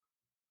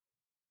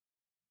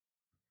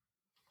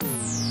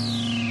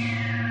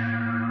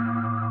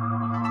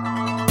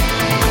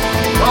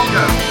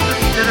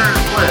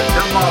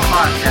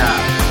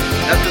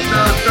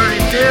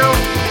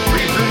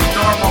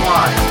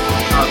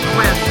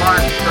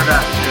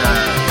production.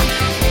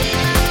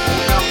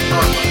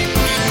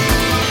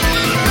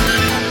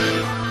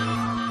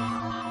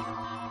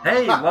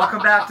 Hey,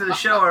 welcome back to the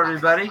show,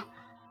 everybody.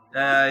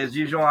 As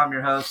usual, I'm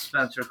your host,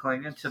 Spencer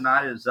Klingon.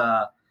 Tonight is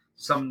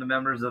some of the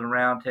members of the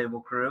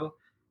Roundtable crew,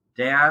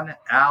 Dan,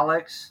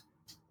 Alex,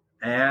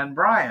 and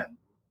Brian.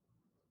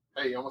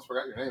 Hey, you almost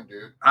forgot your name,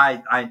 dude.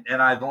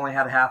 I've only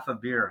had half a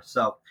beer,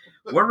 so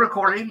we're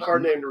recording.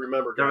 Hard name to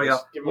remember, guys. There we go.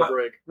 Give him a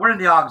break. We're in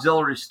the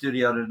auxiliary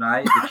studio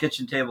tonight, the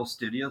Kitchen Table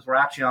Studios. We're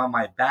actually on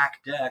my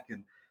back deck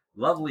in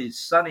lovely,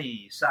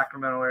 sunny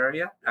Sacramento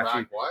area.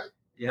 Actually, Back what?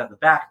 Yeah, the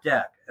back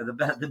deck,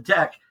 the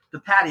deck, the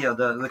patio,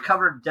 the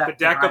covered deck.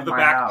 The deck of the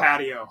back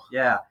patio.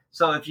 Yeah.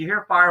 So if you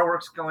hear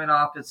fireworks going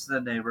off, it's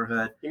the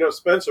neighborhood. You know,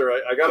 Spencer,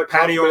 I got to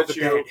compliment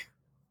you,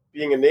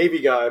 being a Navy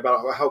guy,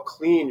 about how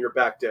clean your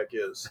back deck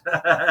is.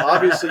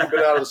 Obviously, you've been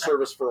out of the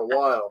service for a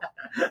while.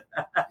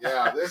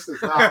 Yeah, this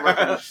is not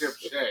looking ship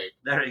shape.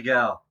 There you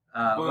go.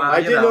 I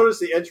did notice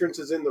the entrance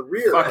is in the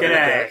rear. Fucking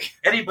A.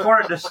 Any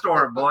port in the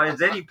storm,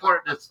 boys. Any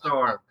port in the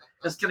storm.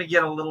 It's going to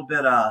get a little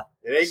bit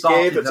it ain't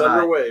salty game, it's tonight.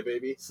 Underway,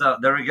 baby. So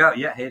there we go.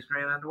 Yeah, Hayes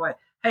Grant underway.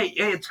 Hey,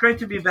 it's great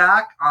to be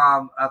back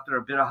after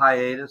a bit of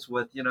hiatus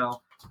with,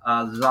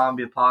 the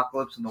zombie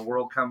apocalypse and the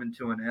world coming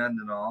to an end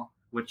and all,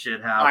 which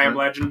it happened. I Am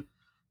Legend.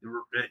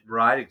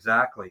 Right,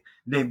 exactly.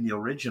 Name the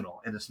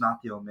original, and it's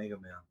not the Omega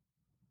Man.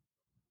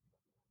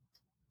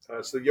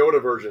 It's the Yoda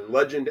version.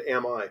 Legend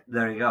Am I.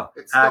 There you go.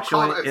 It's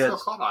Actually, still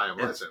called I Am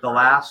Legend. It's The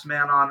Last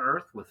Man on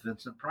Earth with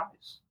Vincent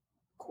Price.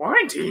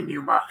 Quarantine,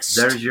 you must.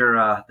 There's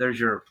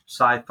your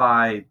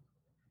sci-fi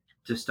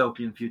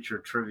dystopian future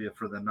trivia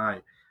for the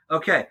night.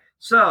 Okay,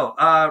 so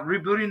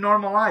rebooting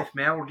normal life,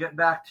 man. We're getting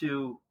back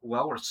to,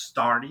 we're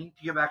starting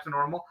to get back to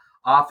normal.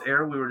 Off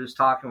air, we were just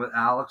talking with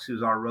Alex,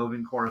 who's our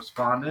roving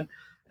correspondent.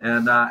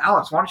 And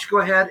Alex, why don't you go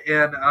ahead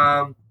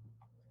and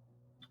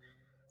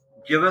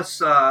give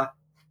us,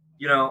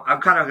 we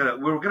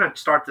were going to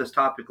start this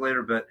topic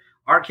later, but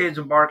arcades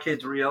and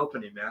barcades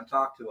reopening, man.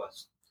 Talk to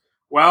us.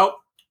 Well,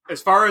 as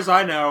far as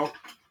I know,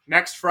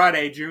 next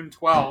Friday, June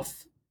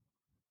 12th,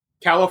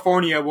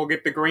 California will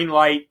get the green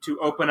light to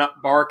open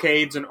up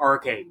barcades and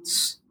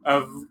arcades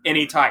of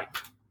any type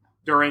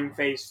during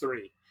Phase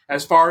 3.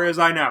 As far as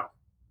I know.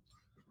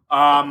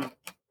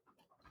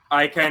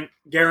 I can't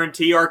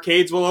guarantee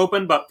arcades will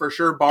open, but for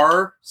sure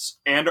bars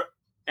and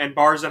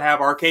bars that have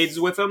arcades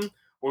with them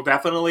will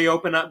definitely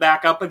open up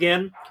back up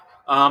again,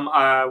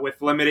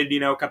 with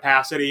limited,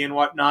 capacity and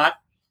whatnot.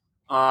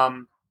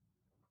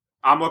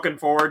 I'm looking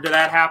forward to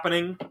that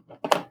happening.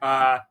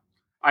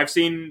 I've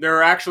seen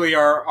there actually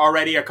are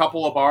already a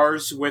couple of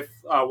bars with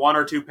 1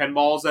 or 2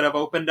 pinballs that have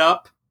opened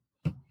up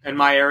in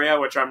my area,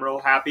 which I'm real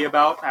happy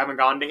about. I haven't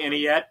gone to any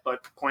yet,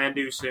 but plan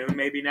to soon,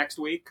 maybe next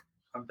week.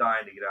 I'm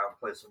dying to get out and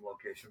play some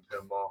location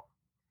pinball.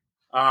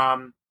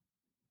 I'm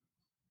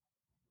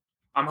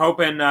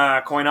hoping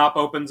Coin Op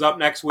opens up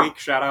next week.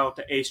 Shout out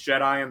to Ace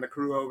Jedi and the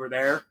crew over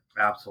there.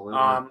 Absolutely.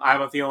 I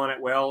have a feeling it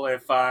will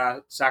if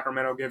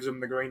Sacramento gives them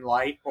the green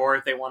light, or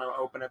if they want to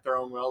open at their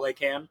own will, they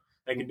can.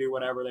 They can do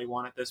whatever they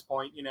want at this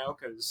point,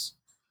 because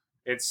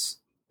it's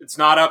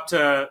not up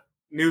to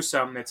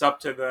Newsom, it's up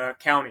to the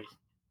county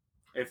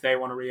if they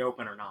want to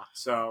reopen or not.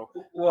 So,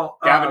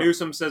 Gavin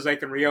Newsom says they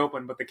can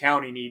reopen, but the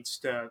county needs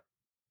to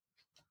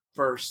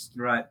first.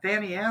 Right.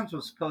 Fanny Ann's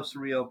was supposed to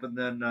reopen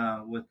then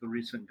with the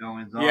recent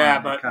goings on. Yeah,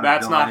 but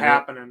that's not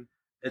happening.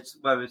 It's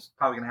probably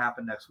going to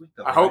happen next week,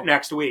 though. I hope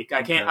next week.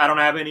 I can't. I don't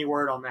have any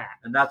word on that.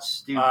 And that's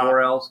Steve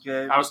Borell's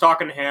game. I was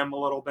talking to him a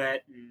little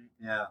bit. And,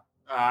 yeah.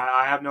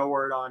 I have no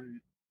word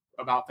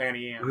about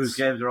Fanny Ann's. Whose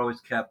games are always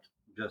kept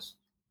just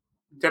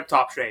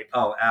tip-top shape.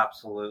 Oh,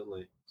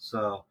 absolutely.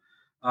 So,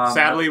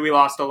 sadly, we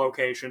lost a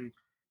location.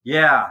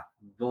 Yeah,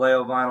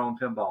 Vallejo Vinyl and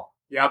Pinball.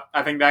 Yep,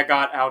 I think that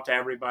got out to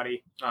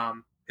everybody.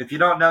 If you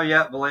don't know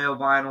yet, Vallejo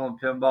Vinyl and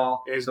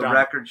Pinball is a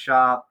record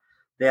shop.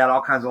 They had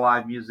all kinds of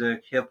live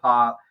music, hip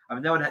hop. I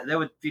mean, they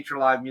would feature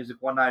live music.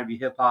 One night it'd be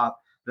hip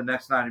hop. The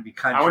next night it'd be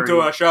country. I went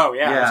to a show.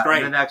 Yeah, it was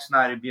great. And the next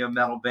night it'd be a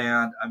metal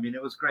band. I mean,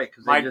 it was great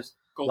because they just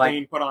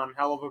Goldine put on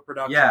hell of a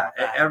production. Yeah,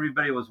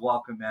 everybody was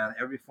welcome, man.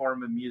 Every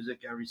form of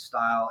music, every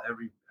style,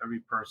 every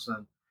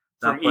person.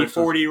 From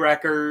E40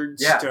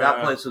 records. Yeah, to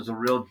that place was a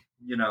real,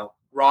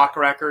 rock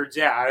records.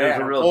 Yeah, it was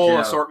a real whole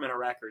assortment of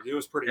records. It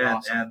was pretty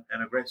awesome.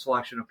 And a great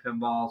selection of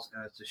pinballs,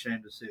 and it's a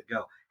shame to see it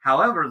go.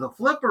 However, the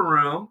Flipper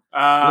Room,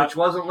 which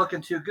wasn't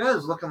looking too good,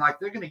 is looking like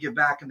they're going to get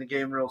back in the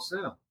game real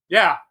soon.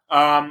 Yeah,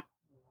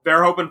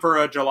 they're hoping for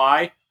a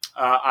July.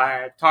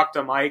 I talked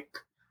to Mike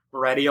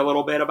Moretti a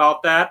little bit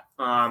about that.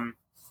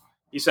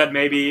 He said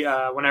maybe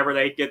whenever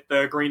they get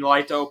the green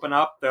light to open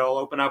up, they'll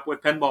open up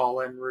with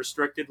pinball and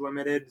restricted,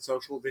 limited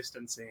social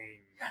distancing.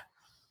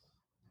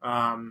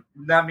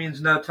 That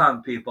means no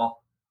tongue, people.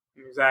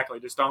 Exactly.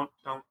 Just don't.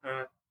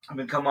 I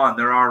mean, come on.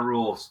 There are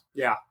rules.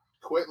 Yeah.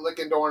 Quit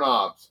licking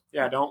doorknobs.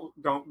 Yeah.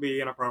 Don't be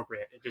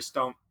inappropriate. Just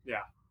don't.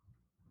 Yeah.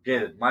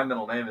 Dude, my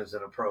middle name is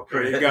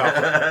inappropriate. There you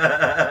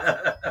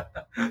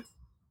go.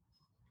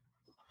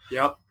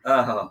 Yep.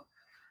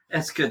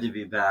 It's good to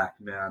be back,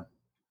 man.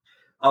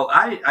 Oh,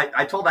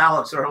 I told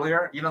Alex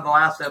earlier, the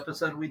last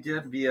episode we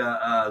did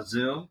via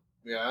Zoom,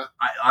 Yeah.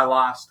 I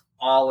lost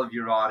all of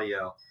your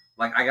audio.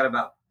 Like, I got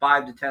about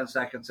 5 to 10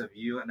 seconds of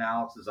you and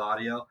Alex's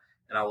audio,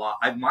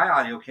 and my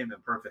audio came in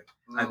perfect.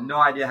 I have no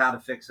idea how to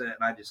fix it, and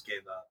I just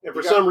gave up. And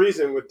for some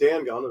reason, with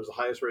Dan gone, it was the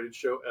highest rated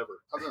show ever.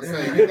 I was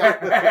going to say, you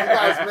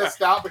guys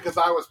missed out because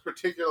I was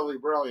particularly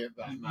brilliant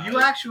that night. You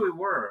actually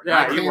were. Yeah,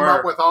 I came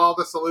up with all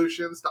the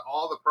solutions to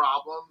all the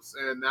problems,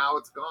 and now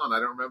it's gone. I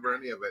don't remember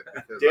any of it.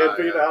 Because Dan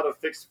figured out how to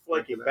fix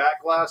flaking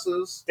back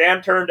glasses.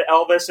 Dan turned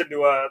Elvis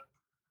into a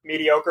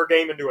mediocre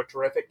game into a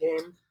terrific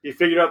game. He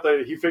figured out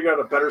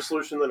a better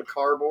solution than a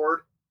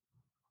cardboard.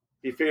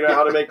 He figured out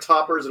how to make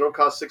toppers that don't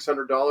cost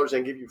 $600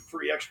 and give you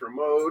free extra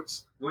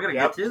modes. We're going to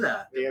get to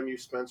that. Damn you,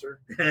 Spencer.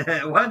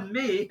 It wasn't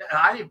me.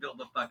 I didn't build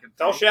the fucking thing.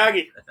 Tell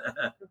Shaggy.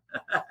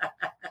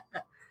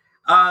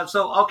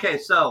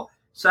 So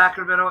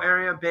Sacramento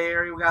area, Bay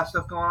Area, we got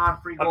stuff going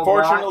on. Free Gold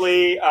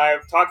Unfortunately,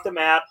 I've talked to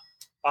Matt.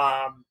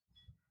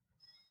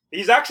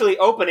 He's actually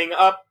opening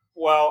up.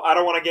 Well, I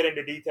don't want to get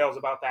into details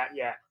about that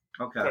yet.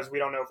 Okay. Because we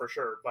don't know for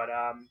sure. But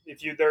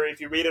if you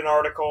read an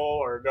article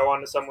or go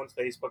onto someo's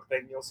Facebook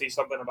thing, you'll see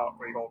something about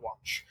Free Gold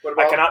Watch.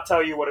 I cannot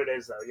tell you what it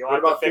is, though. You'll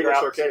have to figure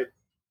out. Arcade?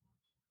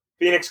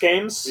 Phoenix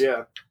Games?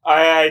 Yeah.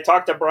 I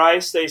talked to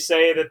Bryce. They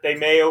say that they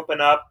may open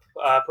up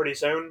pretty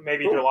soon,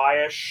 maybe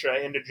July-ish,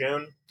 into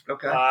June.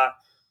 Okay.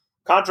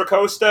 Contra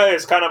Costa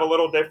is kind of a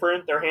little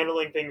different. They're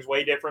handling things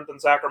way different than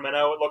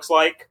Sacramento, it looks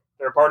like.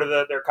 They're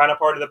kind of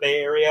part of the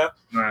Bay Area.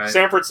 All right.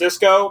 San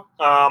Francisco,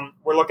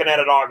 we're looking at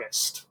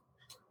August.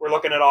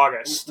 What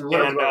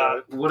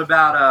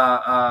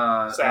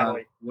about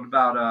sadly? What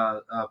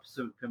about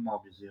Pacific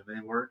Pinball Museum?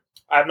 Any word?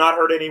 I've not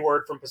heard any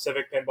word from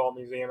Pacific Pinball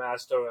Museum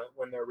as to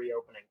when they're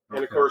reopening.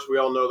 And of course, we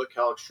all know that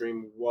Cal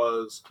Extreme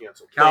was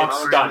canceled. Cal It's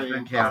Extreme done. has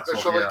been canceled.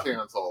 Officially Yeah.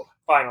 canceled.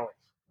 Finally.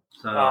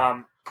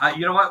 So,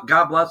 you know what?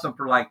 God bless them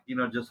for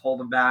just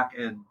holding back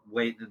and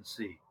waiting and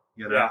see.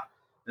 Yeah.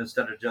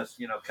 Instead of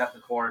just cutting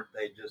the cord,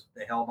 they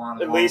held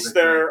on. At least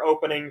they're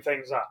opening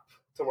things up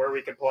to where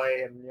we could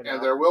play, and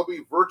And there will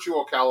be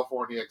virtual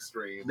California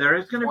Extreme. There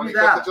is going to be 25th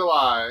that. of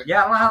July.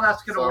 Yeah, I don't know how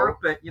that's going to work,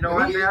 but you know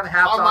what, man?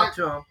 Hats off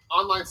to them.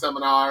 Online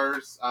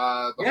seminars,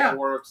 the whole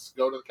works.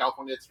 Go to the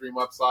California Extreme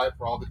website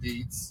for all the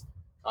deets.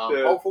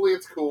 Hopefully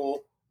it's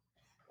cool.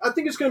 I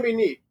think it's going to be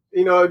neat.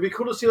 It'd be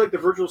cool to see the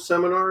virtual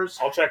seminars.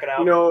 I'll check it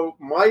out.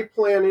 My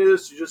plan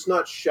is to just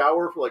not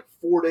shower for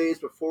 4 days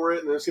before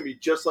it, and then it's going to be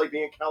just like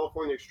being in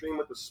California Extreme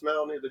with the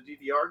smell near the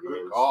DDR games.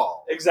 Good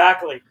call.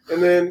 Exactly.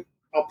 And then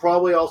I'll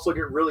probably also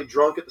get really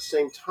drunk at the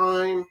same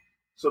time,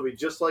 so it'll be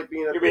just like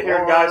being at You'll the be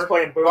hearing bar. guys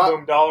playing Boom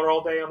Boom Dollar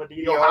all day on the DDR.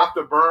 You'll have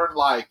to burn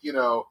 $70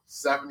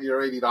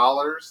 or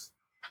 $80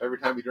 every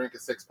time you drink a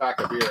 6-pack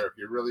of beer if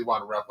you really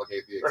want to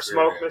replicate the or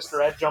experience.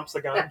 smoke Mr. Ed jumps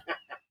the gun.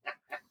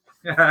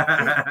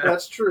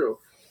 That's true.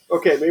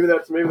 Okay, maybe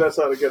that's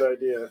not a good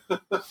idea.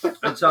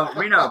 And so,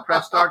 Reno,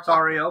 press start's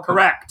already open.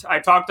 Correct. I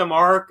talked to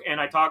Mark,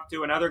 and I talked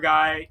to another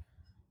guy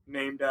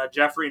named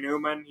Jeffrey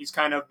Newman. He's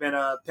kind of been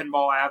a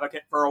pinball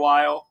advocate for a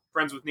while.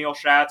 Friends with Neil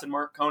Schatz and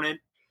Mark Conant.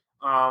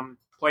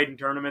 Played in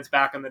tournaments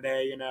back in the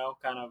day,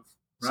 kind of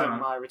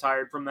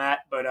semi-retired from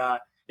that.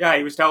 But,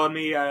 he was telling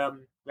me, we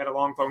had a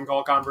long phone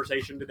call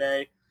conversation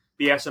today,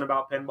 BSing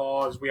about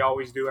pinball, as we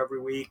always do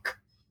every week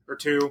or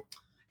two.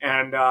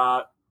 And,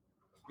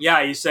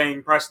 he's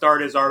saying Press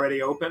Start is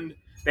already opened.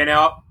 They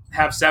now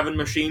have 7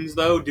 machines,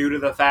 though, due to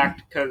the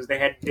fact because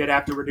they did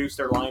have to reduce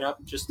their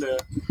lineup just to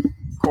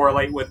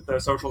correlate with the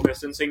social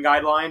distancing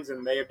guidelines,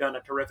 and they have done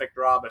a terrific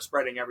job of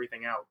spreading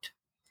everything out,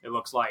 it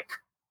looks like.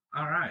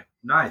 All right.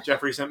 Nice.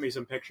 Jeffrey sent me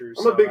some pictures.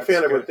 I'm a big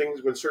fan of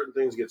when certain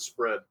things get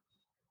spread.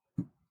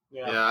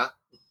 Yeah.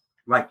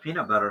 Like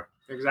peanut butter.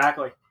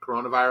 Exactly.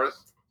 Coronavirus.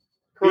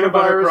 Peanut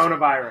butter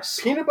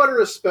coronavirus. Peanut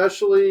butter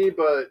especially,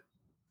 but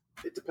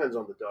it depends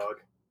on the dog.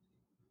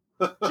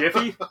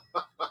 Jiffy?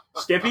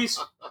 Skippies?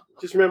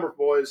 Just remember,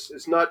 boys,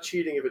 it's not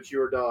cheating if it's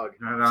your dog.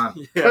 Right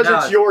on. Because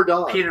it's your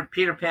dog.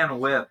 Peter Pan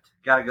whipped.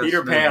 Gotta go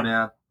Peter smooth, Pan.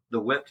 man. The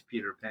whipped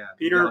Peter Pan.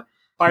 Peter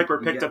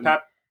Piper picked a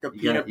pack of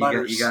peanut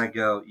butters. You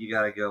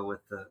gotta go with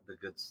the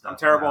good stuff. I'm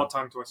terrible at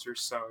tongue twisters,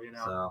 so.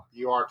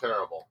 You are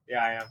terrible.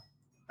 Yeah, I am.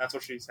 That's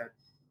what she said.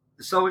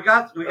 So we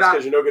got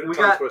because you're no good at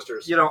tongue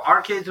twisters.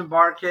 Arcades and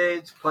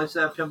barcades, places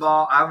that have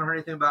pinball. I haven't heard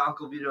anything about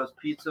Uncle Vito's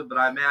Pizza, but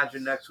I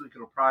imagine next week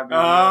it'll probably be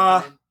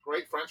reopening.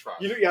 Great French fries.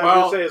 I was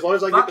gonna say as long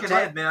as I get the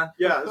Thai, man.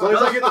 Yeah, as long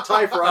as I get the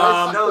Thai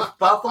fries. Those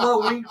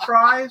buffalo wing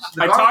fries.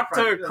 I talked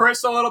to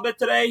Chris a little bit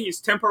today. He's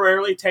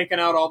temporarily taken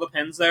out all the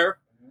pins there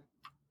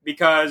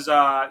because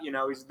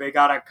they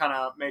gotta kind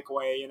of make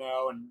way,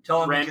 and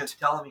tell him rent.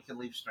 Tell him he can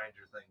leave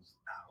Stranger Things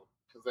out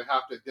because they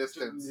have to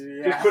distance.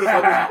 Yeah. Just put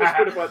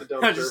it by the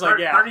dumpster. Just like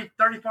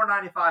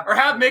 $34.95. Or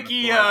have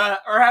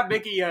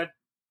Mickey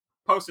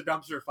post a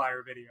dumpster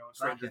fire video of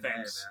Stranger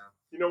Things.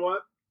 You know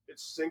what? It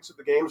stinks if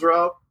the games are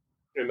out,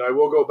 and I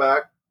will go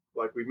back,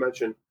 like we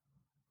mentioned,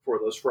 for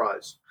those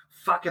fries.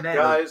 Fucking A,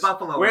 guys,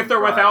 buffalo with wing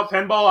or without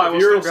fries. pinball, I will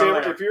still go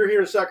there. If you're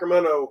here in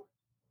Sacramento,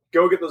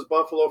 go get those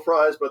buffalo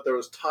fries, but there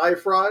was Thai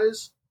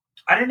fries.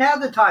 I didn't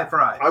have the Thai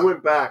fries. I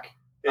went back,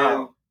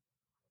 and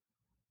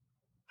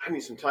I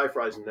need some Thai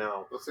fries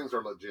now. Those things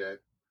are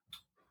legit.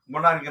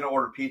 We're not even going to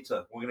order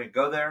pizza. We're going to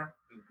go there,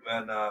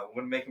 and we're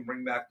going to make them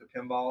bring back the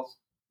pinballs.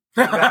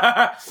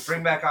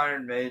 Bring back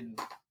Iron Maiden.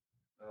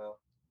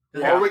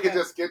 Or we could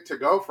just get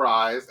to-go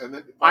fries and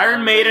then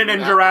Iron Maiden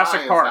and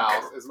Jurassic Park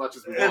as much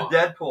as we and want.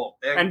 Deadpool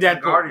and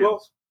Deadpool. Guardians.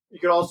 Well, you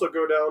could also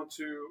go down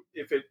to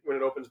when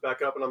it opens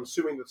back up, and I'm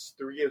assuming the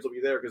 3 games will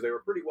be there because they were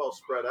pretty well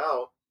spread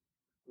out.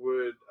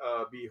 Would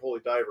be Holy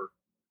Diver,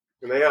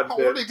 and they had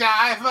Holy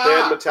Diver. They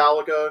had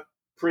Metallica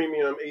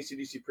Premium,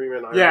 AC/DC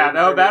Premium.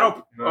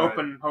 That'll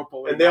open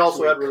hopefully. And they also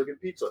week. had really good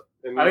pizza.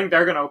 And I think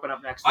they're going to open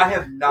up next week. I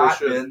have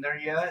not been there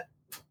yet.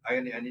 I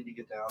need to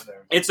get down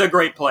there. It's a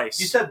great place.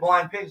 You said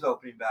Blind Pig's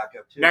opening back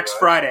up too. Next right?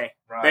 Friday.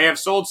 Right. They have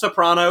sold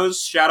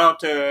Sopranos. Shout out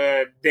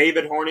to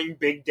David Horning,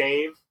 Big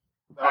Dave,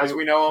 as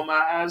we know him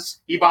as.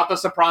 He bought the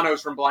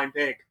Sopranos from Blind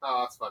Pig.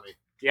 Oh, that's funny.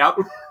 Yep.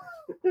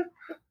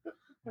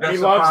 He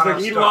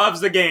loves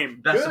the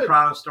game. Best Good.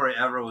 Soprano story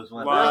ever was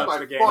when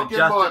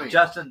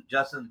Justin.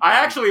 I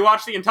actually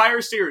watched the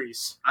entire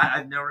series.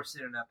 I've never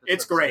seen an episode.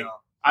 It's great.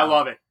 Still. I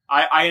love it.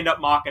 I end up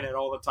mocking it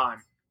all the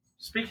time.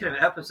 Speaking of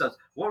episodes,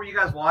 what were you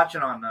guys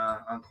watching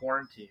on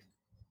quarantine?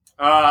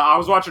 I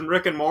was watching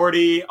Rick and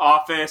Morty,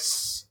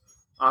 Office,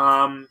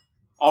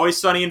 Always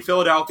Sunny in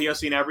Philadelphia.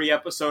 Seen every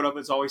episode of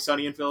It's Always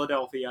Sunny in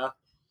Philadelphia.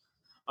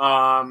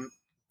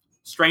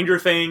 Stranger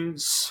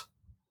Things.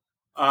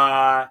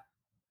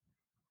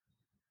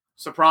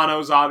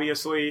 Sopranos,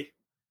 obviously.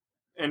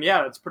 And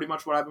yeah, that's pretty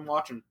much what I've been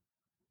watching.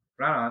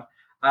 Right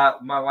on.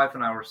 My wife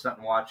and I were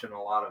sitting watching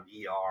a lot of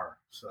ER.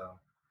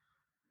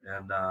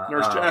 And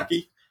Nurse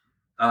Jackie.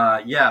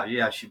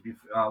 She'd be.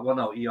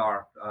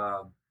 ER.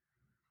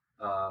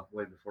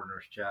 Way before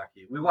Nurse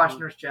Jackie. We watched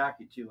Nurse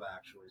Jackie too,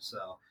 actually.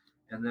 So,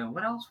 and then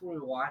what else were we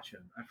watching?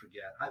 I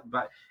forget.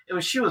 But it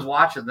was she was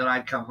watching. Then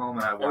I'd come home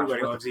and I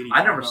watched.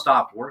 I never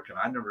stopped working.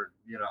 I never,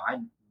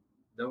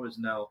 there was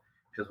no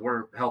because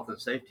we're health and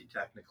safety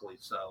technically.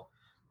 So,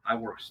 I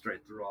worked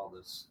straight through all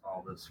this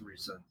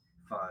recent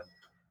fun.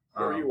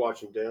 What are you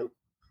watching, Dan?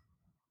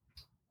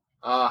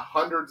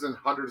 Hundreds and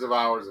hundreds of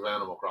hours of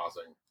Animal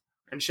Crossing.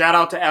 And shout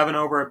out to Evan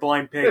over at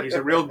Blind Pig. He's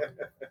a real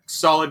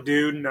solid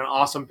dude and an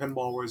awesome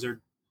pinball wizard.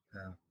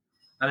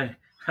 Yeah.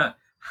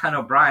 I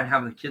know Brian,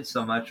 having the kids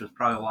so much, was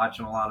probably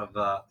watching a lot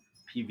of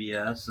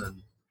PBS.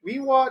 And we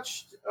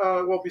watched,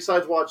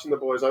 besides watching The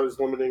Boys, I was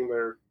limiting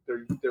their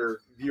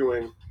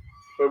viewing.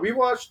 But we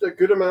watched a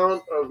good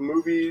amount of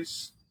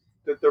movies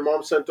that their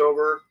mom sent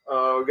over.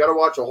 We got to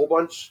watch a whole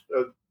bunch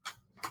of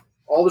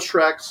all the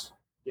Shreks.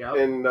 Yep.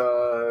 And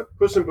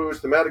Puss in Boots,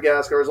 the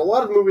Madagascars. A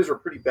lot of the movies were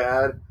pretty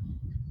bad.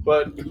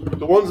 But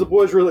the ones the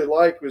boys really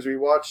liked was we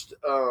watched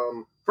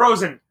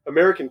Frozen,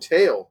 American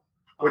Tail,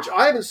 which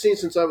I haven't seen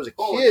since I was a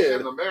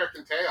kid.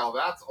 American Tail,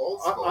 that's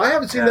old school. I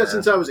haven't seen that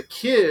since I was a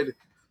kid.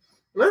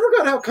 And I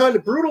forgot how kind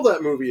of brutal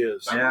that movie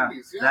is. And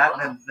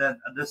then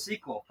the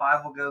sequel,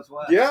 Five Will Goes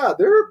West. Yeah,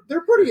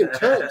 they're pretty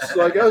intense.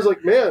 Like I was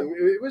like, man,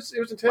 it was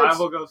intense. Five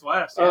Will Goes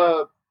West.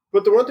 Yeah.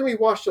 But the one thing we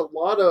watched a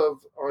lot of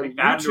on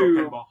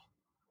YouTube,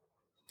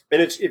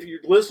 and if you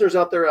listeners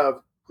out there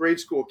have grade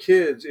school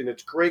kids, and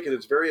it's great because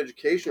it's very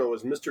educational,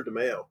 is Mr.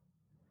 DeMeo.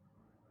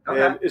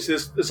 Okay. And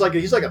it's like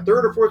he's like a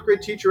third or fourth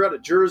grade teacher out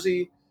of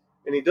Jersey,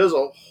 and he does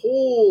a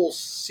whole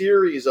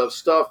series of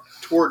stuff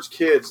towards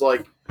kids,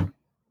 like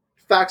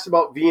facts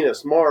about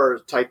Venus,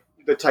 Mars,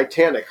 the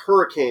Titanic,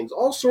 hurricanes,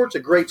 all sorts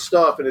of great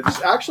stuff, and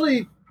it's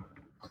actually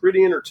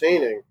pretty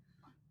entertaining.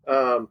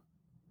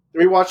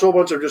 We watch a whole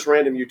bunch of just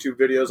random YouTube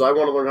videos. I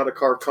want to learn how to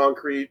carve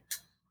concrete,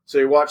 so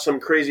you watch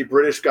some crazy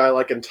British guy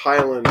like in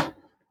Thailand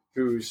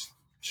who's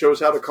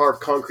shows how to carve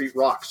concrete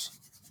rocks.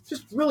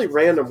 Just really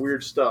random,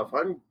 weird stuff.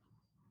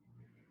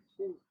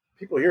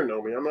 People here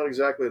know me. I'm not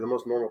exactly the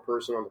most normal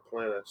person on the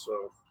planet.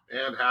 So,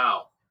 and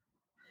how?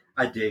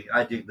 I dig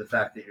the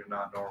fact that you're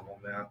not normal,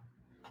 man.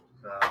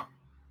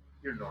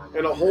 You're normal.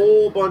 And a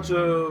whole bunch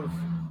of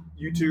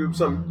YouTube,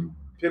 some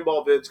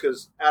pinball vids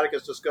because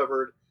Atticus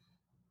discovered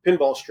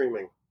pinball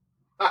streaming.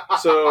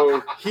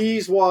 So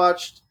he's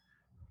watched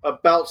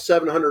about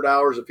 700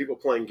 hours of people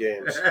playing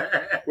games,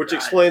 which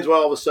explains why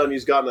all of a sudden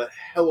he's gotten a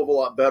hell of a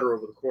lot better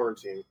over the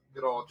quarantine.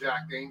 Good old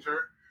Jack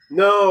Danger?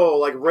 No,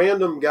 like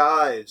random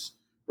guys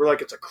where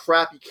like it's a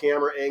crappy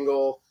camera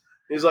angle.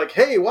 And he's like,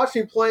 hey, watch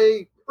me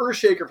play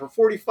Earthshaker for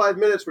 45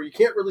 minutes where you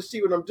can't really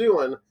see what I'm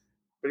doing,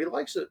 but he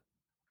likes it.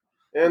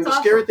 And the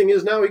scary thing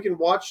is now he can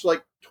watch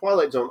like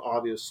Twilight Zone,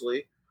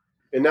 obviously,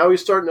 and now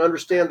he's starting to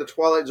understand the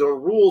Twilight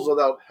Zone rules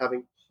without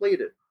having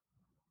played it,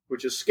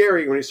 which is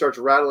scary when he starts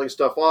rattling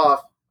stuff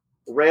off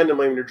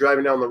randomly when you're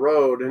driving down the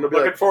road. And he'll be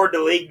looking forward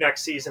to League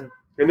next season.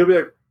 And he'll be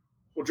like,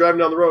 well, driving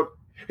down the road,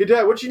 hey,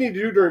 Dad, what you need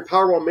to do during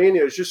Powerball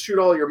Mania is just shoot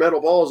all your metal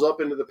balls up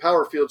into the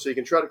power field so you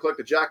can try to collect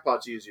the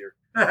jackpots easier.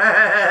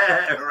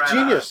 Right.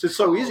 Genius. It's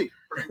so easy.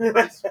 Pretty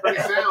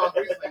sound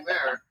reasoning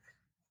there.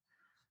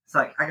 It's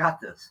like, I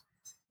got this.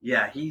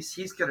 Yeah, he's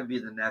going to be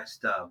the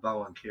next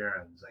Bo and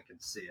Kieran's. I can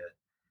see it.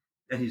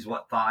 And he's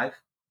what, 5?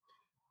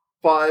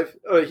 5.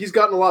 He's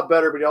gotten a lot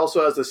better, but he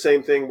also has the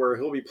same thing where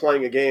he'll be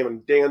playing a game,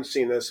 and Dan's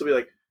seen this. He'll be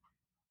like,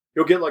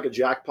 He'll get like a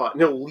jackpot,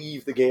 and he'll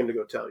leave the game to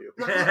go tell you.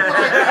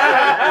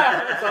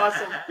 That's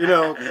awesome. You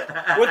know,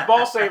 with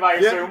ball save, I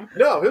assume.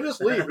 No, he'll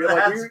just leave.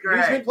 Like, he's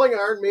been playing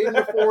Iron Maiden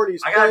before, and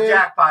I got a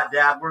jackpot,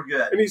 Dad. We're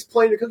good. And he's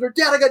playing because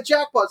Dad, I got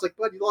jackpot. It's like,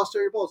 bud, you lost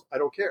all your balls. I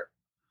don't care.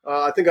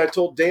 I think I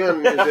told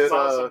Dan that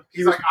awesome.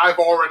 He's like, I've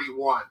already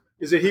won.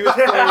 Is that he was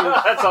playing?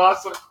 That's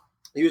awesome.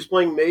 He was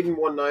playing Maiden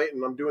one night,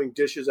 and I'm doing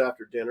dishes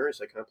after dinner. He's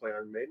like, "Can I play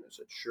Iron Maiden?" I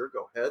said, "Sure,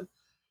 go ahead."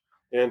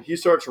 And he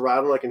starts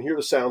rattling. I can hear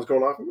the sounds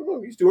going off.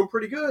 Oh, he's doing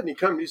pretty good. And he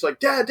comes. He's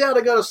like, Dad,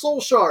 I got a soul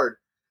shard.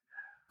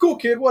 Cool,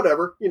 kid.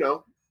 Whatever. You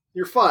know,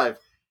 you're 5.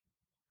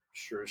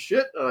 Sure as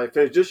shit. I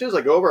finish dishes. I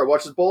go over. I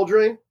watch his ball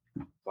drain.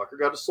 Fucker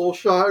got a soul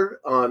shard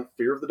on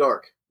Fear of the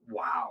Dark.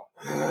 Wow.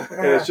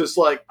 And it's just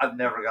like, I've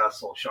never got a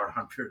soul shard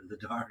on Fear of the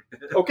Dark.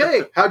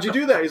 Okay, how'd you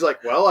do that? He's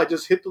like, well, I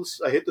just hit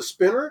the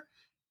spinner.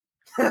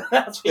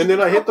 And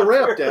then I hit the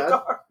ramp, Dad.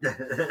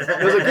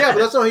 I was like, yeah, but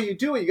that's not how you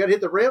do it. You got to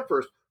hit the ramp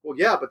first. Well,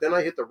 yeah, but then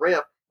I hit the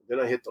ramp. Then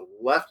I hit the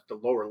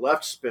lower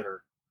left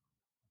spinner.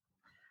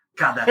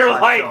 God, that's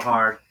so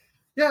hard.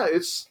 Yeah,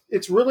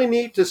 it's really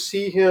neat to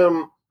see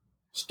him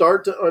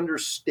start to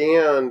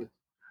understand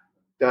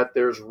that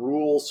there's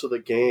rules to the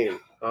game.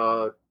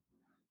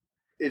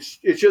 It's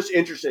just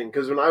interesting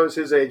because when I was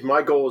his age,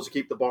 my goal was to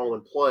keep the ball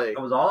in play. It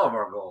was all of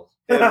our goals.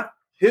 And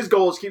his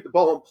goal is to keep the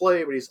ball in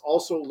play, but he's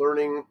also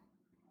learning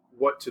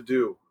what to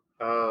do.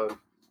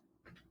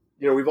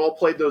 We've all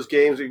played those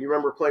games. You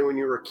remember playing when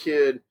you were a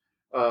kid.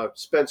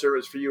 Spencer,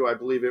 it's for you. I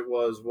believe it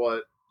was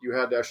what you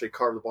had to actually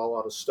carve the ball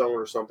out of stone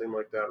or something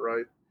like that,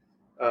 right?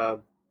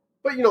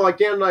 But like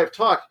Dan and I have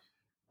talked,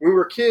 when we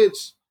were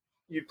kids,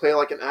 you'd play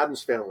like an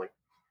Addams Family.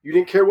 You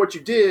didn't care what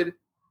you did,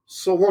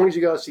 so long as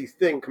you got to see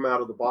Thing come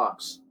out of the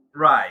box.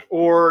 Right.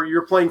 Or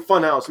you're playing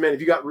Funhouse. Man,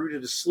 if you got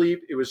rooted to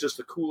sleep, it was just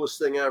the coolest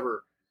thing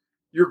ever.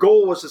 Your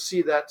goal was to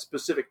see that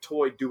specific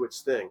toy do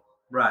its thing.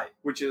 Right.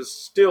 Which is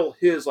still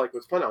his, like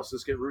with Funhouse.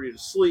 Just get Rudy to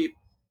sleep.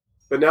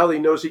 But now that he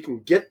knows he can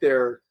get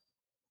there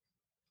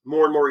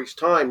more and more each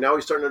time, now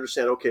he's starting to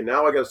understand, okay,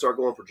 now I got to start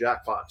going for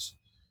jackpots.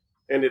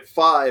 And at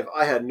 5,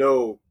 I had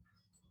no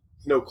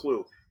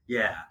clue.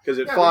 Yeah. Because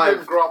at 5... You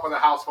didn't grow up in a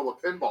house full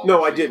of pinball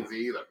No, I didn't.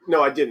 either.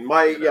 No, I didn't.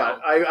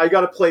 I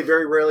got to play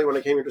very rarely when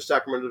I came here to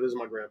Sacramento to visit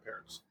my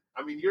grandparents.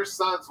 I mean, your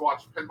son's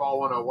watched Pinball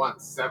 101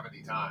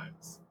 70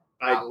 times.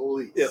 At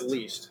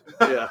least.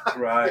 Yeah.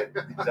 Right.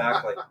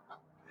 Exactly.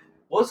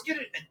 Well, let's get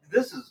it.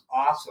 This is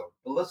awesome.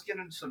 But let's get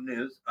into some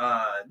news.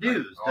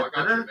 News. I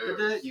got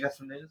news. You got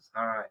some news?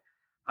 All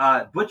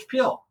right. Butch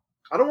Peel.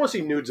 I don't want to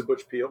see nudes of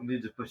Butch Peel.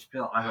 Nudes of Butch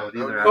Peel. I don't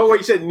either. Oh, wait,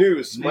 you said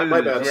news. My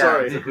bad. Yeah,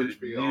 sorry.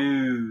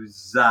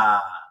 News.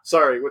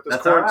 Sorry. With this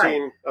That's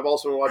quarantine, right. I've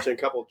also been watching a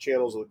couple of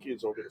channels that the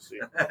kids don't get to see.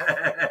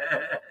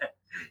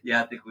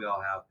 Yeah, I think we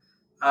all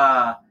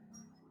have.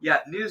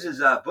 News is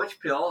Butch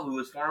Peel, who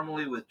was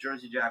formerly with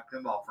Jersey Jack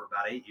Pinball for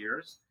about 8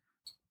 years.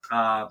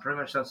 Pretty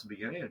much since the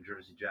beginning of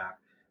Jersey Jack.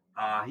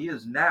 He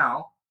is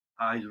now,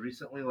 he's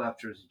recently left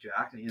Jersey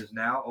Jack, and he is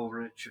now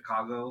over at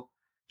Chicago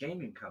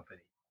Gaming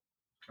Company.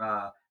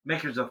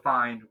 Makers of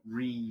fine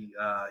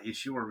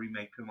reissue or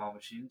remake pinball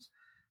machines,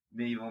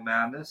 Medieval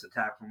Madness,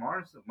 Attack from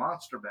Mars, the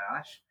Monster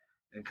Bash,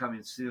 and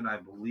coming soon, I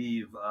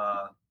believe.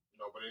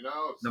 Nobody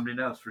knows. Nobody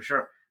knows for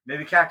sure.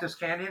 Maybe Cactus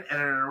Canyon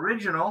and an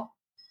original,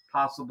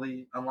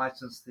 possibly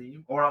unlicensed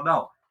theme, or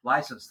no,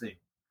 licensed theme.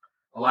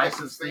 A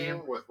licensed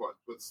theme with what?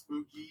 With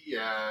Spooky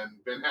and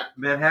Ben Heck.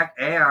 Ben Heck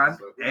and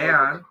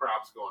the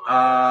crap's going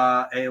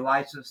on. A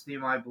licensed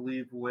theme, I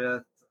believe,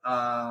 with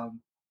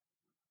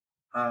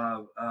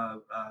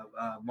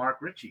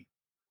Mark Ritchie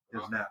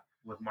is now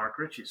with Mark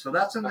Ritchie. So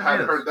that's in the news. I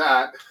hadn't heard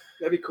that.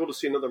 That'd be cool to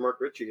see another Mark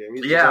Ritchie game.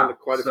 He's Yeah. designed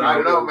quite a few. I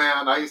don't know,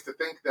 man. I used to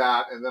think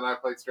that, and then I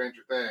played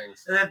Stranger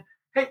Things. And then,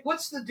 hey,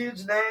 what's the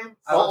dude's name?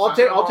 I'll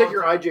take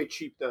your IJ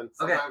cheap then. Okay.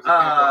 Sometimes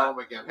I can't go home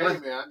again. Hey,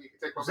 man, you can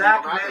take my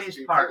Zach Madness Minnie's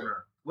cheap,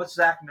 partner. What's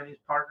Zach Minnie's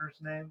partner's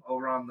name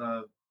over on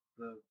the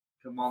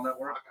Pinball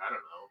Network? I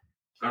don't know.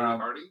 Terry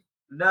Hardy?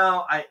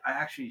 No, I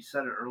actually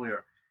said it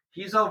earlier.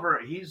 He's over.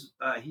 He's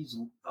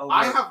over.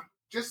 I have.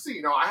 Just so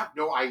you know, I have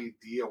no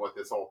idea what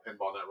this whole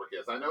Pinball Network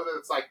is. I know that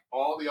it's like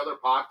all the other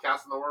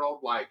podcasts in the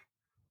world, like,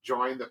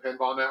 join the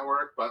Pinball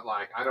Network, but,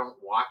 like, I don't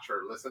watch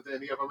or listen to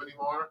any of them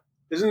anymore.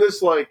 Isn't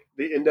this like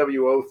the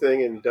NWO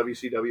thing in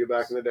WCW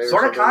back in the day?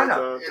 Sort of, kind like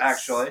of,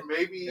 actually.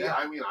 Maybe. Yeah.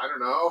 I mean, I don't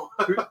know.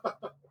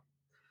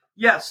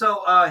 Yeah,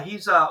 so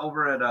he's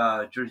over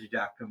at Jersey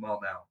Jack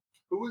Pinball now.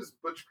 Who is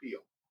Butch Peel?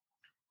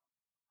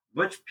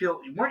 Butch Peel.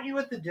 Weren't you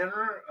at the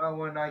dinner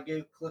when I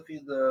gave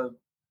Cliffy the...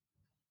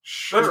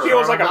 Sure. Butch Peel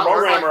was like a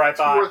programmer, like I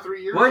thought. 2 or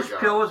 3 years Butch ago.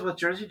 Peel was with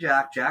Jersey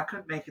Jack. Jack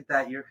couldn't make it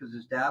that year because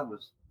his dad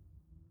was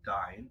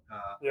dying.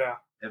 Yeah.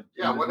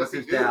 What does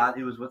he do?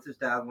 He was with his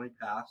dad when he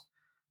passed.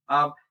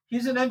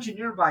 He's an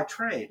engineer by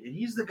trade, and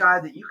he's the guy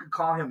that you could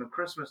call him on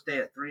Christmas Day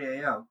at 3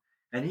 a.m.,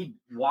 and he'd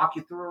walk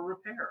you through a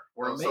repair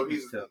or a so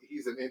maintenance tip.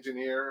 he's an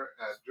engineer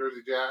at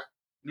Jersey Jack?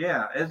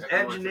 Yeah, as And he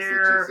went to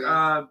engineer,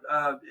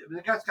 CGC?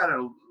 the guy's got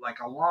a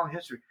long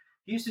history.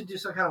 He used to do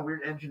some kind of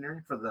weird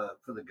engineering for the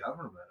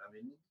government. I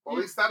mean, Well,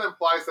 at least that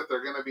implies that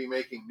they're going to be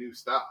making new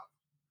stuff.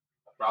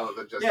 rather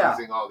than just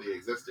using all the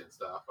existing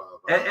stuff.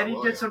 And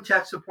he did some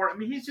tech support. I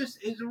mean, he's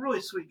a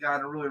really sweet guy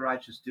and a really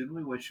righteous dude.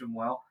 We wish him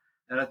well,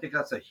 and I think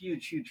that's a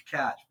huge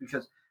catch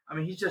because I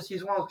mean he's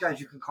one of those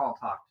guys you can call and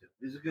talk to.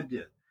 He's a good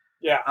dude.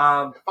 Yeah.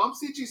 If I'm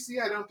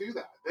CGC, I don't do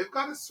that. They've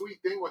got a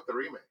sweet thing with the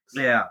remakes.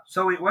 Yeah.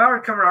 So we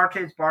already covered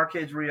arcades,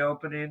 barcades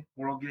reopening.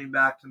 We're all getting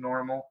back to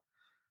normal.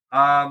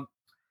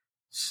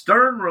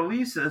 Stern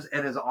releases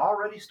and is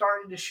already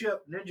starting to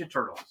ship Ninja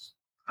Turtles.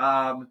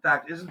 In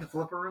fact, isn't the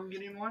Flipper Room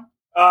getting one?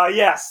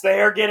 Yes,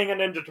 they are getting a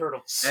Ninja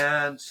Turtles.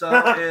 And so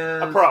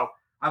is a Pro.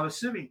 I'm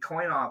assuming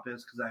Coin Op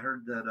is because I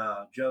heard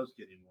that Joe's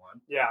getting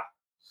one. Yeah.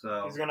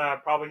 So he's gonna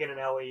probably get an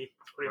LE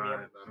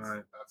premium.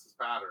 Right. That's his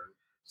pattern.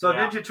 So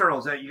Ninja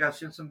Turtles, you guys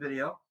seen some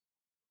video?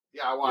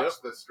 Yeah, I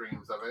watched the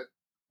streams of it.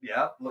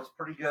 Yeah, looks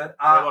pretty good.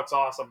 It looks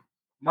awesome.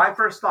 My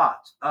first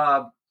thoughts.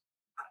 By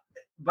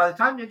the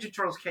time Ninja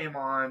Turtles came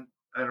on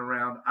and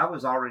around, I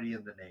was already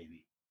in the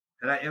Navy.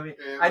 And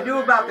I knew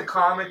about the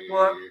comic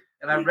book,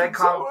 and I read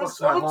comic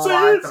books my whole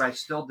life, and I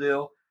still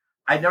do.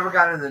 I never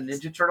got into the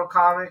Ninja Turtle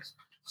comics,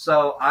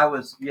 so I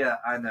was,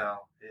 I know.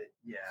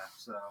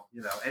 So,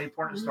 any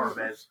port in the storm,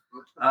 babes.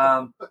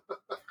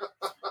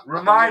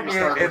 Remind me,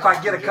 if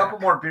I get a couple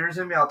more beers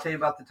in me, I'll tell you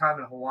about the time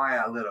in Hawaii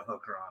I lit a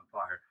hooker on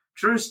fire.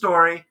 True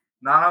story,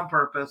 not on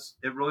purpose.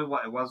 It really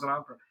was. It wasn't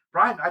on purpose.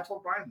 Brian, I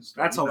told Brian the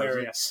story. That's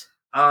hilarious.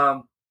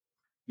 I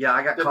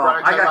got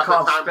called. I got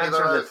called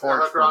Spencer the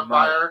Torch for on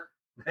fire.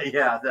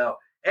 Yeah, no.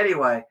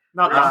 Anyway,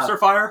 not dumpster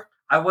fire.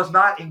 I was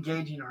not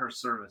engaging her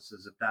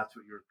services, if that's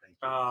what you were thinking.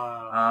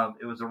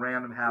 It was a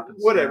random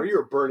happenstance. Whatever, you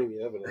were burning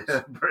the evidence.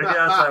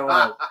 Yes, I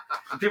was.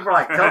 And people were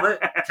like,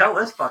 tell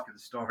this fucking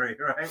story,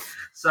 right?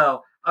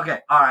 So, okay,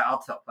 all right,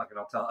 I'll tell.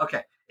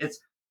 Okay,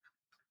 it's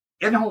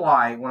in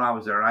Hawaii when I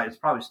was there, right? It's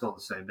probably still the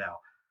same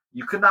now.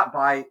 You could not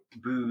buy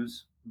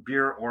booze,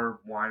 beer, or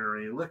wine or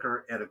any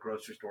liquor at a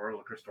grocery store or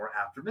liquor store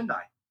after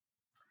midnight.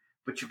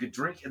 But you could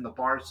drink in the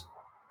bars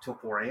till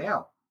 4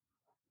 a.m.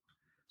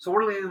 So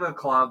we're leaving the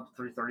club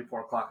 3:30,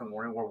 4 o'clock in the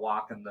morning. We're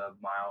walking the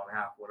mile and a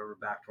half, whatever,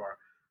 back to our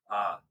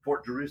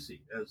Fort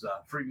DeRussy. There's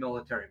free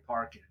military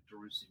parking at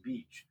DeRussy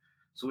Beach.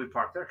 So we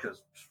parked there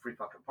because it's free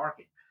fucking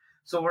parking.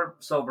 So we're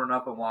sobering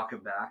up and walking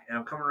back, and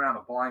I'm coming around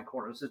a blind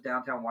corner. This is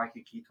downtown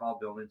Waikiki, tall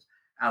buildings.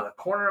 Out of the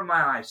corner of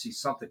my eye, I see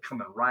something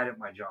coming right at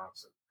my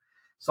Johnson.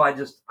 So I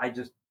just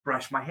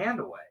brushed my hand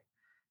away,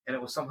 and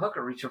it was some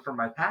hooker reaching for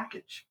my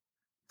package.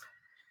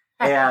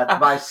 And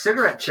my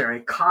cigarette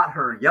cherry caught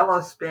her yellow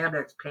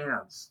spandex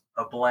pants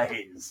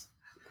ablaze.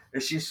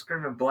 And she's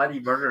screaming bloody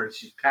murder as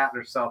she's patting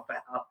herself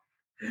out.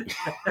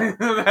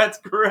 That's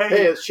great.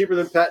 Hey, it's cheaper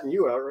than patting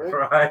you out, right?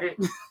 Right.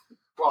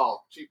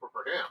 Well, cheaper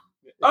for him.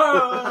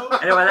 Oh.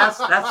 Anyway, that's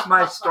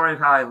my story of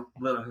how I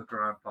lit a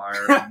hooker on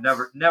fire.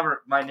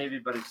 Never, my Navy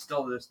buddy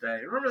still to this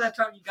day. Remember that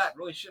time you got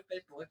really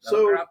shit-faced to lit a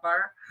hooker on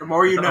fire? The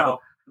more you know.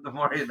 The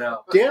more you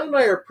know. Dan and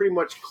I are pretty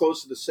much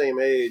close to the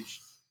same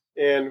age.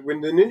 And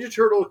when the Ninja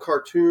Turtle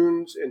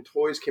cartoons and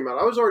toys came out,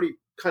 I was already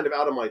kind of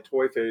out of my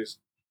toy phase.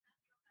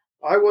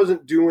 I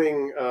wasn't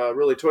doing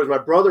really toys. My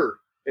brother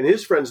and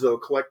his friends, though,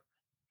 collect.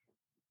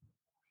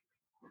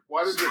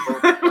 Why did your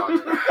phone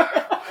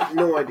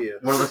No idea.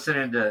 We're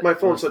listening to... My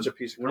phone's such a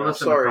piece of crap. We're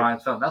listening to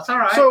Brian's phone. That's all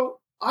right. So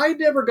I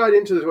never got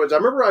into the toys. I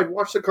remember I'd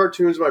watch the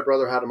cartoons. My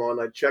brother had them on.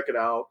 I'd check it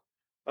out.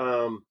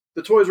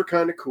 The toys were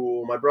kind of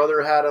cool. My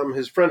brother had them.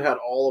 His friend had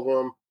all of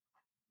them.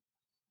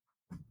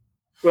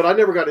 But I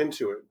never got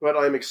into it. But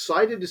I'm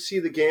excited to see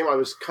the game. I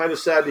was kind of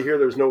sad to hear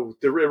the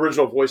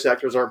original voice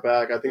actors aren't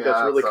back. I think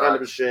that's really kind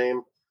of a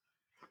shame.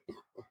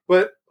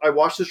 But I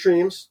watched the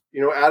streams.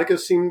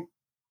 Atticus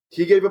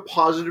he gave a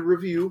positive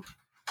review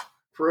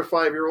for a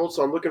 5-year-old,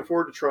 so I'm looking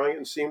forward to trying it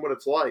and seeing what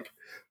it's like.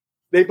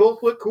 They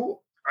both look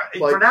cool.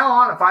 From now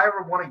on, if I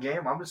ever won a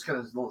game, I'm just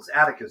going to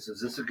Atticus.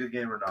 Is this a good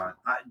game or not?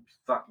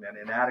 Fuck, man.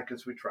 In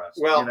Atticus, we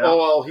trust.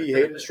 Well, he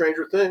hated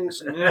Stranger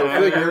Things. But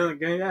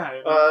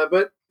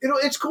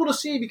it's cool to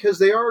see because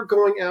they are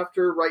going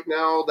after right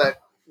now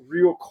that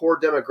real core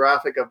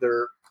demographic of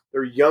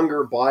their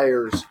younger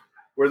buyers,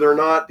 where they're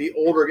not the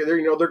older.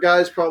 They're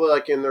guys probably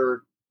like in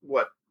their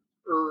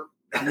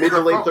mid to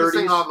late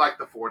 30s, on like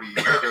the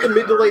 40s,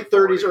 mid to late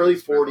 30s, early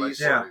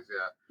 40s. Yeah.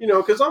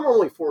 Because I'm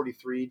only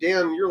 43.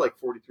 Dan, you're like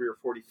 43 or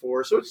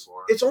 44, so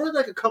it's only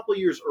like a couple of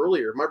years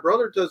earlier. My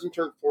brother doesn't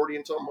turn 40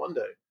 until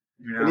Monday,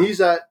 and he's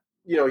at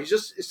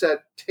it's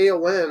that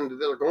tail end that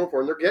they're going for,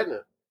 and they're getting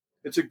it.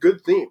 It's a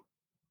good theme.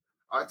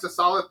 It's a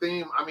solid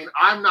theme. I mean,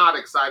 I'm not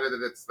excited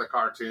that it's the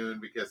cartoon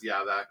because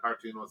that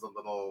cartoon was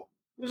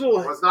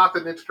was not the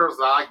Ninja Turtles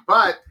that I like,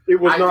 but it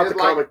was not the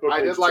comic book. I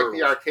did like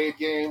the arcade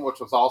game, which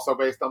was also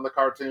based on the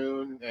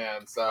cartoon,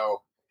 and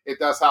so it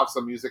does have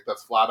some music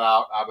that's flat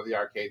out of the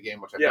arcade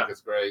game, which I think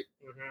is great.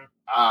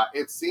 Mm-hmm.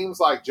 It seems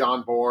like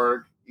John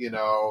Borg,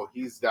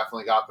 he's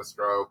definitely got the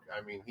stroke.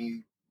 I mean,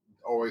 he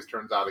always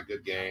turns out a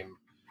good game.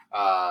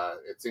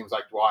 It seems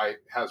like Dwight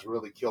has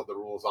really killed the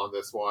rules on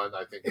this one.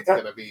 I think it's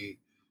going to be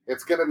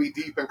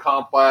deep and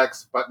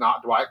complex, but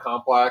not Dwight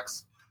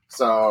complex.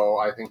 So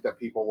I think that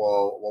people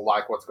will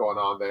like what's going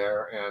on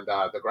there, and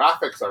the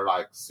graphics are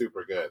like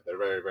super good. They're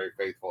very, very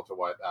faithful to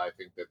what I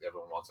think that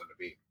everyone wants them to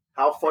be.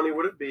 How funny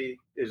would it be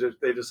is if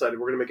they decided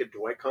we're going to make it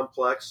Dwight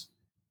complex,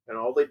 and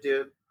all they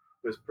did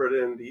was put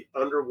in the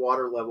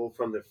underwater level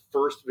from the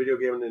first video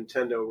game on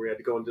Nintendo where you had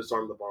to go and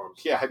disarm the bombs.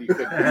 Yeah, you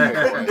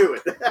couldn't do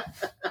it.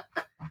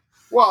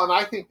 Well, and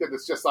I think that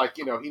it's just like,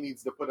 he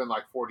needs to put in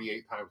like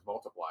 48 times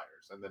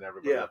multipliers, and then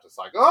everybody's just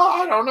like,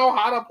 I don't know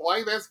how to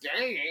play this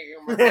game.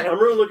 I'm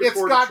really looking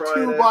forward to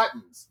trying it. It's got 2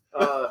 buttons.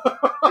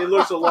 It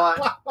looks a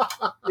lot.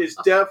 It's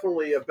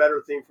definitely a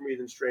better thing for me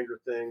than Stranger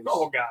Things.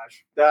 Oh,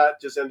 gosh.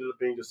 That just ended up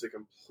being just a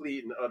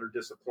complete and utter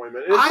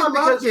disappointment. I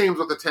love games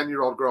with a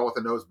 10-year-old girl with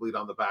a nosebleed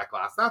on the back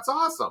glass. That's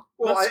awesome.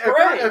 Well, That's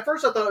great. At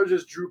first I thought it was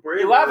just Drew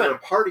Barrymore 11. in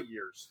party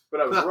years,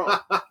 but I was wrong.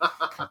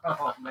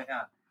 Oh, man.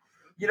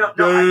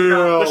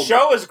 The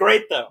show is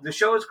great, though. The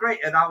show is great,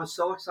 and I was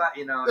so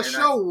excited. The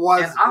show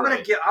was. And I'm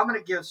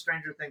gonna give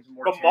Stranger Things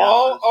more. The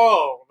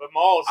mall. The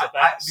mall is the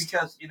best.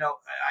 Because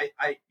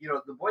I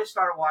the boys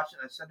started watching.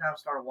 I sat down and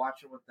started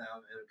watching with them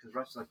because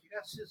Russ was like, "You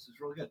guys see this?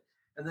 It's really good."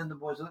 And then the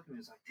boys looked at me and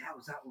was like, "Dad,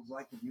 was that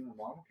like when you and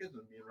Mom were kids?"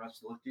 And me and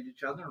Russ looked at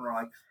each other and we're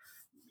like,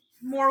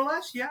 "More or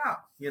less, yeah."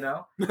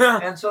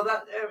 And so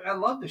that I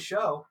love the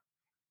show,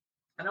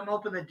 and I'm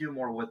hoping they do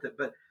more with it.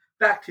 But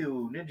back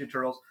to Ninja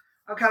Turtles.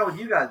 I'm kind of with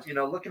you guys,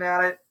 looking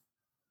at it.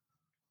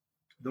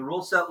 The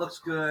rule set looks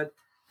good.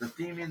 The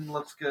theming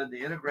looks good.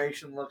 The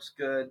integration looks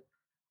good.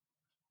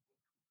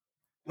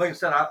 Like I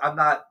said, I'm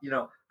not,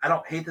 I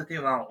don't hate the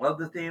theme. I don't love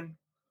the theme.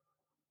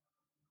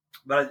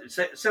 But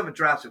same with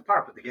Jurassic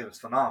Park, but the game is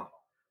phenomenal.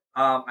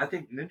 I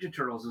think Ninja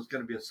Turtles is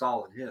going to be a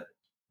solid hit,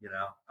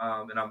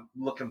 and I'm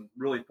looking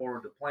really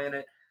forward to playing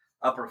it.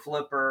 Upper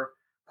flipper,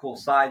 cool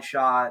side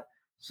shot.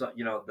 So,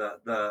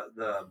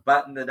 the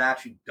button that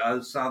actually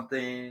does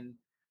something.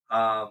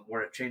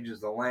 Where it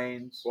changes the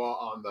lanes. Well,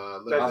 on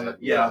the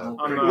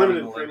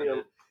limited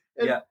premium.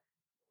 Yeah,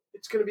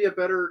 it's going to be a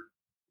better,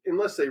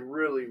 unless they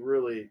really,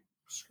 really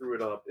screw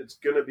it up. It's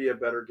going to be a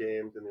better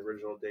game than the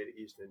original Data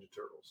East Ninja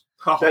Turtles.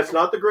 Oh. That's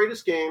not the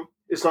greatest game.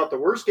 It's not the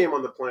worst game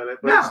on the planet,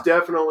 but it's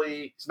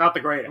definitely not the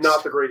greatest.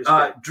 Not the greatest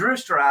game.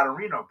 Drewster out of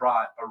Reno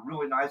brought a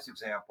really nice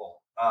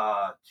example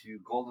to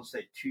Golden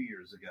State 2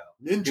 years ago.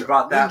 He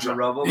brought that to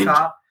RoboCop.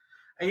 Ninja.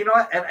 And you know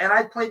what? And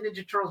I played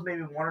Ninja Turtles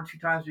maybe 1 or 2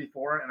 times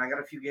before, and I got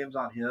a few games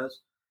on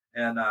his.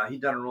 And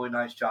he'd done a really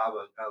nice job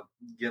of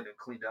getting it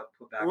cleaned up,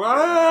 put back.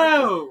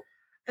 Whoa!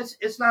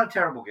 It's not a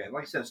terrible game.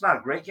 Like I said, it's not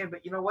a great game,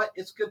 but you know what?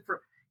 It's good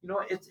for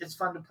it's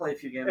fun to play a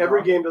few games.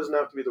 Every game doesn't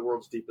have to be the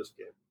world's deepest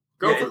game.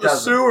 Go for the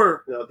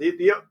sewer. No,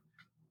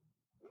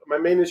 my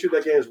main issue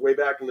with that game is way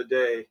back in the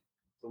day,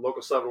 the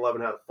local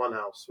 7-Eleven had a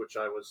Funhouse, which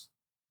I was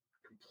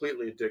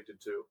completely addicted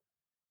to.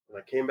 And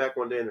I came back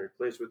one day and they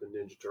replaced it with the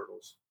Ninja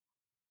Turtles.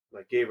 And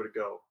I gave it a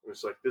go. And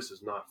it's like, this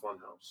is not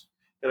Funhouse.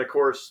 And of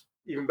course,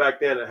 even back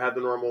then, it had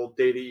the normal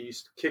Data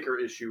East kicker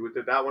issue with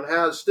it. That one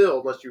has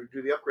still, unless you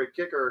do the upgrade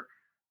kicker,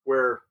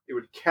 where it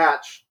would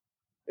catch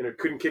and it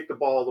couldn't kick the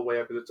ball all the way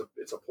up because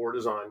it's a poor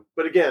design.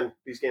 But again,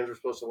 these games are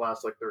supposed to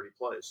last like 30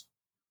 plays.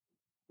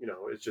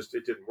 It's just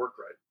it didn't work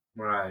right.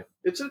 Right.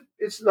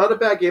 It's not a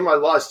bad game.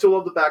 I still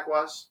love the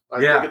backlash. I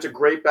think it's a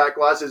great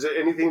backlash. Is it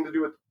anything to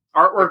do with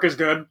artwork? Is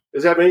good.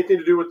 Does it have anything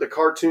to do with the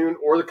cartoon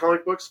or the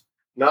comic books?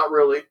 Not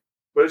really.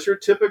 But it's your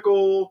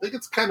typical. I think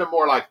it's kind of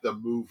more like the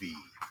movie.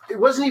 It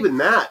wasn't even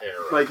that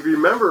era. Like if you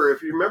remember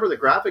the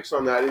graphics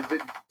on that,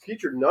 it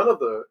featured none of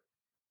the.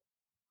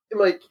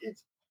 Like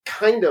it's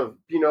kind of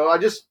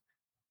this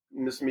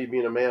is me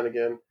being a man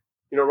again.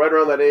 Right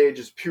around that age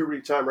is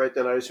puberty time. Right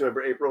then, I just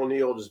remember April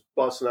O'Neil just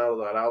busting out of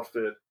that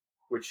outfit,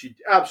 which she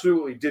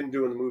absolutely didn't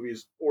do in the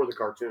movies or the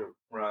cartoon.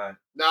 Right.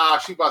 Nah,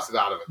 she busted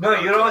out of it. No,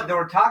 you know what? They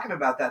were talking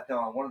about that though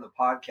on one of the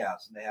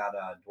podcasts, and they had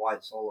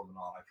Dwight Sullivan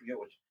on. I forget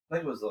which. I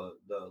think it was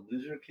the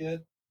Loser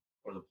Kid,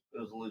 it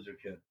was the Loser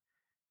Kid,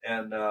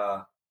 and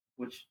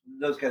which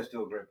those guys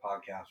do a great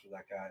podcast with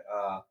that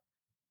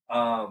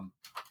guy.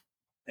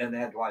 And they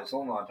had Dwight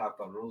Sullivan on talk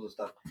about rules and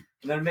stuff,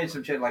 and then it made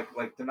some change. Like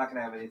they're not going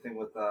to have anything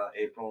with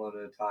April and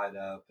it tied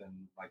up and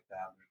like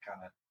that. They're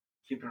kind of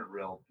keeping it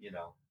real,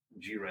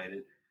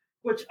 G-rated,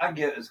 which I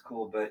get is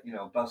cool, but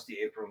busty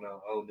April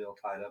O'Neil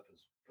tied up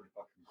is pretty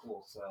fucking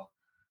cool. So,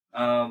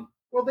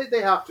 well,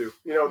 they have to.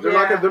 They're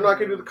not going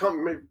to do the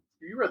comic.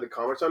 You read the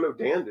comics. I know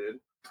Dan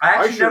did. I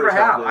actually never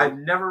have. I've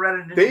never read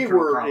a Ninja They Turtle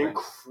were comic.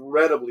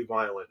 incredibly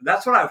violent.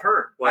 That's what I've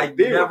heard. Like, I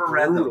never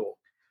read them.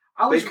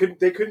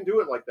 They couldn't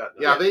do it like that.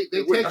 Yeah, they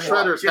take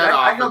Shredder's head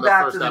off. I go in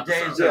back the to first the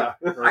episode.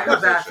 days. I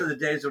go back to the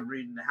days of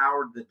reading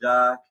Howard the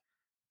Duck,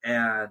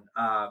 and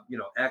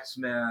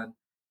X-Men,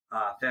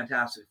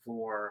 Fantastic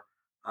Four,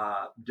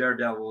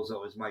 Daredevil was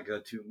always my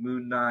go-to.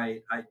 Moon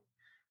Knight. I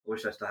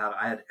wish I still had it.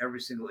 I had every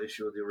single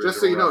issue of the original. Just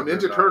so you know,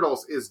 Ninja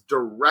Turtles is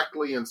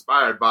directly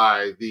inspired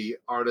by the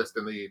artist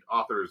and the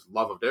author's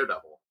love of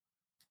Daredevil.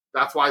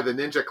 That's why the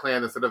Ninja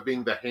Clan, instead of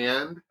being the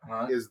hand,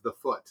 is the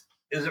foot.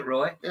 Is it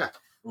really? Yeah.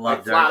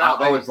 Love flat out.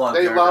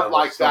 They love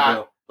like so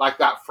that, like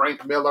that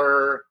Frank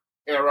Miller,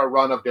 era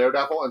run of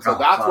Daredevil, and so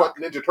that's what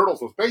Ninja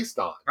Turtles was based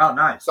on. Oh,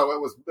 nice. So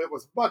it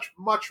was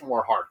much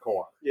more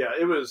hardcore. Yeah,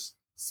 it was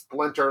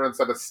Splinter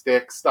instead of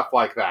Stick, stuff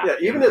like that. Yeah,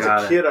 even as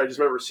a kid, I just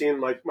remember seeing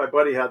my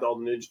buddy had all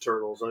the Ninja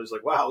Turtles, and I was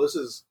like, wow, this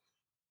is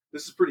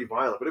pretty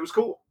violent, but it was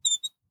cool.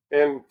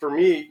 And for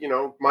me,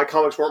 my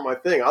comics weren't my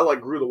thing. I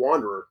like Gru the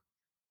Wanderer,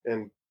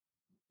 and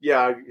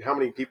yeah, how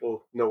many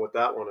people know what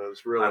that one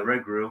is? Really, I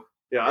read Gru.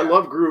 Yeah, I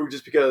love Gru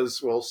just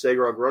because,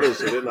 Sagrog Runners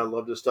did it, and I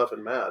loved his stuff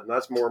in Mad, and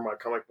that's more my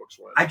comic books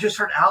went. I just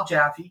heard Al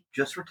Jaffe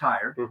just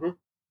retired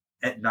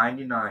at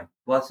 99.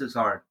 Bless his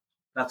heart.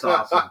 That's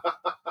awesome.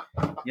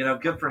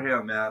 Good for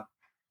him, man.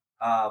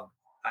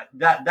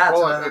 That's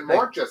another and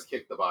Mort just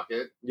kicked the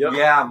bucket. Yep.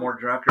 Yeah, Mort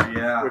Drucker.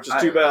 Yeah, which is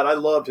too bad. I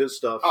loved his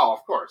stuff. Oh,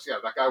 of course. Yeah,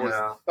 that guy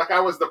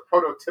was the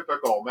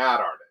prototypical Mad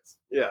artist.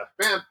 Yeah,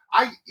 man.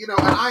 And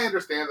I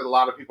understand that a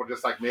lot of people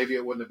just like maybe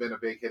it wouldn't have been a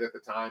big hit at the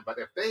time, but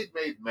if they'd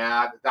made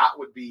Mad, that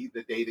would be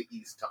the Data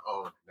East to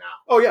own now.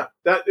 Oh yeah,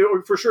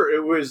 for sure.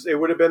 It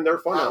would have been their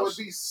fun house. That would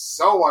be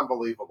so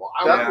unbelievable.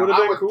 That would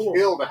have been cool.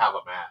 Kill to have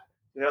a Mad.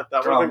 Yeah,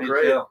 that would have been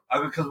great.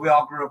 Because we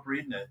all grew up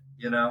reading it,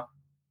 Yeah,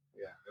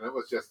 and it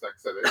was just like I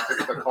said, it's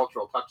just a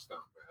cultural touchstone,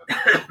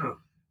 man.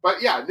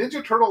 But yeah,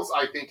 Ninja Turtles,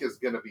 I think, is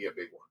going to be a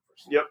big one for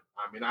some. Yep.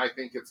 I mean, I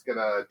think it's going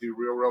to do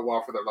real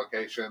well for their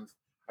locations.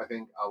 I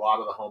think a lot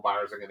of the home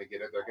buyers are going to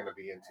get it. They're going to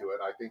be into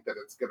it. I think that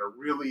it's going to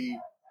really.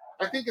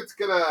 I think it's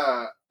going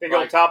to. Think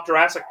it'll top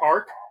Jurassic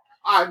Park?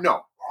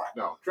 No.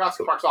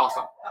 Jurassic Park's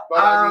awesome, but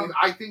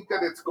I think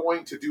that it's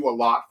going to do a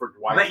lot for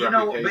Dwight's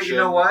reputation. But you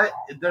know what?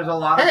 There's a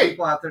lot of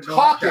people out there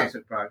going to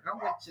Jurassic Park.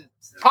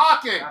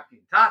 Talking.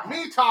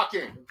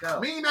 Go.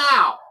 Me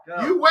now.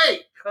 Go. You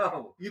wait.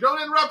 Go. You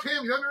don't interrupt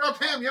him. You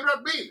interrupt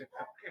me.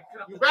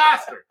 You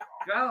bastard.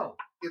 Go.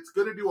 It's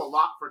going to do a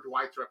lot for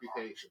Dwight's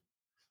reputation,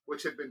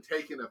 which had been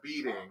taking a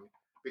beating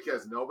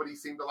because nobody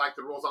seemed to like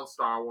the rules on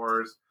Star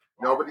Wars.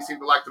 Nobody seemed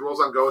to like the rules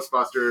on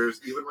Ghostbusters,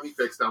 even when he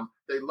fixed them.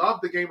 They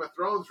loved the Game of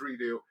Thrones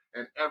redo,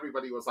 and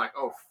everybody was like,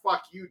 oh,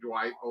 fuck you,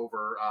 Dwight,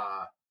 over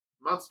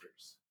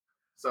Monsters.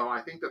 So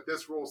I think that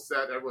this rule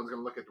set, everyone's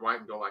going to look at Dwight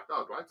and go like,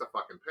 oh, Dwight's a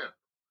fucking pimp.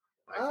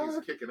 Like,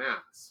 he's kicking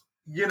ass.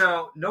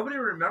 Nobody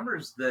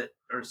remembers that,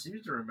 or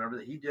seems to remember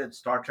that he did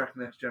Star Trek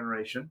Next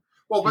Generation.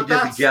 Well, but he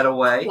did The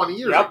Getaway. 20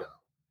 years ago.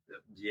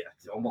 Yeah,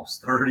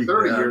 almost 30.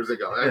 30 years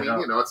ago. I mean,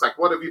 it's like,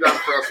 what have you done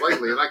for us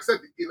lately? And like I said,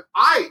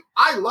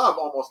 I love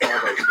almost all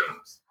those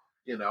games.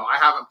 I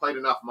haven't played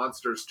enough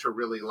Monsters to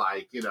really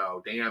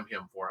damn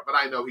him for it. But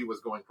I know he was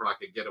going for like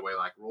a Getaway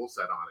rule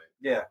set on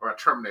it. Yeah. Or a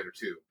Terminator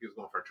 2. He was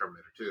going for a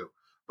Terminator 2.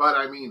 But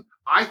I mean,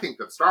 I think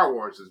that Star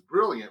Wars is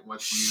brilliant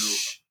once you.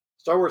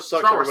 Star Wars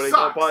sucks. Everybody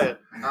don't buy it.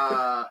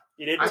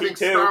 I think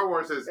Star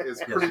Wars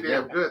is pretty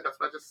damn good. That's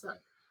what I just said.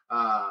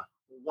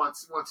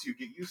 Once you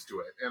get used to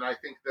it, and I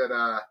think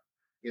that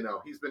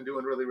he's been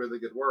doing really, really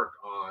good work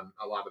on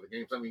a lot of the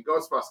games. I mean,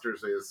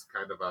 Ghostbusters is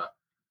kind of a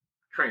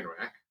train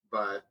wreck,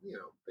 but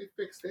they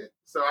fixed it.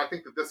 So I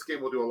think that this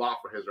game will do a lot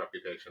for his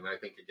reputation. I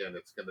think again,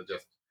 it's going to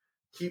just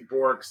keep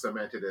Borg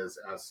cemented as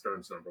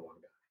Stern's #1 guy.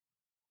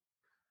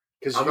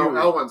 Because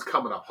Elwin's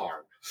coming up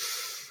hard.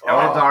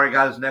 Elwin's already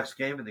got his next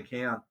game in the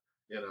can.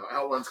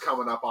 Elwin's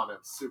coming up on him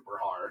super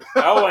hard.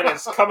 Elwin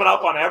is coming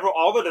up on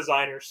all the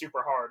designers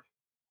super hard.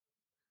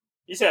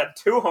 He's had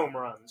 2 home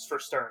runs for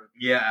Stern.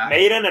 Yeah.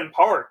 Maiden and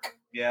Park.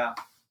 Yeah.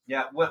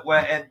 Yeah.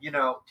 And,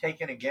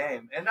 taking a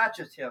game, and not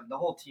just him, the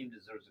whole team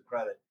deserves the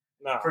credit.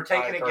 No, for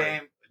taking a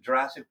game,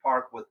 Jurassic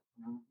Park, with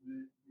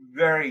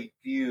very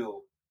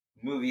few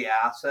movie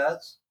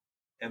assets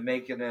and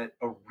making it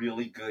a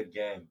really good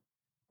game.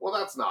 Well,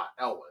 that's not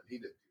Elwin. He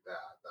didn't do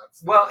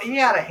that. He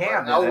had a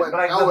hand in Elwin, it.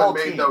 But Elwin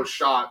made those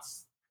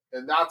shots,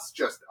 and that's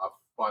just a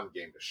fun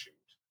game to shoot.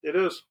 It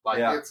is.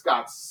 It's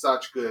got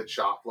such good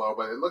shot flow,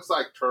 but it looks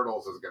like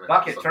Turtles is going to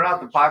Bucket, turn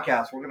off the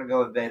podcast. We're going to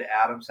go invade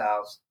Adam's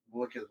house,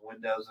 look at his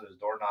windows and his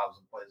doorknobs,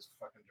 and play his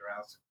fucking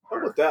Jurassic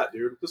Park. How about that,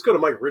 dude? Let's go to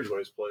Mike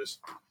Ridgway's place.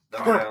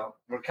 No.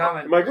 We're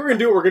coming. Mike, we're going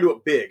to do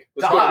it big.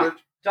 Let's go.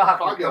 Doc,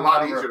 probably a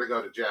lot easier to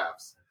go to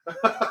Jeff's.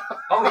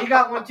 Oh, he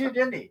got one too,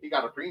 didn't he? He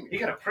got a premium. He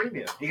got a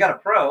premium. He got a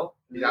pro.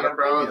 Hold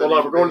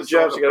on, we're going to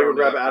Jeff's. You got to go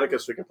grab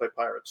Atticus so we can play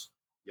Pirates.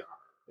 Yeah.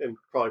 And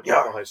probably put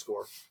a high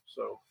score.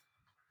 So.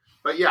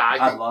 But yeah,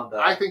 I love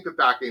that. I think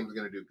that game is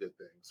going to do good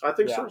things. I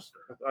think so.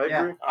 I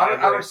agree.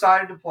 I'm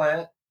excited to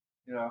play it.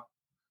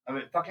 I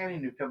mean, fuck any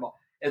new pinball.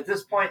 At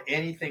this point,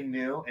 anything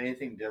new,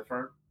 anything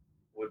different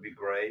would be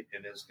great,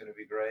 and it's going to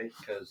be great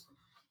because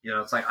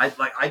it's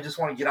I just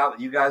want to get out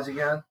with you guys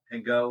again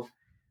and go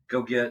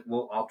get.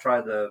 Well, I'll try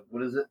the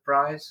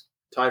fries?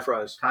 Thai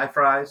fries.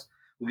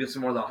 We'll get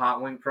some more of the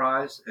hot wing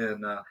fries,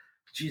 and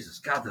Jesus,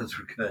 God, those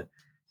were good.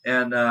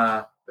 And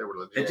they were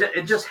legit.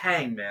 It just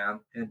hang, man,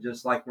 and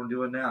just like we're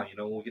doing now.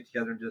 We'll get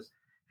together and just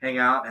hang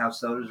out, have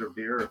sodas or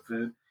beer or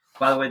food.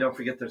 By the way, don't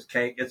forget there's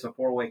cake. It's a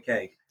 4-way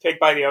cake. Cake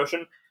by the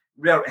ocean.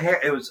 Yeah,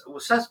 it was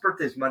Seth's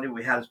birthday's Monday.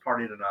 We had his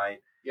party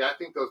tonight. Yeah, I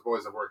think those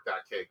boys have worked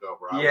that cake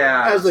over.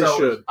 As they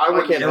should.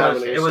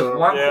 It was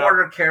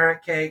 1/4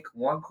 carrot cake,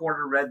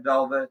 1/4 red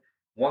velvet,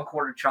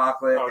 1/4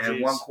 chocolate,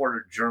 and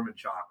 1/4 German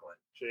chocolate.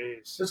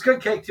 Jeez. It's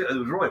good cake too. It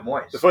was really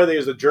moist. The funny thing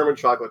is the German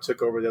chocolate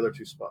took over the other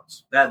two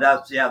spots.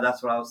 That's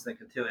what I was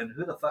thinking too. And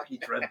who the fuck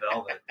eats red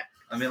velvet?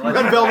 I mean,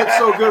 Red velvet's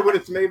so good when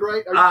it's made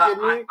right. Are you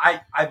kidding me?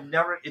 I've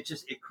never.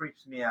 It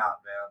creeps me out,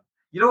 man.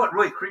 You know what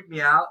really creeped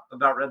me out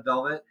about red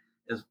velvet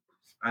is,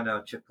 I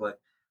know, chick flick.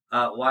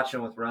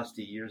 Watching with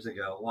Rusty years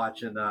ago.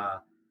 Watching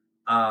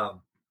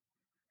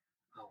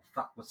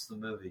what's the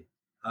movie?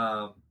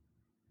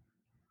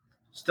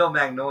 Still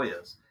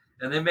Magnolias.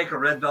 And they make a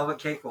red velvet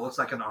cake that looks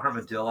like an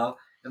armadillo.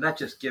 And that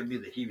just gives me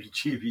the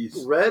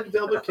heebie-jeebies. Red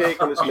velvet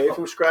cake, when it's made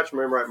from scratch,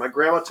 remember right, my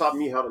grandma taught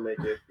me how to make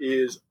it,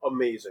 is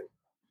amazing.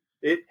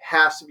 It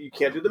has to be, you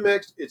can't do the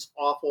mixed. It's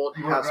awful.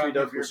 It has to be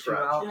done from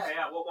scratch.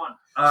 Yeah, what one?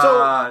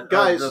 So,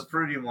 guys, the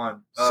fruity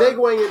one.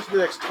 Segueing into the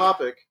next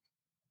topic,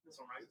 This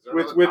one,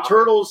 right? with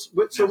turtles.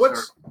 It's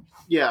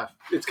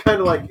kind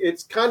of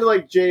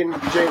like James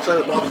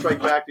Silent Bob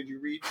Strike Back. Did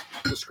you read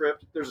the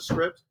script? There's a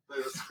script.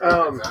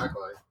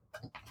 Exactly.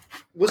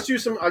 Let's do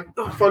some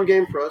fun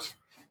game for us.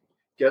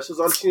 Guesses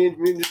on Teenage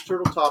Mutant Ninja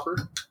Turtle Topper.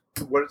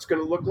 What it's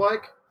going to look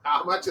like.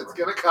 How much it's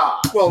going to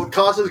cost. Well, it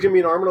cost is going to be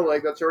an arm and a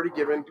leg. That's already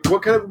given.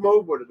 What kind of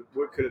mode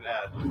what could it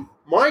add?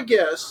 My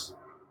guess,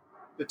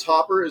 the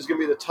topper is going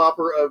to be the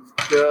topper of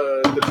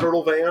the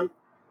turtle van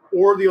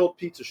or the old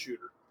pizza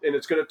shooter. And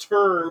it's going to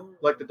turn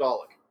like the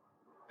Dalek.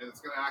 And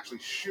it's going to actually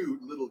shoot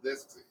little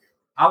discs at you.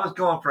 I was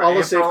going for All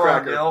the April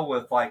safecracker. O'Neil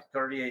with like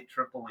 38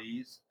 triple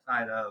E's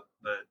tied up,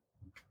 but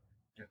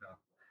you know.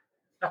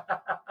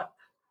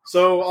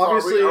 So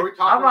obviously, are we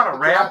talking I'm on about a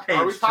rampage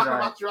Are we talking tonight.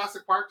 about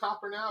Jurassic Park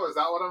topper now? Is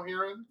that what I'm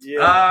hearing?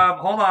 yeah.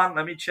 Hold on,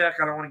 let me check.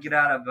 I don't want to get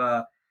out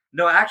of.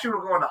 No, actually,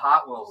 we're going to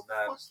Hot Wheels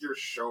What's next. your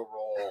show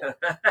roll?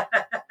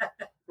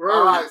 We're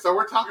All already- right, so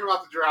we're talking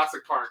about the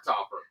Jurassic Park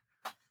topper.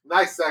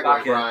 Nice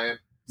segue, Okay. Brian.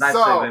 Nice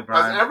so, segue,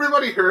 Brian. has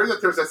everybody heard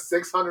that there's a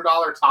 $600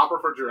 topper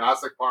for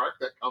Jurassic Park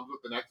that comes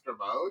with an extra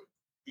mode?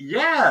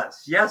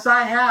 Yes,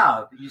 I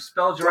have. You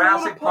spell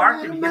Jurassic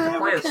Park and you get to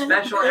play a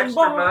special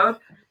extra mode,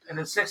 and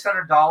it's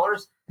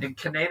 $600 in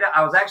Canada.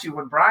 I was actually,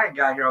 when Brian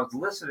got here, I was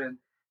listening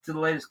to the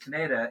latest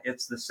Canada.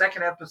 It's the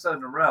second episode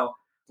in a row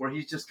where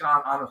he's just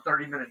gone on a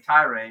 30-minute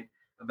tirade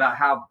about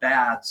how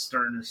bad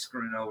Stern is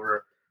screwing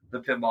over the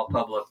pinball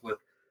public with.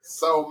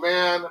 So,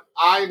 man,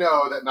 I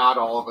know that not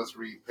all of us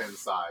read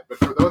Pinside, but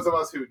for those of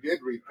us who did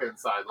read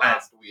Pinside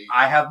last week,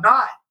 I have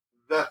not.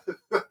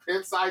 the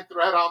Pinside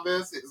thread on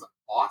this is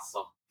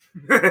awesome.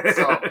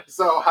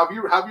 So have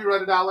you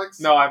read it, Alex?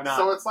 No, I've not.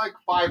 So it's like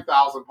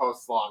 5,000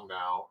 posts long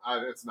now.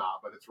 It's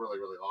not, but it's really,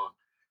 really long.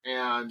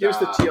 And Give us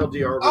the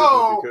TLDR version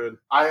if you could.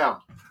 I am.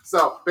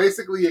 So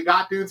basically, you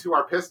got dudes who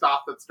are pissed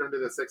off that's turned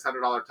into a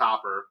 $600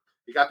 topper.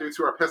 You got dudes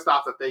who are pissed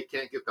off that they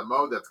can't get the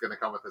mode that's going to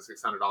come with the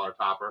 $600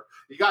 topper.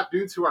 You got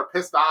dudes who are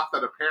pissed off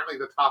that apparently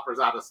the topper's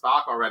out of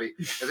stock already.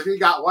 And then you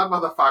got one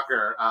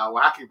motherfucker,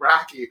 Wacky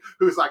Bracky,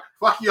 who's like,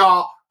 fuck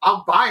y'all,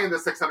 I'm buying the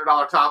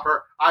 $600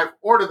 topper. I've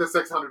ordered the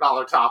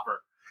 $600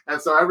 topper.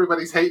 And so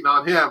everybody's hating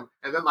on him.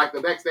 And then like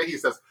the next day he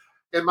says,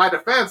 in my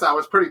defense, I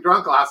was pretty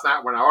drunk last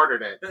night when I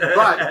ordered it.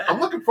 But I'm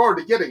looking forward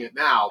to getting it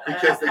now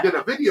because they did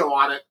a video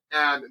on it.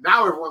 And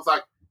now everyone's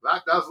like,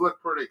 that does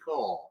look pretty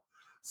cool.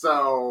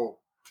 So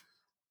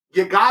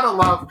you gotta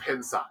love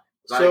Pinside.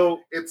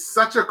 So it's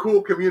such a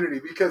cool community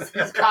because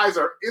these guys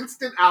are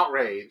instant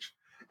outrage.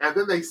 And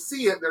then they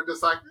see it and they're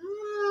just like,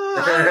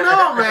 I don't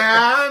know,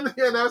 man.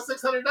 You know,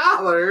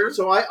 $600.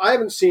 So I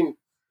haven't seen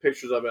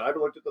pictures of it. I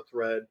haven't looked at the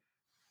thread.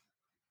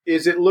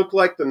 Is it look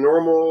like the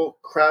normal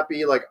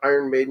crappy like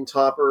Iron Maiden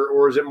topper,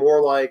 or is it more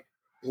like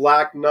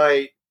Black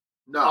Knight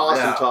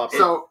awesome topper?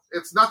 So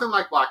it's nothing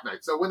like Black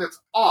Knight. So when it's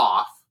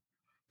off,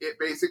 it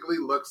basically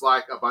looks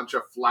like a bunch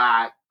of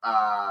flat,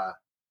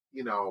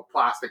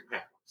 plastic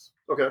panels.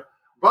 Okay.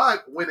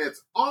 But when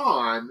it's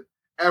on,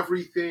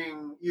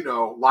 everything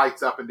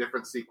lights up in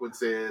different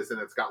sequences, and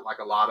it's got like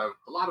a lot of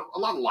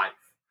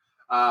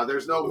life.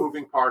 There's no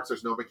moving parts.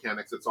 There's no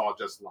mechanics. It's all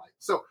just light.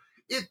 So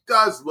it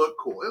does look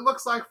cool. It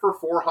looks like for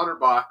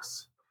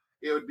 $400,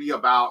 it would be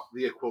about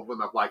the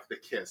equivalent of like the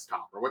Kiss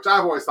topper, which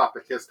I've always thought the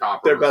Kiss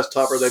topper their was best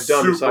topper they've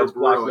done besides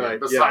Black Knight.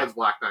 Besides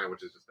Black Knight,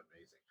 which is just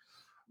amazing.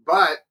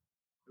 But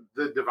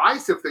the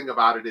divisive thing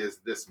about it is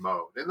this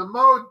mode. And the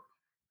mode,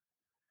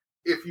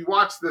 if you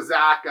watch the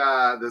Zach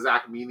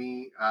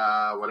Meany,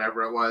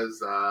 whatever it was,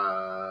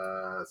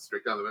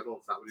 straight down the middle,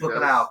 is that what he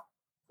does?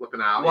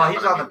 Flipping out. Well,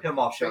 he's on the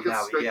pinball show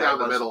now. Straight down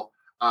the middle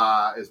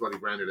is what he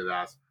branded it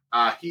as.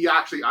 He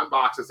actually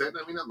unboxes it, and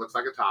I mean, it looks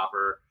like a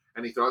topper,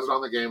 and he throws it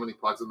on the game, and he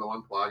plugs in the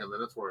one plug, and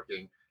then it's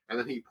working, and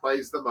then he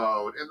plays the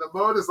mode, and the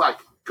mode is like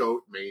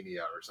Goat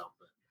Mania or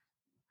something.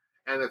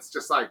 And it's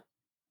just like,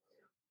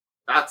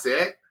 that's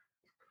it?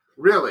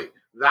 Really?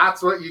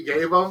 That's what you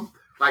gave him?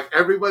 Like,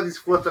 everybody's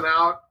flipping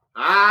out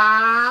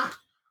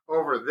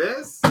over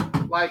this?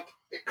 Like,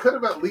 it could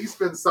have at least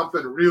been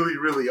something really,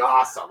 really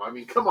awesome. I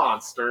mean, come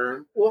on,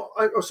 Stern. Well,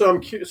 I'm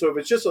curious. So if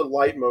it's just a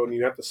light mode and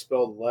you have to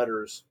spell the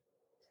letters,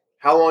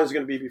 how long is it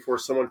going to be before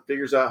someone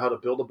figures out how to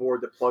build a board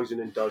that plugs in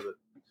and does it?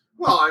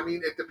 Well, I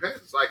mean, it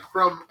depends. Like,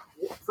 from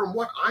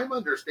what I'm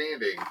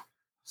understanding,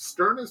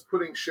 Stern is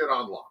putting shit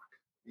on lock.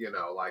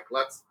 Like,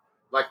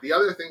 Like the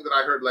other thing that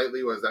I heard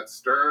lately was that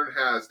Stern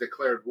has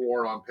declared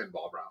war on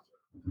Pinball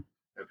Browser,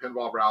 and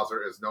Pinball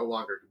Browser is no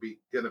longer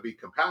going to be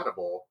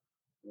compatible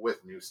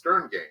with new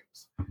Stern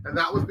games. And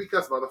that was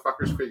because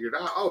motherfuckers figured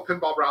out, oh,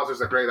 Pinball Browser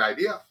is a great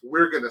idea.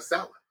 We're going to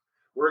sell it.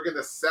 We're going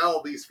to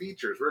sell these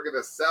features. We're going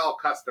to sell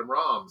custom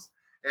ROMs.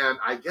 And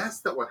I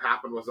guess that what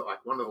happened was that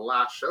like one of the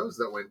last shows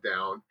that went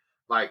down,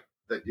 like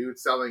the dude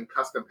selling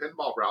custom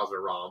Pinball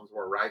Browser ROMs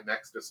were right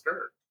next to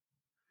Stern.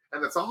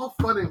 And it's all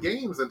fun and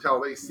games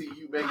until they see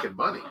you making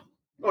money.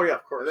 Oh, yeah,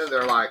 of course. And then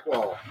they're like,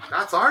 well,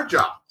 that's our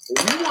job.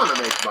 We want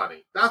to make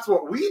money. That's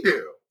what we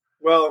do.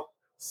 Well,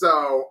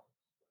 so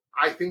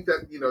I think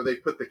that, they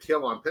put the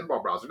kill on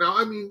Pinball Browser. Now,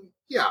 I mean,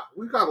 yeah,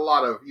 we've got a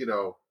lot of,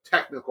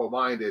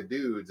 technical-minded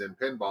dudes in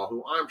pinball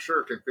who I'm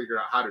sure can figure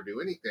out how to do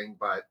anything,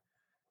 but,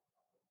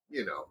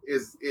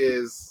 is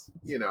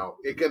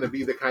it going to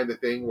be the kind of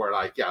thing where,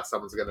 like, yeah,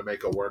 someone's going to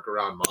make a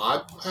workaround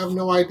mod? I have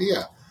no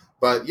idea.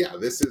 But, yeah,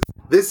 this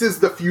is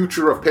the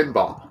future of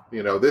pinball.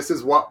 This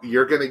is what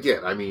you're going to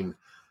get. I mean,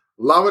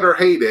 love it or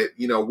hate it,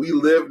 we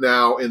live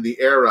now in the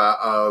era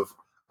of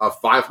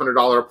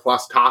 $500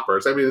 plus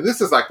toppers. I mean, this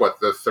is like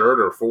what the third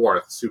or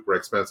fourth super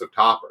expensive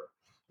topper.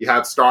 You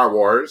had Star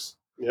Wars.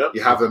 Yep.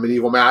 You have the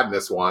Medieval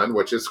Madness one,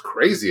 which is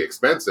crazy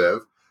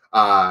expensive.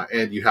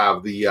 And you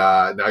have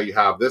now you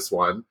have this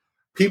one.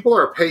 People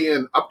are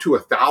paying up to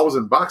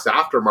 $1,000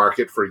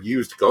 aftermarket for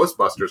used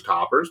Ghostbusters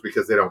toppers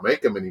because they don't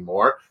make them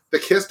anymore. The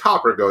Kiss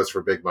topper goes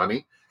for big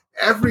money.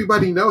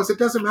 Everybody knows it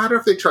doesn't matter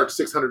if they charge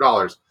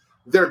 $600.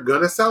 They're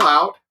going to sell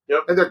out.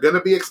 Yep. And they're going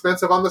to be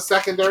expensive on the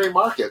secondary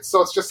market.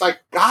 So it's just like,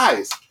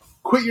 guys,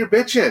 quit your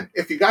bitching.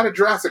 If you got a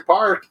Jurassic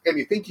Park and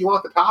you think you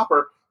want the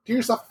topper, do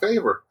yourself a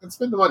favor and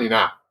spend the money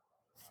now.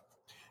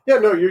 Yeah,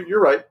 no,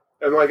 you're right.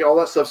 And like all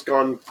that stuff's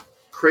gone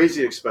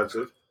crazy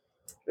expensive.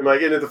 And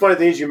like, and the funny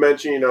thing is, you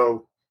mentioned,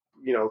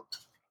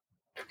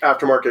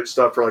 aftermarket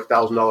stuff for like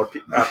 $1,000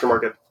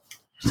 aftermarket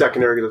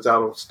secondary that's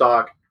out of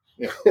stock.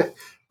 Yeah.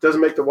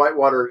 Doesn't make the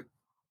whitewater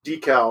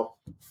decal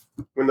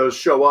when those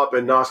show up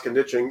in NOS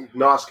condition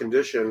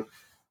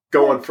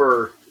going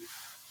for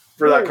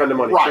that kind of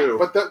money too.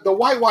 But the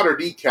whitewater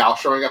decal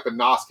showing up in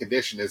NOS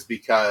condition is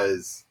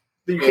because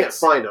you can't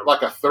find them.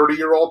 Like a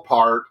 30-year-old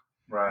part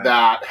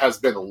that has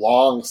been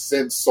long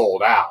since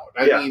sold out.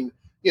 I mean,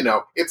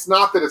 it's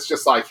not that it's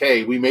just like,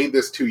 hey, we made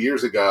this 2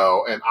 years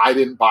ago and I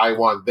didn't buy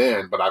one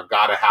then, but I've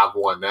got to have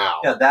one now.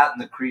 Yeah, that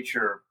and the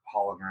Creature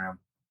hologram.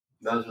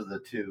 Those are the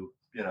two.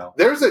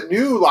 There's a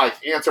new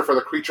answer for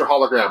the Creature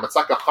hologram. It's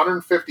like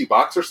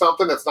 $150 or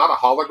something. It's not a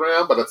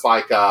hologram, but it's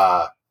like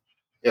I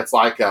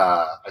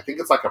think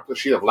it's like a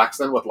sheet of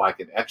Lexan with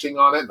like an etching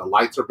on it, and the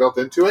lights are built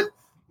into it.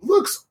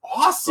 Looks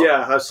awesome.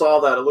 Yeah, I saw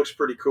that. It looks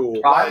pretty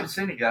cool. I haven't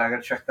seen it yet. I got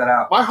to check that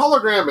out. My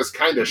hologram is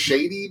kind of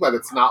shady, but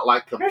it's not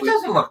like complete. It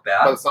doesn't look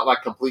bad, but it's not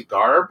like complete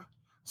garb.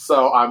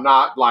 So I'm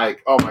not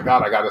like, oh my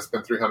god, I got to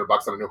spend $300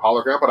 on a new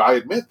hologram. But I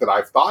admit that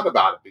I've thought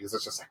about it because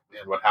it's just like,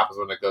 man, what happens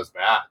when it goes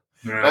bad?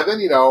 Yeah. And then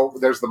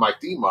there's the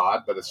Mike D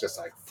mod, but it's just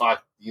like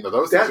fuck.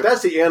 Those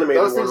that's the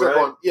animated those things one, are right?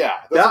 going. Yeah,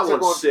 that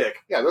one's sick.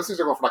 Yeah, those things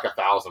are going for like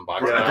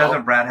 $1,000. Yeah.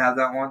 Doesn't Brad have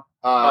that one?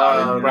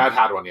 Brad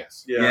had one,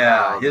 yes.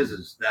 Yeah,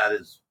 that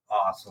is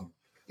awesome.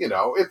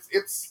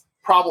 It's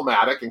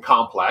problematic and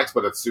complex,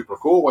 but it's super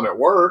cool when it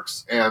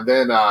works. And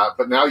then,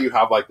 but now you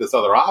have like this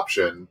other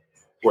option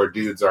where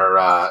dudes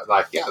are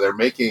they're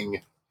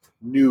making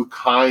new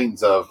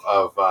kinds of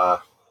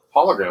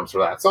holograms for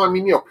that. So I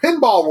mean,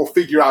 pinball will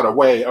figure out a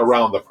way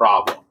around the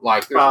problem.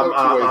 Like there's no two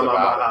ways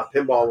about it.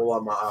 Pinball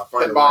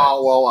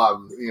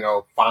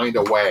will find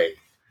a way.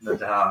 No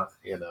doubt.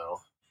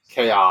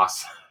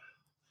 Chaos.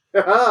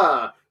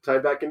 Tie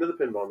back into the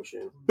pinball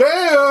machine.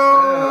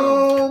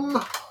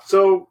 Bam!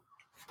 So,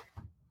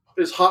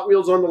 is Hot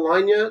Wheels on the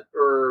line yet,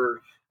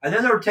 or? I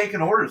know they were taking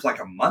orders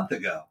like a month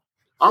ago.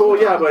 Oh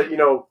yeah, but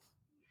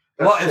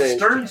well,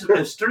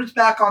 if Stern's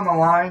back on the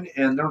line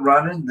and they're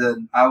running,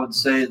 then I would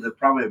say that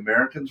probably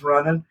American's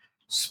running.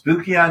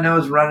 Spooky, I know,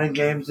 is running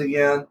games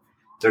again.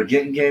 They're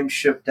getting games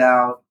shipped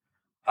out,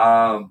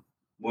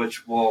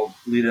 which will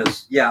lead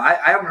us. Yeah,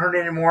 I haven't heard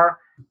any more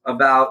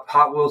about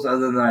Hot Wheels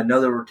other than I know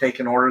they were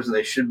taking orders and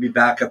they should be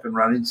back up and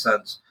running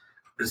since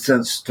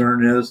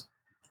Stern is.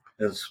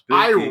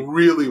 I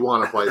really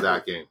want to play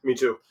that game. Me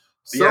too.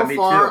 So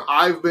far,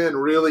 I've been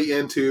really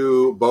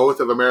into both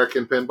of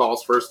American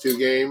Pinball's first two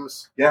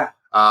games. Yeah.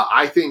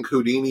 I think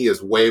Houdini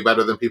is way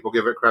better than people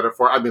give it credit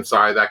for. I mean,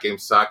 sorry, that game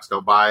sucks.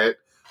 Don't buy it.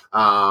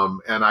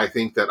 And I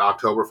think that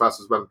Oktoberfest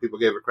is better than people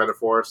gave it credit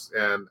for.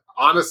 And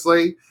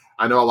honestly,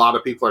 I know a lot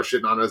of people are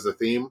shitting on it as a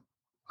theme.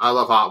 I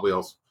love Hot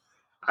Wheels.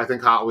 I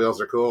think Hot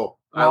Wheels are cool.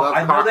 Well,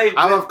 I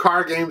love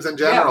car games in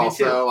general. Yeah, me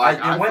too. So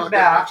I went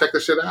back. Check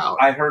this shit out.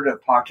 I heard a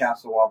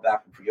podcast a while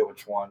back, I forget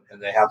which one,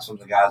 and they had some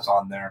of the guys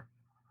on there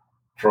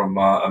from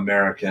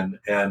American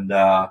and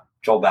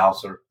Joe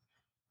Bowser,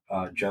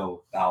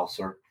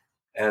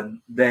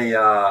 and they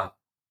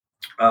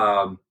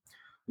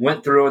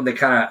went through and they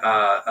kind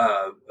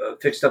of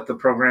fixed up the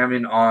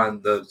programming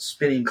on the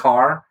spinning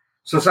car,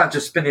 so it's not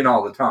just spinning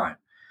all the time.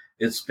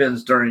 It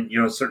spins during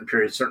certain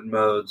periods, certain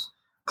modes,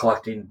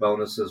 collecting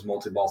bonuses,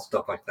 multi-ball,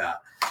 stuff like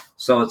that.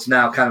 So it's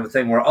now kind of a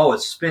thing where,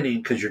 it's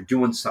spinning because you're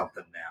doing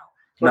something now.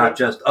 Not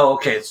just,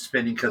 it's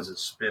spinning because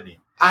it's spinning.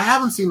 I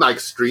haven't seen like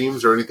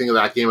streams or anything of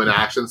that game in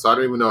action, so I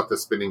don't even know what the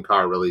spinning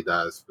car really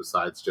does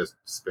besides just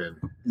spin.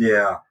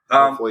 Yeah.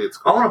 Hopefully it's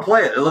cool. I want to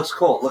play it. It looks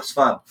cool. It looks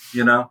fun,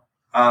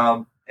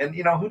 And,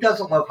 who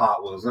doesn't love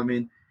Hot Wheels? I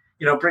mean,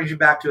 it brings you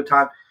back to a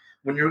time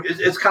when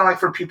it's kind of like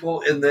for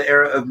people in the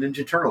era of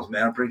Ninja Turtles,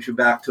 man. It brings you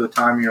back to a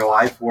time in your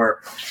life where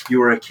you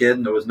were a kid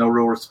and there was no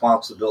real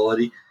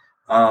responsibility.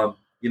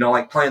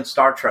 Like playing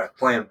Star Trek,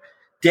 playing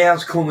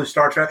Dan's cool new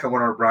Star Trek. I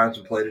went over to Brian's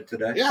and played it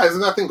today. Yeah,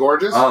 isn't that thing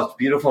gorgeous? Oh, it's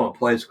beautiful and it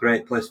plays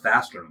great. It plays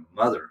faster than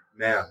Mother.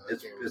 Man,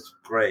 it's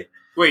great.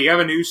 Wait, you have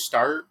a new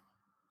start?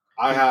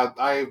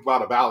 I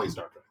bought a Bally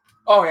Star Trek.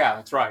 Oh, yeah,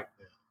 that's right.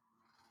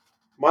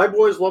 My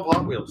boys love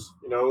Hot Wheels.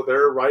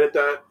 They're right at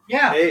that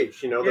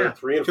age. They're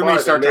 3 and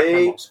 5. Star Trek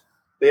memos.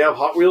 They have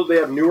Hot Wheels. They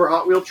have newer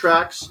Hot Wheel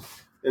tracks,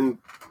 and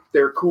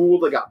they're cool.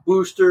 They got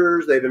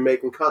boosters. They've been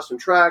making custom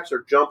tracks.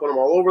 They're jumping them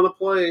all over the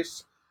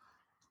place.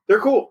 They're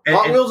cool.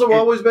 Hot Wheels have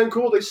always been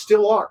cool. They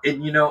still are. And,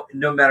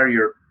 no matter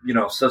your,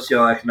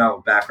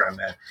 socioeconomic background,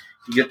 man,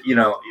 you get,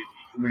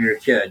 when you're a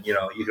kid, you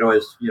can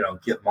always,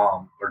 get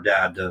mom or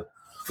dad to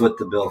foot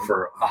the bill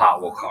for a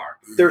Hot Wheel car.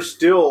 They're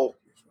still,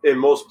 in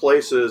most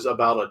places,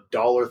 about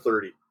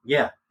 $1.30.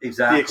 Yeah,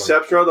 exactly. The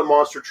exception are the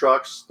monster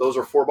trucks. Those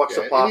are $4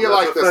 a pop. And you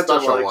like the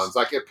special ones.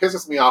 Like, it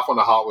pisses me off when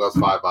a Hot Wheel's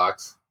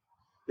 $5.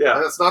 Yeah.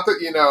 And it's not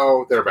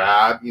that, they're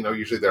bad.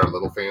 Usually they're a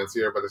little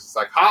fancier, but it's just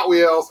like Hot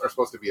Wheels are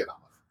supposed to be $1.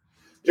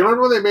 Do you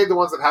remember when they made the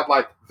ones that had,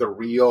 like, the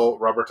real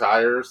rubber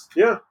tires?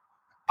 Yeah.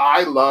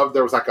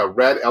 There was, like, a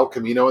red El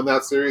Camino in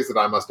that series that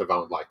I must have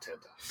owned, like, 10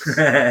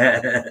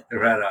 times.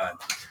 Right on.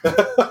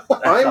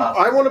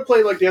 I want to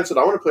play, like Dan said,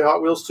 I want to play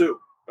Hot Wheels, too.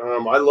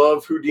 I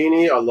love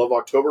Houdini. I love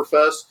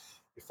Oktoberfest.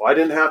 If I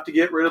didn't have to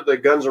get rid of the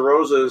Guns N'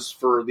 Roses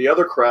for the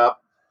other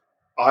crap,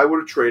 I would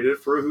have traded it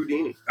for a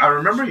Houdini. I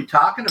remember you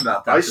talking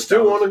about that. I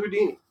still want a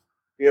Houdini.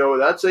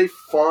 That's a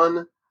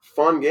fun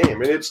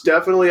game, and it's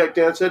definitely, like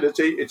Dan said,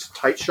 it's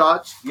tight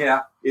shots.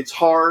 Yeah, it's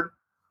hard,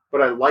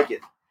 but I like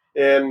it.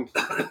 And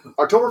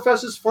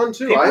Oktoberfest is fun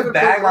too. I have a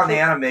bag on the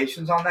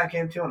animations on that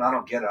game too, and I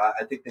don't get it.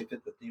 I think they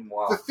fit the theme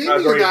well. The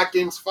theming in that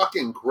game's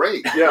fucking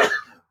great. Yeah,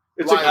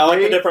 it's I like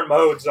the different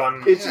modes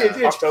on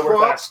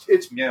Oktoberfest.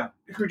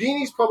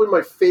 Houdini's probably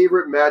my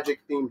favorite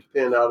Magic themed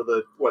pin out of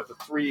the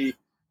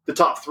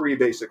top 3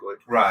 basically.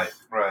 Right.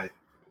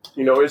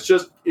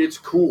 It's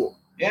cool.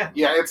 Yeah,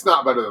 it's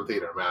not better than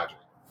Theater of Magic.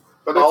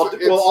 But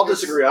I'll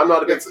disagree. I'm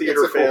not a big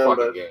theater fan, cool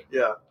but game.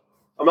 Yeah,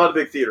 I'm not a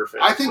big theater fan.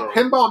 I think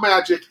Pinball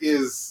Magic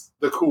is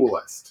the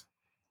coolest.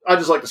 I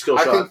just like the skill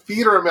shot. I think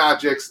Theater of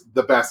Magic's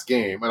the best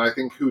game, and I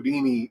think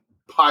Houdini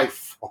by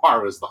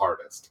far is the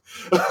hardest.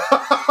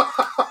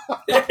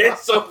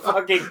 It's so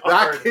fucking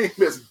hard. That game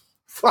is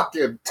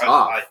fucking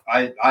tough.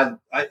 I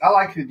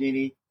like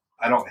Houdini.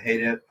 I don't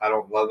hate it. I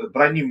don't love it,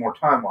 but I need more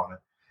time on it.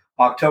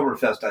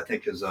 Oktoberfest, I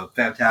think, is a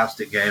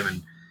fantastic game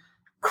and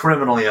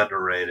criminally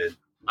underrated.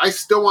 I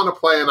still want to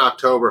play an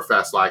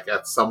Oktoberfest, like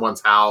at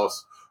someone's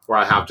house where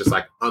I have just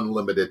like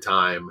unlimited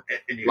time.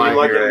 And you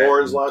like at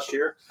Lauren's last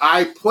year?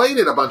 I played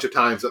it a bunch of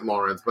times at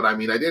Lauren's, but I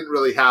mean, I didn't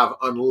really have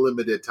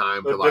unlimited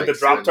time to like. Did the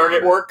drop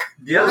target work?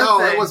 No,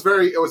 it was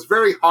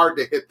very hard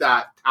to hit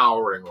that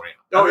towering ramp.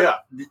 Oh yeah,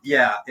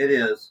 yeah, it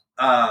is.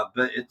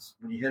 But it's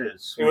when you hit it,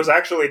 it's sweet. It was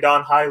actually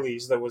Don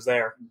Hiley's that was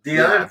there. The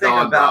other thing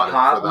about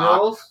Hot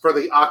Wheels for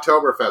the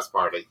Oktoberfest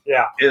party,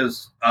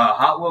 is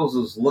Hot Wheels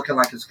is looking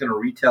like it's going to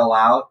retail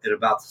out at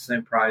about the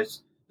same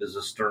price as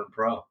a Stern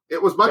Pro.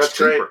 It was much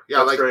cheaper. Great.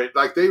 Yeah, great.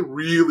 Like they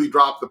really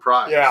dropped the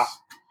price. Yeah,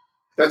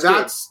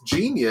 that's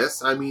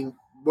genius. I mean,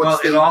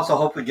 it'll also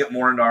hopefully get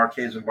more into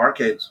arcades and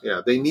barcades.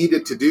 Yeah, they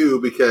needed to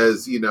do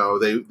because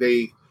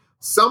they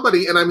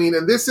somebody, and I mean,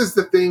 and this is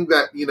the thing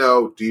that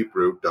Deep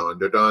Root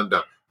dun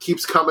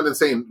keeps coming and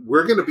saying,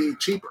 we're going to be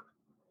cheaper.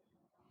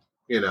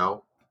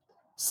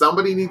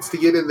 Somebody needs to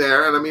get in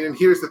there. And I mean, and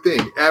here's the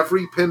thing.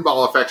 Every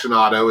pinball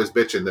aficionado is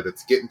bitching that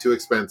it's getting too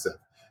expensive.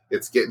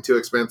 It's getting too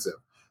expensive.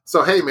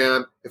 So, hey,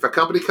 man, if a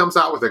company comes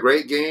out with a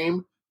great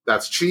game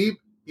that's cheap,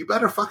 you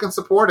better fucking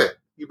support it.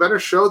 You better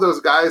show those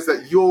guys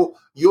that you'll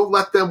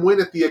let them win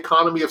at the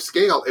economy of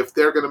scale if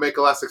they're going to make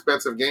a less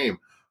expensive game.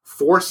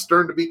 Force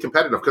Stern to be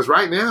competitive. Because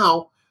right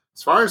now,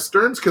 as far as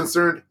Stern's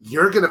concerned,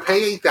 you're going to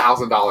pay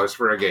 $8,000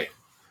 for a game.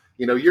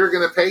 You're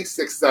going to pay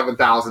 $6,000,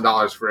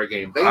 $7,000 for a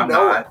game. They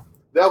know it.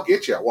 They'll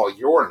get you. Well,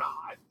 you're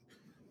not.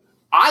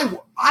 I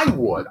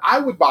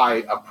would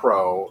buy a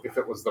Pro if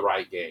it was the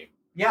right game.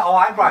 Yeah,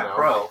 I'd buy a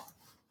Pro.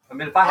 I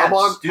mean, if I had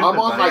I'm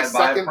on my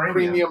second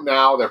premium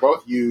now. They're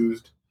both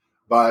used.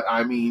 But,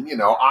 I mean,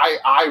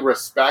 I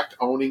respect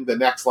owning the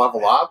next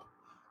level up.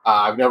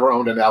 I've never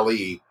owned an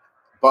LE.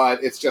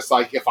 But it's just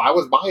like, if I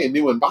was buying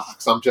new in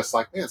box, I'm just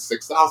like, man,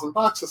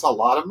 $6,000 is a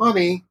lot of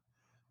money.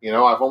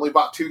 I've only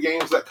bought 2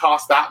 games that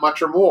cost that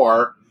much or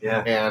more. Yeah.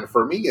 And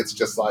for me, it's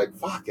just like,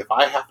 fuck, if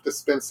I have to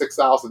spend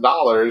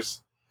 $6,000,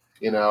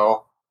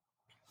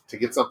 to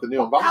get something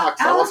new in box,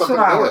 Alex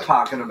and I were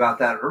talking about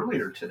that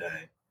earlier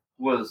today.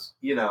 was,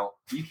 you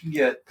can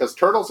get because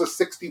Turtles is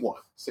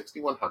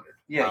 6,100.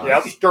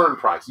 Yeah, Stern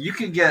price. You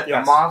can get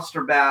a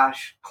Monster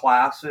Bash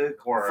Classic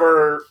or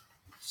for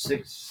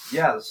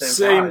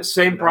the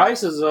same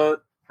price as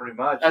a pretty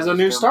much as a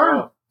new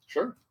Stern.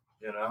 Sure.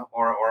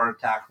 Or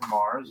Attack from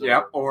Mars.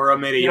 Or a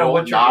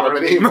medieval. Not a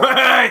medieval.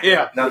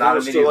 Yeah. No, not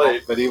a medieval.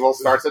 Medieval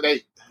starts at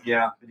 8.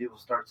 Yeah, medieval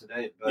starts at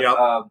 8. But,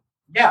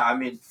 I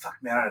mean, fuck,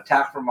 man, an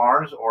Attack from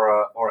Mars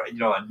or a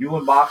new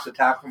unboxed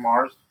Attack from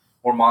Mars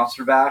or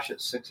Monster Bash at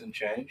 6 and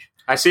change.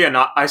 I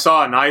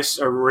saw a nice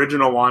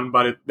original one,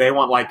 but they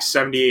want like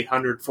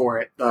 $7,800 for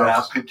it. They're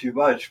asking too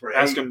much for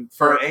eight.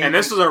 And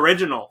this is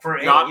original, for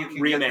 8, not you can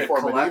remake. Get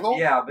the medieval?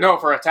 Yeah, no,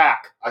 for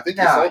Attack. I think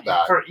you sold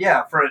that.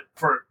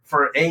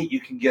 For 8,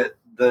 you can get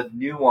the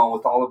new one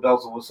with all the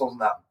bells and whistles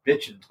and that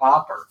bitchin'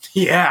 topper.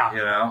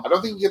 Yeah, I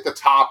don't think you get the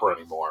topper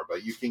anymore,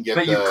 but you can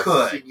get. You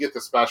can get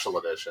the special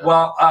edition.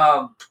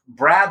 Well,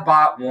 Brad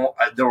bought one.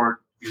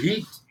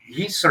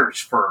 He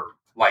searched for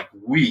like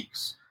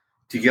weeks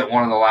to get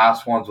one of the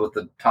last ones with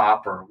the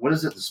topper. What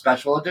is it? The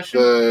special edition?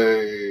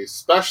 The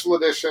special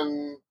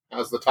edition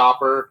has the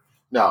topper.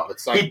 No,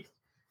 it's like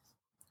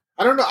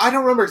I don't know. I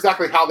don't remember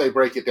exactly how they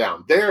break it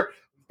down. They're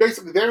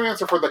basically their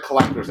answer for the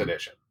collector's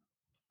edition.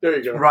 There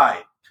you go.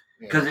 Right.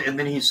 And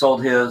then he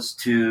sold his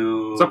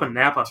to... It's up in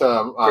Napa.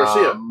 To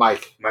Garcia.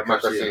 Mike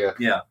Garcia.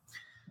 Yeah.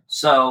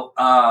 So,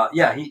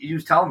 he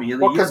was telling me...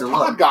 Well, because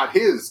Todd got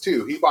his,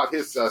 too. He bought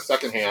his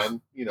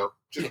secondhand,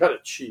 just got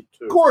it cheap,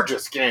 too.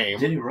 Gorgeous game.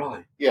 Did he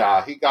really?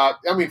 Yeah, he got...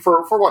 I mean,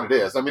 for what it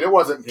is. I mean, it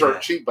wasn't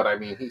dirt cheap, but, I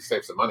mean, he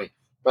saved some money.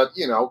 But,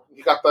 he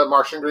got the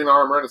Martian green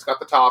armor, and it's got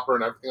the topper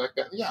and everything like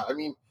that. Yeah, I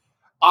mean,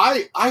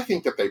 I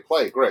think that they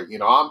play great.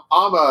 I'm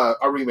a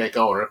remake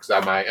owner, because I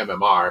have my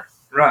MMR.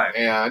 Right.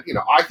 And,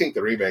 I think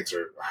the remakes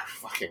are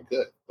fucking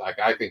good. Like,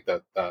 I think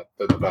that they're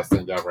the best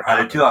thing to ever happen.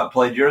 I did too. I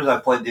played yours. I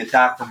played the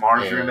Attack from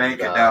Mars remake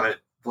down at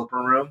Flipper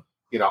Room.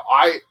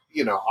 I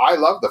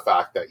love the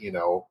fact that,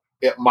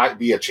 it might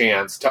be a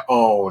chance to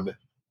own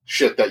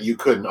shit that you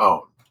couldn't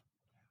own.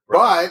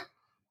 Right.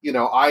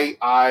 But,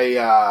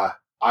 I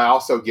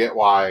also get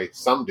why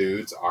some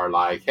dudes are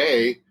like,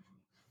 hey,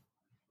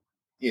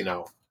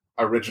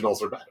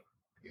 originals are better.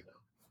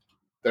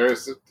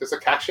 There's a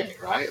cachet,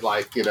 right?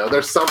 Like,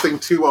 there's something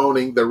to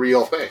owning the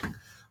real thing.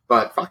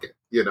 But fuck it,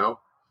 you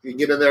can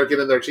get in there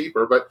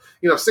cheaper. But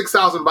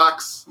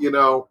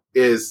 $6,000,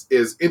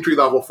 is entry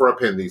level for a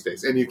pin these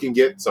days, and you can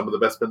get some of the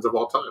best pins of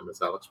all time, as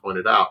Alex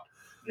pointed out.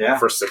 Yeah.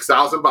 For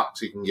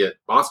 $6,000, you can get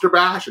Monster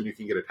Bash and you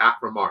can get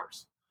Attack from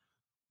Mars.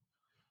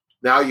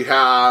 Now you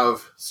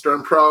have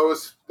Stern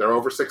Pros; they're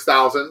over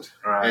 6,000,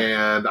 right.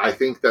 And I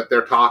think that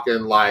they're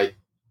talking like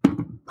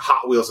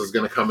Hot Wheels is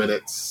going to come in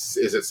at,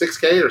 is it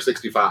 6K or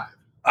 65?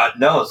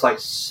 No, it's like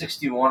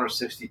 61 or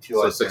 62.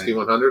 So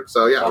 6,100.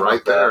 So yeah, something right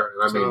like there.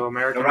 That. I mean,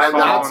 American and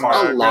that's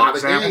a lot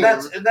of games.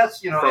 And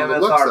that's from the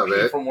looks of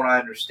MSRP it. from what I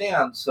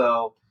understand.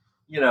 So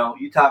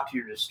you talk to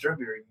your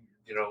distributor,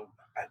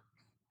 at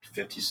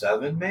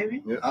 57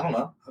 maybe. Yeah. I don't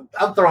know.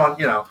 I'm throwing,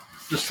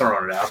 just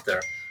throwing it out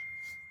there.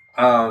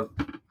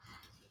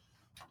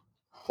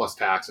 Plus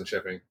tax and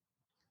shipping.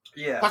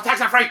 Yeah. Plus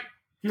tax and freight.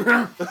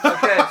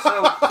 Okay,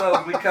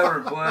 so we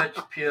covered Butch,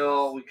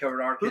 Peel, we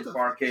covered Arcades for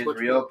Arcades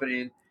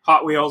reopening.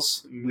 Hot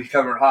Wheels. We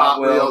covered Hot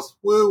Wheels.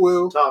 Woo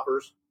woo.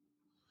 Toppers.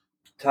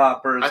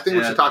 I think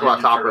we should talk about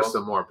toppers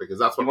some more, because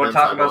that's what you want to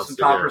talk about some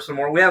toppers some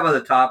more. We have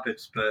other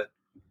topics, but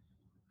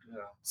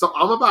So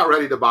I'm about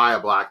ready to buy a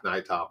Black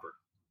Knight topper.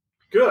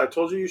 Good. I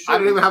told you should. I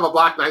don't even have a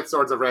Black Knight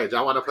Swords of Rage.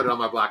 I want to put it on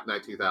my Black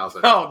Knight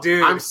 2000. Oh,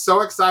 dude. I'm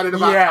so excited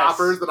about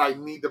toppers that I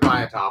need to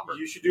buy a topper.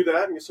 You should do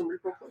that and get some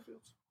repro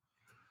playfields.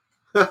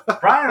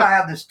 Brian and I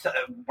had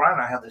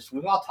this.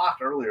 We all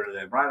talked earlier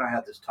today. Brian and I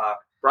had this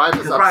talk. Brian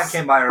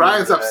came by earlier.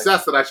 Brian's today.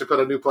 obsessed that I should put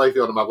a new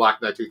playfield in my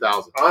Black Knight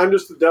 2000. I'm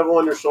just the devil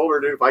on your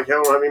shoulder, dude. If I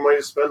can't have any money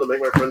to spend, I'll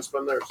make my friends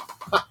spend theirs.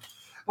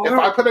 If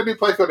I put a new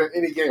playfield in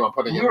any game, I'm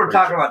putting it in. We were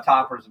talking about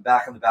toppers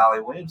back in the Valley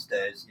Williams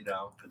days.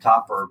 A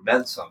topper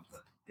meant something.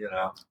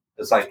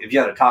 It's like if you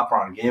had a topper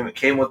on a game, it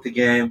came with the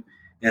game,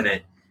 and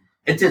it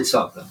did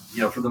something.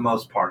 For the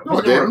most part. No,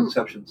 it there were didn't.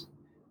 exceptions.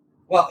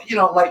 Well,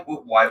 like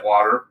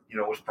Whitewater,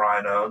 which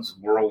Brian owns,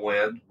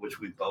 Whirlwind, which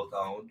we both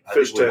own.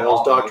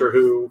 Fishtails, Doctor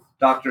Who.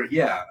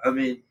 Yeah. I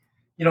mean,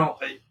 the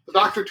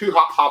Doctor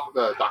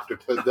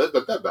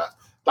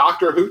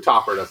Who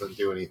topper doesn't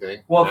do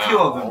anything. Well, a few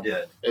of them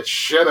did. It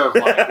should have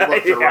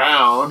looked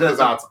around, because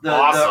that's awesome.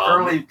 The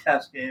early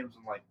test games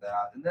and like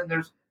that. And then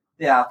there's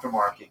the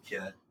aftermarket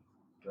kit.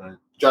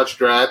 Judge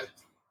Dredd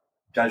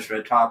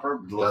topper.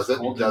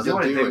 doesn't do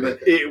anything.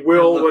 It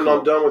will when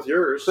I'm done with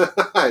yours.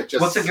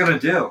 What's it going to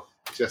do?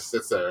 Just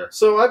sits there.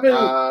 So I've been...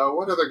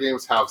 what other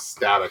games have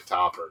static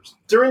toppers?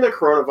 During the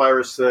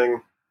coronavirus thing,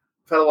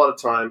 I've had a lot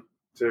of time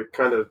to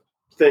kind of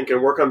think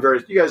and work on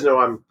various... You guys know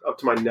I'm up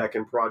to my neck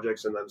in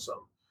projects and then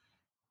some.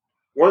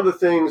 One of the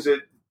things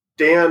that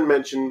Dan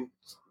mentioned,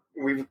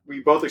 we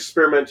both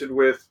experimented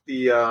with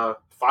the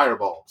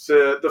firebulbs.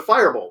 The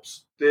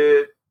firebulbs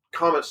that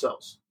Comet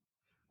sells.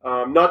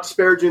 Not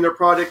disparaging their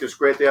product. It's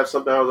great they have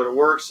something out that it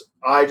works.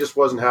 I just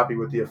wasn't happy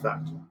with the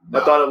effect.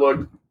 No. I thought it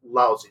looked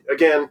lousy.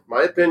 Again,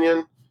 my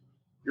opinion,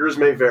 yours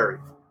may vary.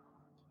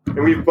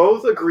 And we've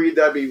both agreed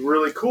that'd be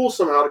really cool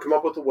somehow to come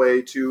up with a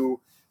way to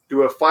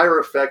do a fire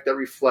effect that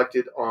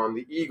reflected on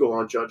the eagle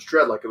on Judge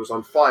Dredd, like it was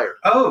on fire.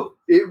 Oh.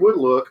 It would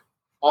look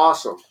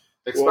awesome.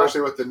 Especially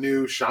with the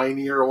new,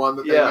 shinier one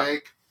that they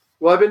make.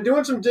 Well, I've been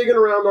doing some digging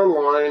around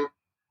online,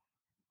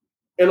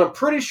 and I'm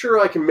pretty sure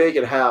I can make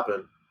it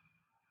happen.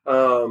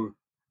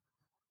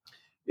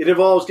 It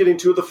involves getting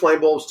 2 of the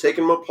flame bulbs,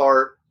 taking them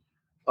apart,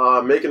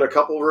 making a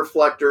couple of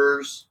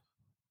reflectors,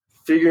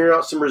 figuring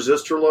out some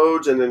resistor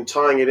loads, and then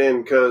tying it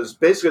in, because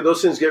basically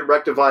those things get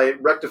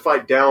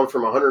rectified down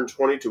from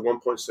 120 to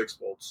 1.6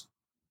 volts.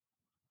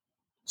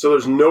 So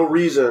there's no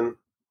reason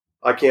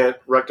I can't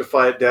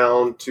rectify it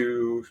down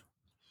to...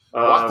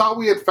 well, I thought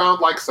we had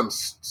found like some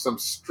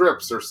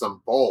strips or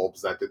some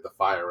bulbs that did the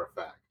fire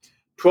effect.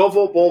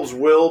 12-volt bulbs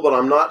will, but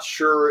I'm not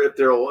sure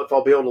if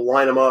I'll be able to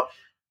line them up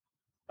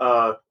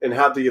and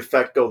have the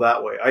effect go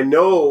that way. I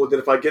know that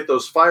if I get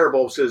those fire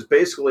bulbs, because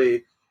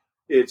basically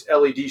it's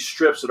LED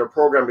strips that are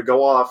programmed to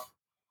go off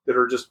that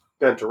are just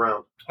bent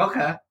around.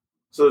 Okay.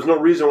 So there's no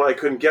reason why I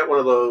couldn't get one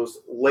of those,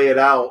 lay it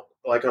out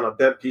like on a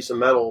bent piece of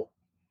metal,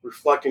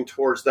 reflecting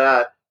towards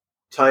that,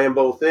 tie them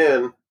both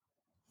in,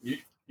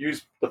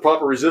 use the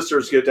proper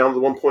resistors to get it down to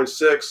the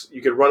 1.6.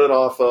 You could run it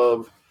off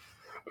of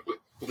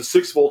the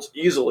 6 volts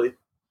easily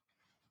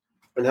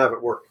and have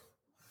it work.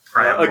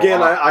 Right.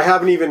 Again, I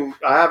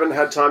haven't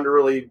had time to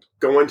really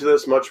go into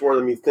this much more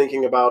than me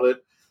thinking about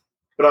it,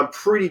 but I'm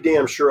pretty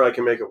damn sure I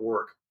can make it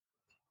work.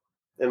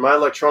 And my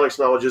electronics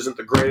knowledge isn't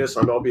the greatest.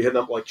 I'll be hitting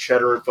up like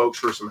Cheddar and folks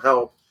for some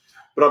help,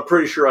 but I'm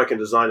pretty sure I can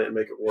design it and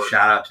make it work.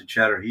 Shout out to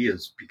Cheddar. He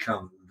has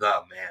become the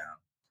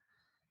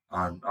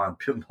man on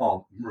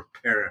pinball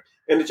repair.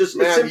 And it just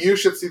you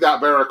should see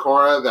that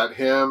Barracora that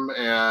him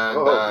and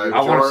George.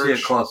 I want to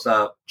see it close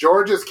up.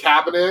 George's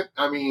cabinet,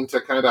 I mean,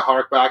 to kind of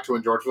hark back to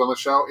when George was on the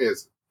show,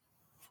 is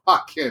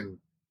fucking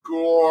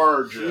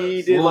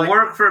gorgeous. We'll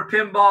work for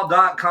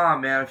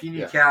pinball.com, man. If you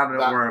need cabinet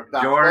work,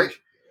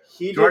 George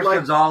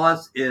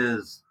Gonzalez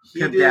is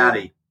Pimp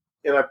Daddy.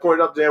 And I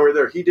pointed out to Dan right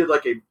there, he did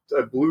like a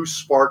blue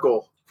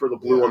sparkle for the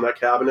blue on that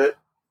cabinet.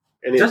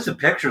 And just the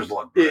pictures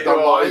look good.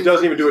 It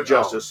doesn't even do it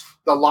justice.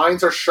 The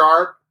lines are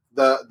sharp.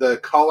 The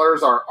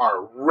colors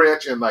are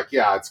rich, and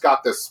it's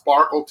got this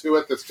sparkle to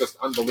it that's just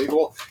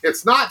unbelievable.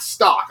 It's not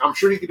stock. I'm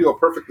sure you could do a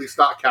perfectly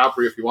stock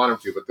Capri if you want him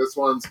to, but this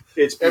one's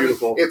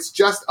beautiful. It's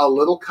just a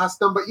little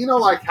custom, but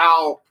like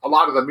how a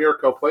lot of the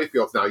Miracle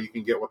playfields now you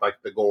can get with like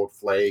the gold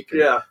flake.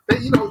 And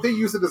they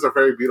use it as a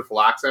very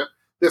beautiful accent.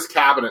 This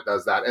cabinet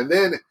does that, and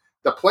then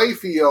the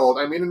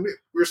playfield. I mean,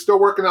 we're still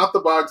working out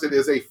the bugs. It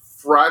is a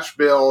fresh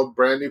build,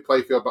 brand new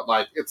playfield,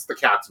 but it's the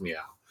cat's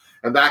meow,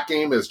 and that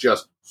game is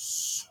just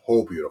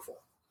so beautiful.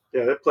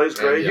 Yeah, it plays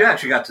great. You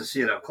actually got to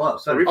see it up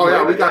close. We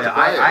got to play it.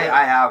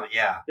 I have it,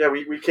 yeah. Yeah,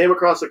 we came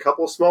across a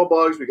couple of small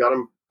bugs. We got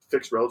them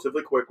fixed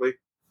relatively quickly.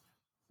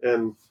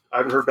 And I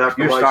haven't heard back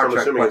from Mike, so I'm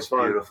assuming it's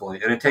fine.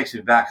 Beautifully. And it takes me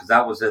back, because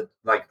that was it,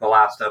 like the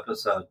last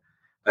episode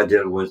I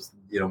did with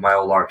my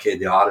old arcade,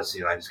 The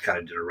Odyssey, and I just kind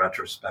of did a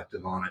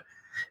retrospective on it.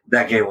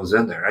 That game was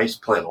in there. I used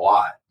to play it a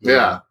lot.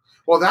 Yeah.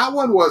 Well, that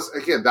one was,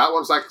 again,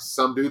 like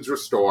some dude's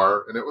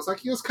restore, and it was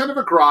like, it's kind of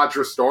a garage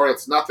restore.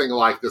 It's nothing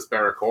like this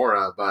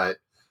Barracora, but,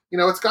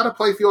 it's got a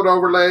playfield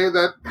overlay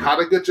that had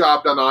a good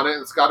job done on it.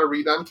 It's got a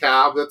redone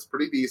cab that's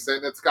pretty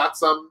decent. It's got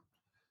some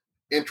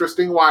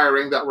interesting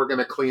wiring that we're going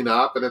to clean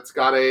up, and it's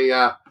got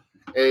a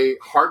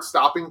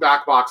heart-stopping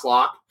back box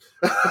lock.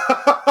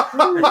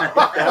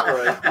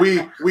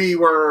 we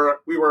were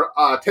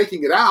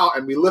taking it out,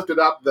 and we lifted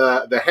up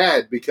the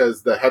head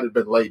because the head had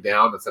been laid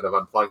down instead of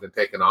unplugged and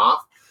taken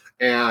off.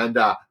 And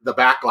the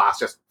back glass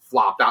just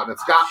flopped out. And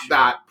it's got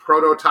that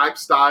prototype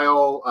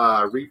style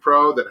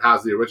repro that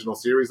has the original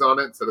series on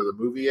it instead of the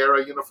movie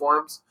era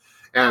uniforms.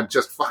 And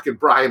just fucking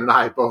Brian and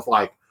I both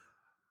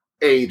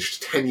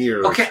aged 10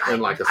 years in a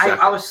second.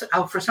 I was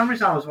for some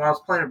reason when I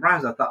was playing at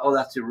Brian's, I thought,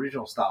 that's the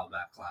original style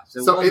back glass.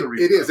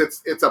 It is.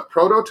 It's a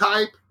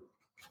prototype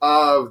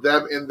of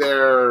them in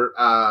their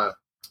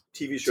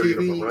TV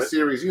uniform, right?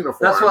 series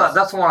uniforms.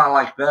 That's the one I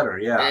like better,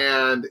 yeah.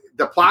 And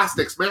the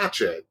plastics match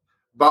it.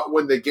 But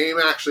when the game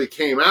actually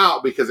came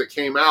out, because it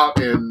came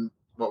out in,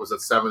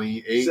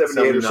 78,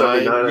 79? Or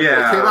 79.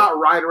 Yeah. It came out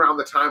right around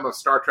the time of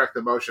Star Trek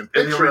The Motion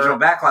Picture. And the original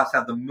back glass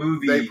had the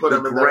movie, they put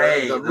them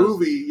gray. In the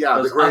movie,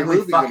 those the gray ugly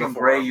movie fucking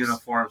gray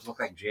uniforms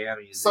look like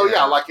jammies. So,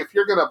 if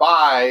you're going to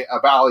buy a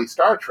Bally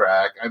Star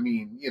Trek, I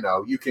mean,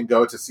 you can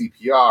go to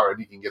CPR and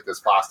you can get this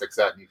plastic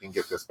set and you can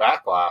get this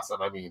back glass.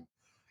 And, I mean,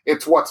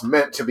 it's what's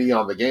meant to be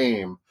on the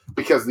game.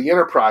 Because the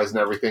Enterprise and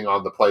everything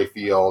on the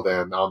playfield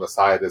and on the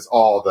side is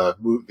all the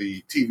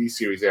TV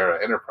series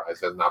era Enterprise,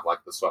 doesn't have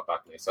the sweatback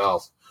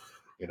nacelles,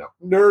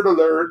 nerd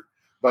alert.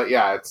 But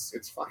yeah,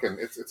 it's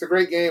a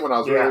great game, and I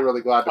was really,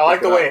 really glad to I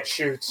like the way it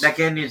shoots. That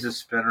game needs a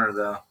spinner,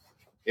 though.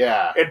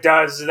 Yeah. It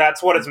does.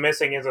 That's what it's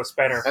missing, is a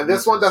spinner. And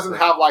this one doesn't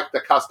have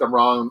the custom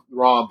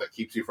ROM that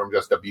keeps you from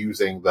just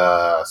abusing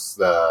the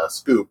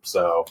scoop,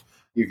 so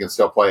you can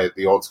still play it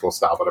the old school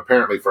style, but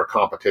apparently for a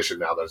competition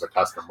now, there's a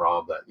custom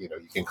ROM that you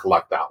can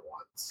collect that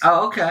once.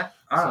 Oh, okay.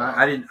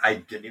 I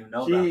didn't even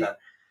know about that.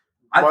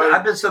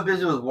 I've been so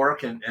busy with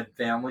work and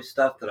family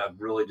stuff that I've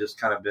really just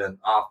kind of been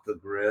off the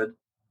grid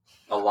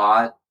a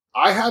lot.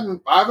 I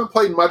haven't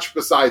played much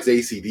besides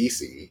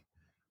AC/DC,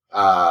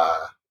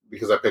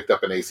 because I picked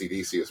up an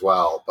AC/DC as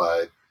well,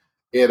 but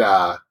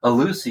a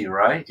Lucy,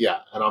 right? Yeah,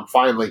 and I'm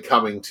finally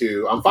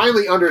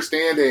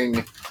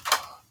understanding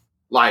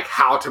like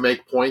how to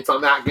make points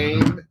on that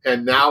game,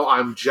 and now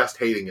I'm just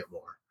hating it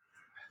more.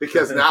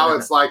 Because now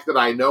it's like that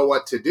I know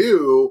what to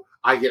do,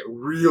 I get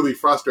really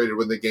frustrated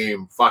when the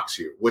game fucks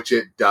you, which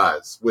it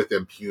does with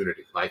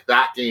impunity. Like,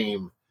 that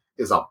game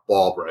is a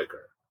ball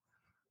breaker.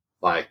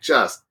 Like,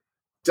 just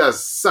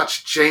does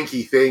such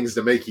janky things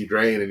to make you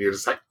drain, and you're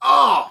just like,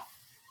 oh,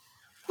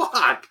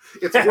 fuck.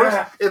 It's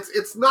worse.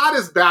 It's not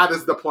as bad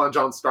as the plunge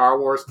on Star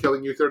Wars,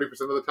 killing you 30%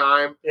 of the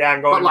time. Yeah,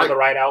 and going to the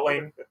right out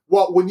lane.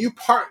 Well, when you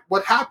park,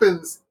 what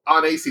happens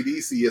on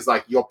AC/DC is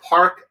like you'll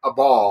park a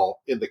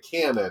ball in the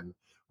cannon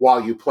while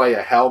you play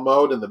a hell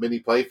mode in the mini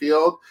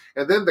playfield,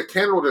 and then the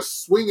cannon will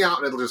just swing out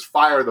and it'll just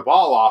fire the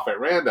ball off at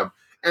random.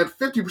 And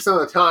 50% of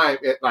the time,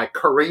 it like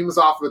careens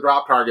off the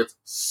drop targets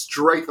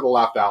straight to the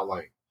left out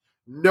lane.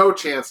 No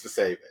chance to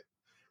save it.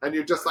 And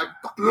you're just like,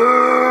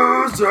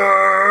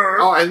 loser!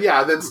 Oh, and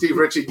yeah, then Steve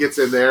Ritchie gets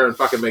in there and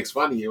fucking makes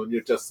fun of you, and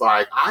you're just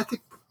like, I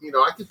could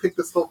pick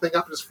this whole thing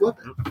up and just flip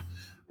it.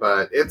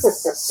 But it's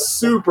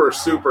super,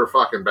 super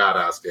fucking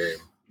badass game,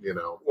 you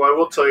know. Well, I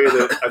will tell you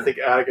that I think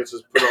Atticus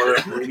has put on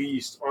at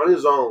least, on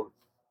his own,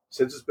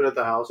 since it's been at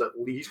the house, at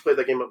least played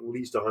that game at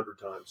least 100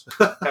 times.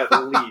 At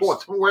least. Well,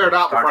 to wear it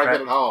out before I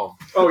get it home.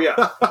 Oh,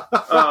 yeah.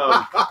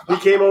 He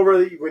came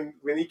over,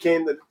 when he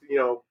came,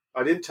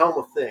 I didn't tell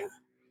him a thing.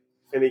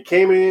 And he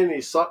came in and he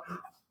saw,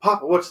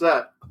 Papa, what's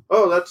that?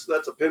 Oh, that's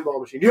a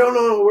pinball machine.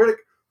 No, where'd it?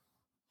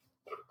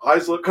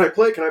 Eyes look, can I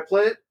play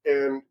it?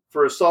 And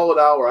for a solid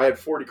hour, I had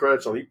 40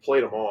 credits on. He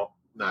played them all.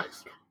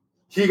 Nice.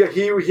 He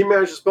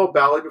managed to spell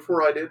ballet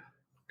before I did.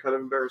 Kind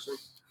of embarrassing.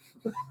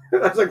 I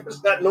was like, what's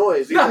that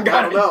noise? He's like,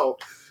 I don't know.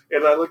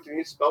 And I looked and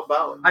he spelled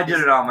ballet. I did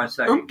it on my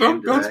second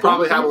game today.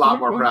 Probably had a lot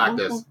more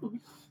practice.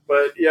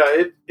 But yeah,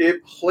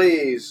 it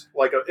plays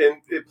like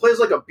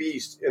a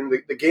beast. And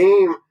the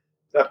game,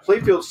 that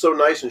playfield's so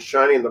nice and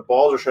shiny, and the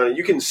balls are shiny.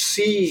 You can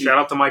see. Shout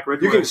out to Mike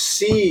Ridgway. You can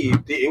see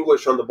the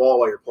English on the ball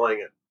while you're playing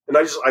it, and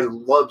I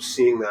love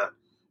seeing that,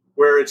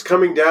 where it's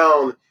coming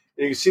down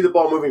and you can see the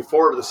ball moving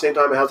forward, but at the same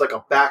time it has like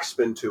a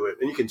backspin to it,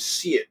 and you can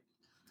see it,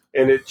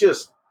 and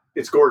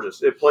it's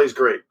gorgeous. It plays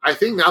great. I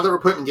think now that we're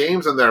putting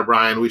games in there,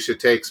 Brian, we should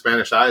take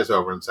Spanish Eyes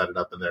over and set it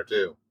up in there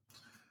too.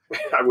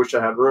 I wish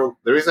I had room.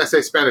 The reason I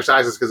say Spanish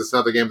Eyes is because it's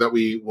another game that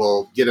we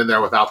will get in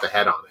there without the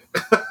head on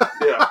it.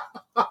 Yeah.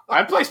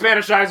 I'd play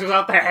Spanish Eyes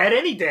without the head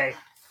any day.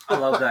 I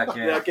love that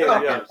game.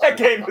 That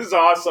game is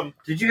awesome.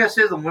 Did you guys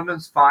see the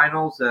women's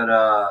finals at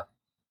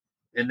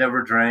It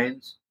Never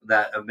Drains?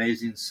 That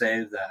amazing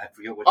save that I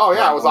forget what. Oh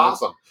yeah, it was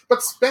awesome.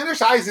 But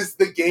Spanish Eyes is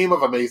the game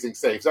of amazing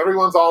saves.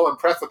 Everyone's all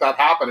impressed that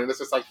happened, and it's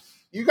just like,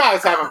 you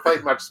guys haven't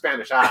played much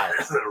Spanish Eyes.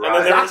 Right.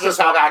 And then that's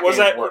just how that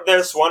game works.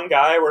 There's one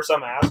guy where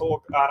some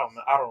asshole. I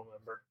don't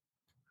remember.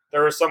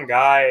 There was some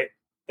guy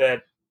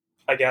that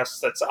I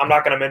guess I'm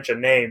not going to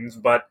mention names,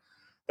 but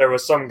there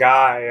was some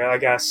guy, I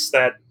guess,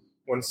 that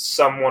when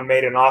someone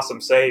made an awesome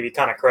save, he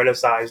kind of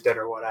criticized it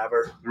or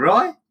whatever.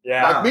 Really?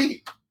 Yeah. Like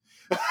me.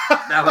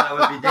 That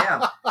would be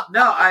damn.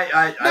 No,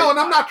 and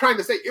I'm not trying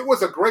to say it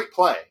was a great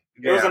play.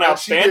 It was an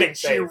outstanding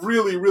save. She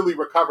really, really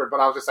recovered, but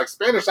I was just like,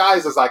 Spanish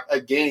Eyes is like a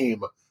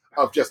game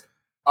of just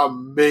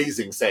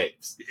amazing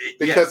saves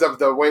because of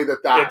the way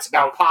that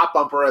pop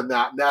bumper and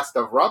that nest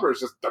of rubber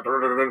is just, and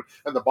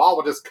the ball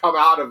will just come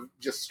out of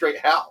just straight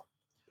hell.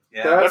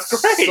 Yeah,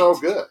 that's great. So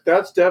good.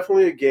 That's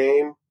definitely a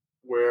game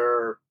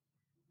where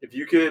if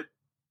you could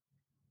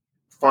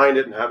find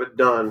it and have it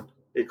done,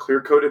 a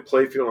clear-coated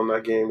playfield on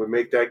that game would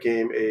make that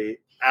game a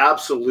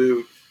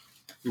absolute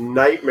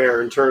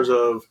nightmare in terms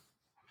of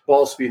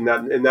ball speed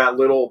in that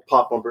little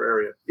pop bumper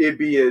area. It'd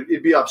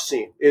be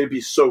obscene. It'd be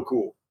so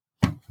cool.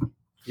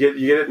 You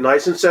get it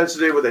nice and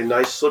sensitive with a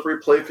nice slippery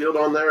playfield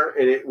on there,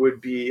 and it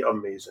would be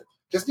amazing.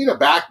 Just need a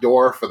back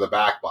door for the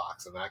back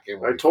box, and that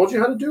game. I told you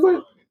how to do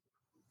it.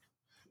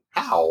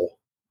 How?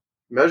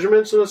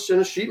 Measurements in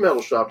a sheet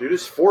metal shop, dude.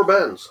 It's 4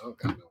 bends.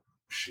 Okay, no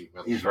sheet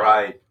metal. He's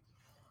right.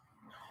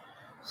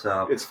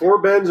 So it's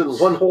 4 bends and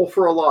 1 hole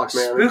for a lock,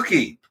 man.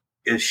 Spooky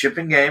is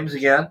shipping games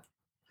again,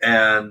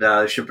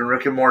 and shipping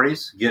Rick and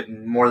Morty's,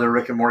 getting more of the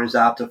Rick and Morty's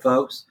out to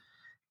folks.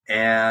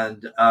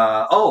 And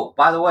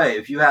by the way,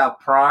 if you have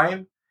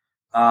Prime,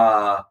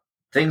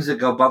 Things That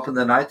Go Bump in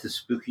the Night, the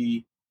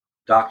spooky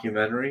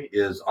documentary,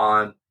 is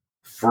on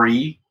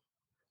free.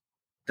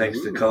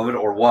 Thanks to COVID,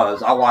 or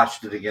was. I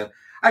watched it again.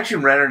 I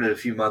actually rented it a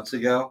few months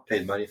ago,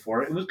 paid money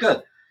for it. It was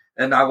good.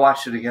 And I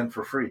watched it again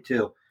for free,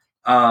 too.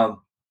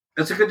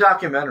 It's a good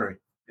documentary,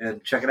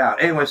 and check it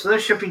out. Anyway, so they're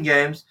shipping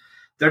games.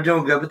 They're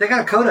doing good, but they got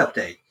a code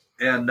update.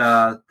 And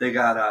they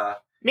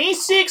got Me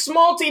 6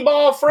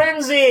 Multi-Ball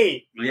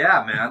Frenzy!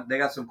 Yeah, man. They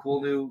got some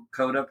cool new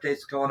code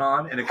updates going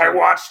on. And I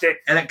watched it.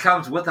 And it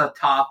comes with a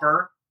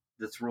topper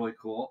that's really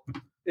cool.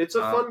 It's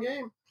a fun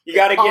game. You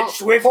got to get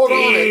swifty. Hold on,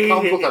 it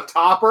comes with a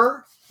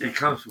topper. It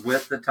comes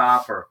with the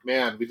topper.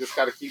 Man, we just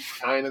got to keep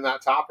tying in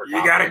that topper.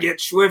 You got to get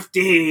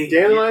swifty.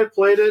 Dan and I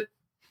played it.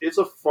 It's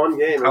a fun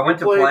game. I went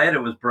to play it.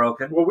 It was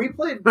broken. Well, we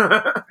played.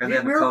 And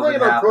then we were COVID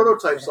playing on happened.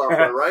 prototype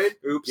software, right?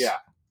 Oops. Yeah.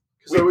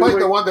 So We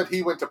played the one that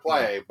he went to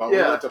play, but we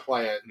Yeah. went to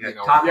play it. You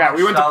know. Top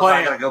we went to shelves, play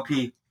I it. gotta go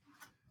pee.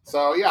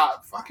 So yeah,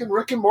 fucking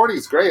Rick and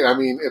Morty's great. I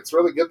mean, it's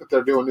really good that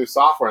they're doing new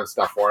software and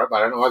stuff for it, but I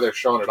don't know why they're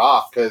showing it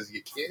off because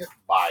you can't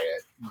buy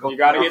it. You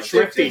got to get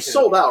swifty. It's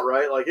sold out,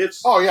 right? Like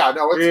it's. Oh yeah,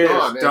 no, it's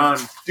done. done.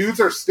 And dudes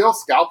are still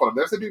scalping them.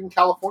 There's a dude in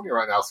California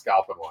right now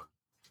scalping one,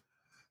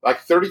 like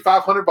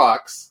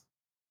 $3,500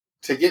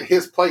 to get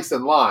his place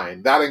in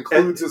line. That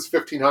includes his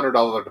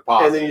 $1,500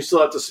 deposit. And then you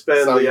still have to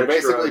spend. So the you're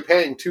extra. basically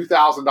paying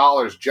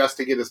 $2,000 just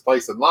to get his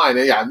place in line.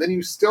 And yeah, and then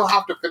you still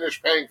have to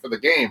finish paying for the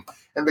game.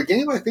 And the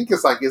game, I think,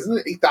 is like, isn't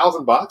it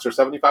 $8,000 or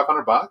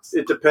 $7,500?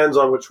 It depends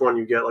on which one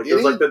you get. Like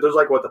there's what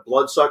the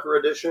Bloodsucker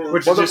edition.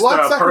 Which Well, the just,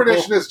 Bloodsucker purple.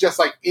 edition is just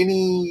like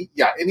any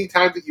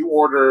time that you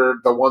order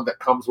the one that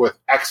comes with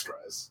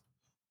extras,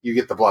 you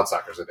get the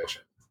Bloodsuckers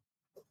edition.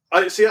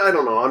 I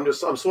don't know. I'm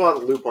so out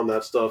of the loop on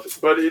that stuff.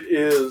 But it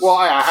is. Well,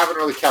 I haven't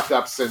really kept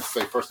up since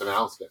they first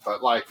announced it,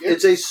 but like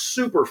it's a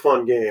super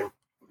fun game,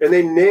 and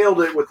they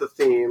nailed it with the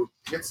theme.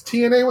 it's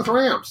TNA with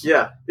Rams.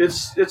 Yeah,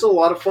 it's a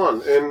lot of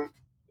fun, and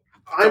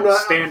I'm not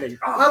Outstanding.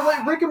 I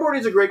like Rick and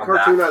Morty's a great I'm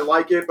cartoon. back. I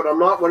like it, but I'm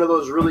not one of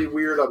those really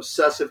weird,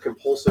 obsessive,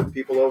 compulsive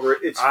people over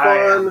it. It's I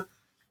fun.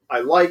 I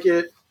like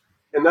it,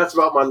 and that's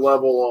about my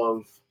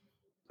level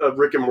of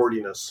Rick and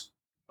Mortiness.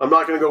 I'm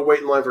not going to go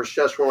wait in line for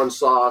Szechuan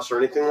sauce or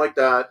anything like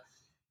that.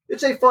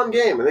 It's a fun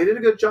game, and they did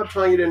a good job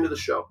tying it into the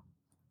show.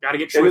 Got to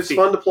get And it's swifty.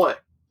 fun to play.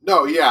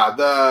 No, yeah.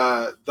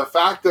 The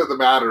fact of the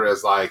matter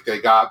is, like,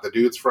 they got the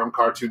dudes from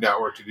Cartoon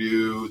Network to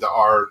do the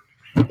art.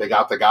 They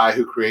got the guy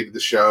who created the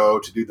show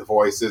to do the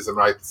voices and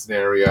write the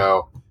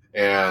scenario,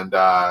 and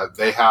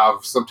they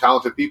have some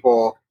talented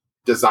people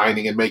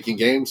designing and making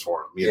games for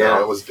them. You know,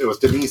 it was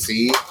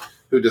Denisi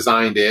who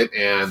designed it,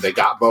 and they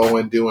got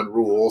Bowen doing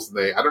rules.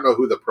 And I don't know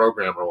who the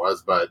programmer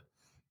was, but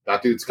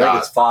that dude's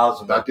got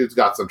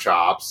some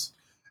chops.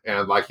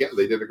 And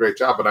they did a great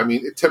job. But I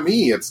mean, to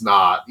me, it's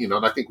not, and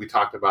I think we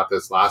talked about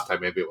this last time.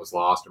 Maybe it was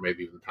Lost, or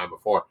maybe even the time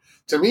before.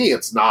 To me,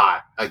 it's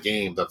not a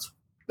game that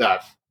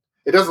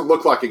it doesn't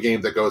look like a game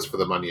that goes for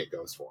the money it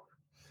goes for.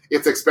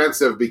 It's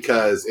expensive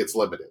because it's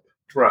limited.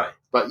 Right.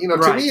 But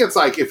to me, it's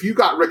like if you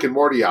got Rick and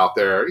Morty out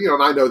there,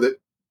 and I know that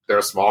they're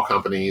a small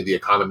company, the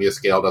economy of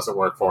scale doesn't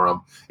work for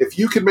them. If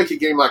you could make a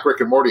game like Rick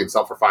and Morty and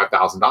sell for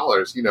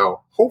 $5,000,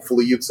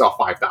 hopefully you'd sell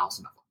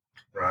 5,000 of them.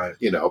 Right.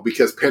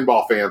 Because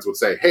pinball fans would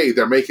say, hey,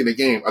 they're making a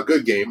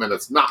good game, and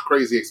it's not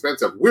crazy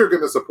expensive. We're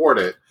going to support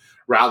it,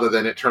 rather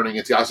than it turning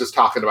into, I was just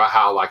talking about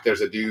how, like,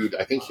 there's a dude,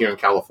 I think here in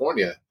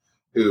California,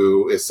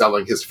 who is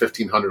selling his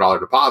 $1,500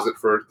 deposit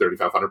for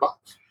 $3,500.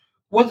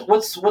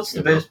 What's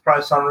the base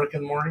price on Rick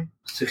and Morty?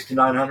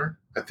 $6,900.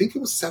 I think it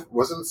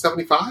wasn't it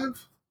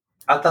 75?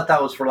 I thought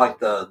that was for like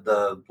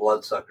the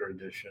Bloodsucker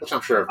edition. Which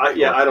I'm sure. I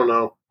don't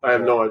know. I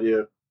have no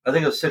idea. I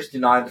think it was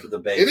 $69 for the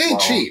base. It ain't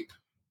model. cheap.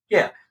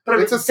 Yeah, but I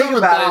mean, It's a think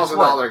about it,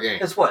 $7,000 game.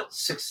 It's what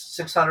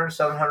 600,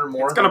 700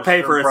 more. It's going to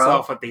pay for Stern Pro?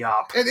 itself at the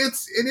op. And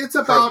it's For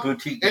a about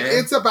boutique and game.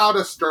 it's about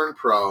a Stern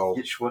Pro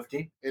Get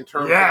Swifty. in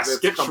terms of Yes, its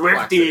get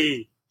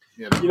complexity.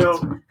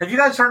 swifty. Have you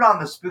guys heard on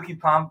the Spooky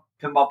Pinball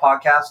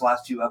podcast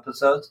last 2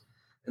 episodes?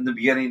 In the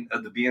beginning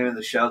of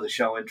the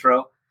show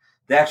intro,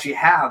 they actually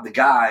have the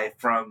guy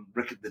from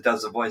Rick that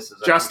does the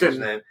voices.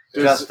 Justin.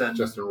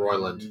 Justin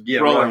Roiland.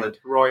 Yeah, Roiland.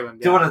 Roiland.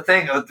 Yeah. Doing a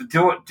thing,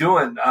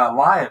 doing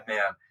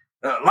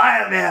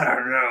Lion Man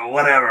or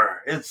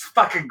whatever. It's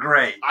fucking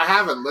great. I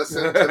haven't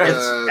listened to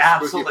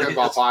the Spooky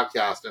Pinball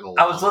podcast in a while.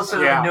 I was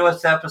listening to the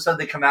newest episode.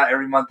 They come out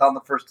every month on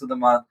the first of the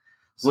month.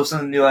 I was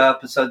listening to the new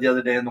episode the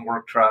other day in the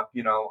work truck,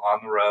 on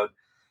the road.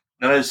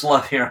 And I just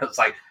love hearing it's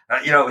like,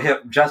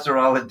 Justin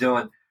Roiland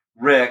doing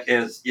Rick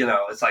is,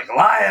 it's like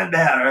Lion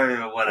Man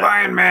or whatever.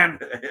 Lion Man.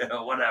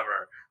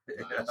 Whatever.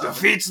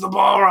 Defeats the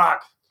Balrock.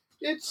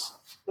 It's,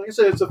 like I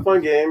said, it's a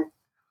fun game.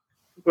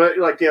 But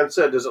like Dan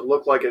said, does it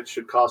look like it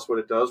should cost what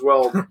it does?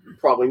 Well,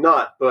 probably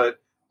not. But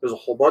there's a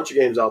whole bunch of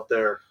games out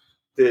there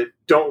that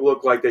don't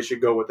look like they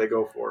should go what they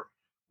go for.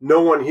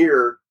 No one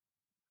here,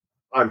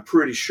 I'm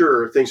pretty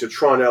sure, thinks that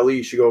Tron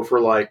LE should go for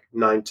like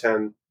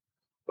 $9,000,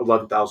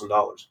 $10,000,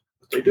 $11,000.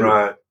 They do.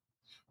 Right.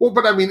 Well,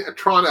 but I mean,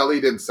 Tron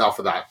LE didn't sell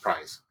for that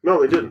price.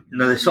 No, they didn't.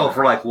 No, they sold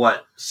for like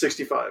what?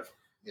 $65.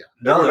 Yeah.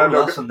 No, they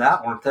were less than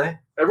that, weren't they?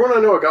 Everyone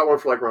I know got one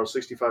for like around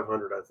 $6,500,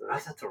 I think. I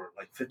thought they were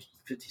like 50,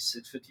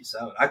 56,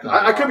 57.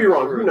 I could be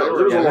wrong. Who knows?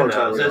 It was a long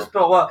time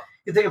ago. Well,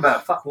 you think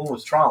about it. Fuck, when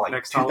was Tron? Like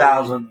Next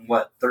 2000,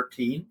 what,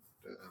 13?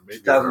 Maybe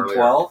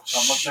 2012?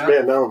 Something like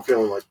that? Man, now I'm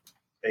feeling like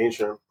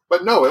ancient.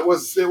 But no, it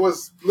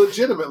was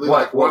legitimately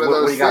like one of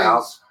those what you got out?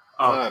 things.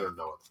 I don't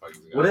know what the fuck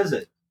you got. What is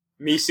it?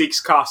 Meeseek's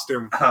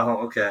costume.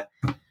 Oh, okay.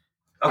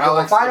 Okay,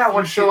 Alex, well, find out if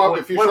when you show up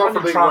when for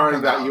being Tron wearing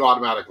comes that, out. you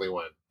automatically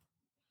win.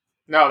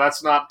 No,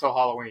 that's not till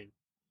Halloween.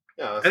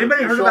 Yeah, Anybody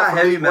if you heard show about up for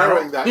Heavy being Metal?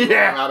 wearing that, you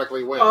Yeah.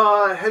 automatically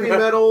win. Heavy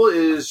Metal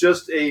is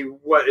just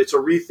it's a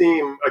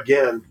retheme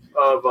again.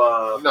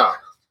 No.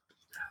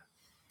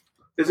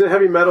 Is it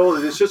Heavy Metal?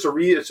 It's just a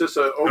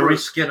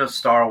reskin of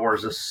Star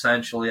Wars,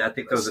 essentially. I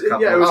think there was a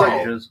couple of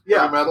changes.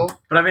 Heavy Metal.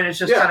 But I mean, it's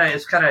just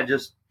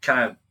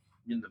kind of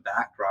in the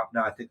backdrop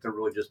now. I think they're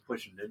really just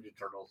pushing Ninja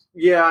Turtles.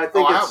 Yeah, I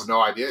think. I have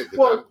no idea.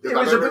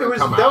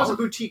 That was a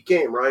boutique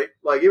game, right?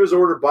 Like it was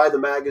ordered by the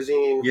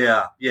magazine.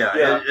 Yeah.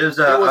 It was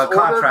a contract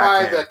ordered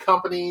by game. the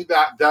company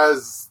that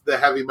does the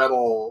Heavy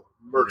Metal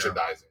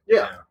merchandising.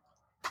 Yeah.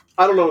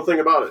 I don't know a thing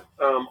about it.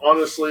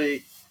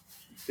 Honestly,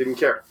 didn't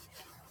care.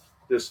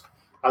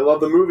 I love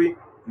the movie.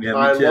 Yeah,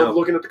 I me too. loved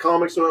looking at the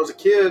comics when I was a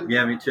kid.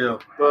 Yeah, me too.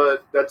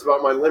 But that's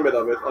about my limit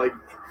of it. Like,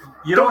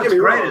 you know what's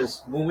great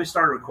is when we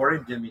started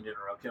recording, didn't mean to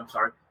interrupt you, I'm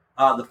sorry.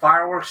 The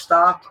fireworks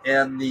stopped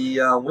and the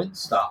wind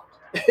stopped.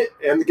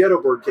 And the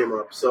Ghetto Bird came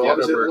up. So I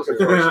was looking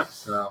for it.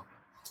 So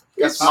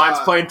mine's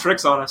playing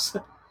tricks on us.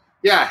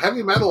 Yeah,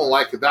 Heavy Metal,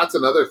 like, that's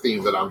another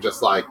theme that I'm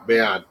just like,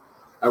 man,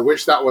 I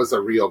wish that was a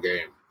real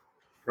game.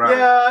 Right.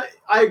 Yeah,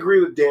 I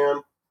agree with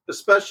Dan.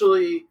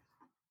 Especially,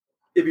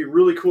 it'd be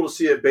really cool to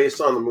see it based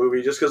on the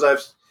movie. Just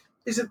because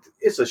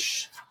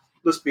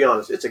let's be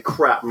honest, it's a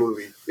crap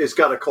movie. It's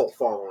got a cult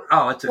following.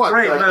 Oh, it's a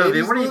great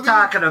movie. What are you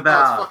talking about?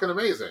 That's fucking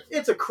amazing.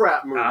 It's a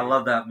crap movie. I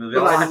love that movie.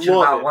 But I watch it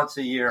about once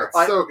a year.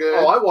 It's so good.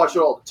 Oh, I watch it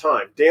all the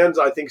time. Dan's,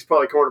 I think, has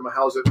probably come over to my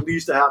house at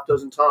least a half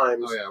dozen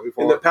times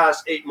in the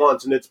past 8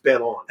 months, and it's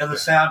been on. And the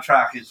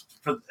soundtrack is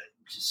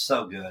just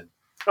so good.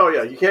 Oh,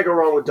 yeah. You can't go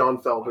wrong with Don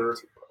Felder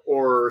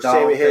or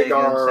Sammy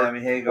Hagar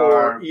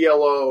or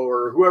ELO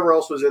or whoever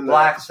else was in there.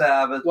 Black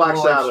Sabbath,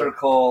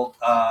 Circle,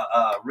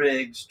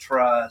 Riggs,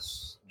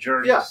 Truss,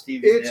 Journey,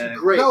 Stevie it's Nicks.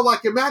 great. No,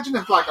 like, imagine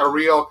if, like, a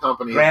real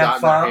company had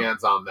gotten their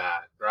hands on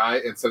that,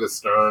 right? Instead of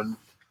Stern.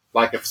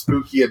 Like, if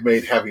Spooky had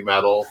made Heavy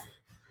Metal,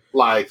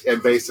 like,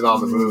 and based it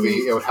on the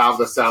movie, it would have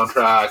the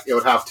soundtrack, it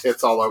would have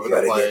tits all over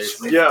the place.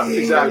 Yeah,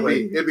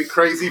 exactly. It'd be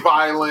crazy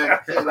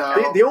violent, you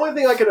know? The only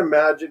thing I can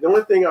imagine, the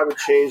only thing I would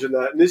change in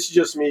that, and this is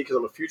just me because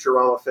I'm a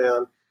Futurama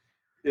fan,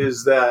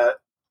 is that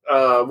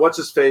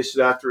what's-his-face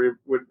after he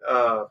would...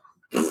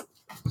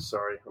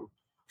 sorry, I'm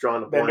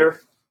drawing a blank.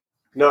 Bender?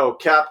 No,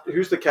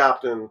 who's the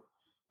captain?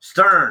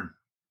 Stern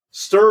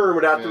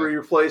would have to be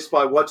replaced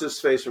by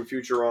what's-his-face from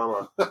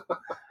Futurama.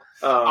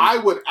 I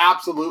would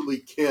absolutely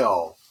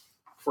kill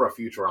for a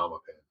Futurama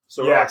pin.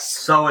 So yes.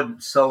 So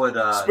would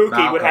Spooky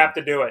Malcolm. would have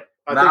to do it.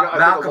 I think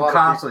Malcolm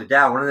constantly,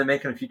 Dad, when are they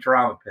making a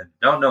Futurama pin?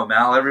 Don't know,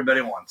 Mal.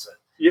 Everybody wants it.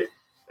 Yeah,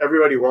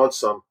 everybody wants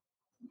some.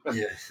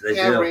 Yes, they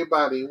do.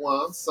 Everybody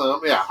wants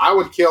some. Yeah, I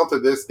would kill to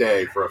this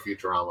day for a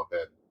Futurama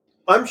pin.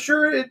 I'm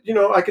sure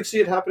I could see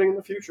it happening in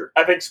the future.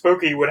 I think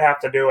Spooky would have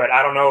to do it.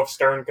 I don't know if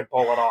Stern could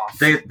pull it off.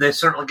 They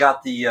certainly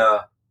got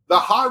the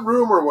hot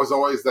rumor was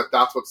always that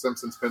that's what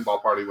Simpsons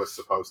Pinball Party was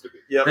supposed to be.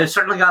 Yep. They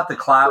certainly got the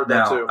clout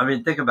now. I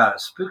mean, think about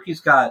it. Spooky's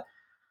got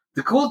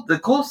the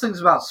coolest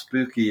things about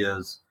Spooky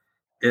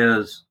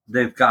is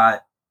they've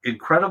got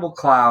incredible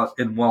clout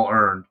and well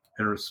earned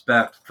and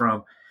respect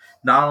from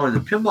not only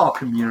the pinball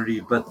community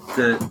but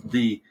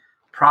the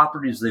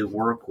properties they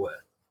work with.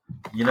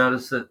 You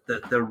notice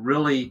that they're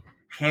really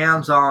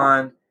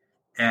hands-on,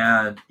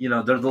 and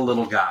they're the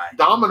little guy.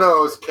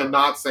 Domino's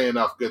cannot say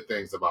enough good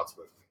things about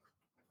Spooky.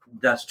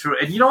 That's true,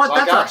 and you know what?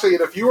 Like, actually,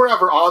 if you were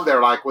ever on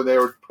there, like when they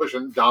were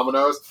pushing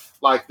Domino's,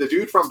 like the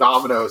dude from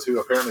Domino's, who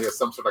apparently is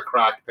some sort of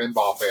cracked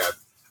pinball fan,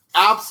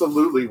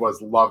 absolutely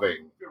was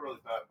loving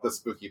the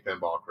Spooky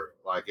pinball crew.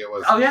 Like it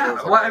was. Oh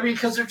yeah,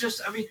 because they're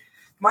just.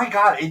 My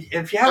God,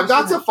 if you have, and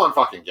that's a fun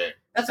fucking game.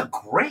 That's a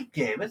great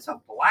game. It's a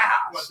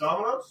blast. What,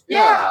 Domino's?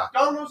 Yeah.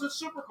 Domino's is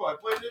super cool. I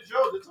played it at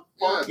Joe's. It's a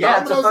fun game.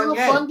 Yeah, it's a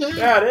fun game.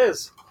 Yeah, it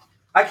is.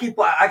 I keep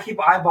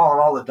eyeballing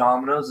all the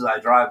Domino's as I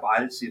drive by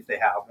to see if they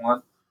have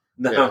one.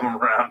 None of them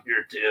around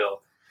here too.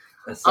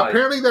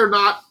 Apparently, they're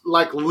not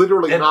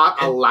literally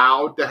not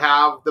allowed to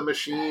have the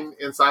machine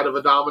inside of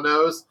a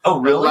Domino's. Oh,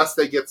 really? Unless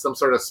they get some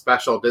sort of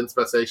special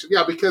dispensation.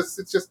 Yeah, because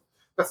it's just.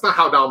 That's not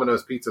how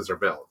Domino's pizzas are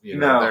built.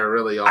 They're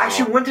really all I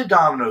actually went to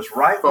Domino's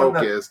right when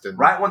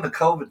the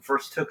COVID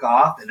first took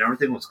off and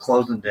everything was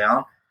closing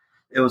down.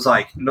 It was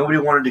like nobody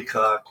wanted to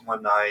cook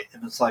one night,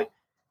 and it's like,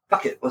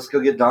 fuck it, let's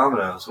go get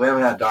Domino's. We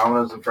haven't had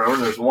Domino's in forever.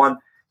 There's one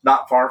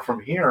not far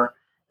from here,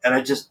 and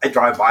I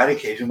drive by it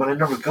occasionally, but I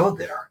never go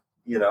there.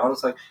 And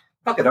it's like,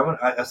 fuck it.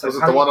 Was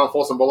it the one on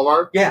Folsom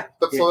Boulevard? Yeah,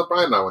 that's the one that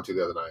Brian and I went to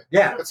the other night.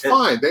 Yeah, it's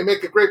fine. They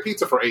make a great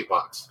pizza for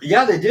 $8.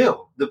 Yeah, they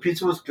do. The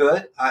pizza was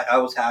good. I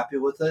was happy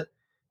with it.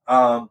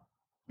 Brian,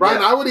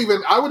 yeah. I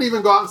would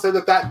even go out and say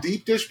that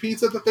deep dish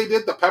pizza that they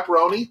did, the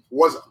pepperoni,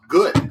 was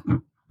good.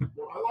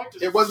 I liked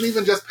it. It wasn't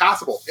even just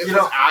passable. It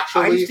was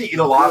actually. I used to eat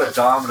a lot of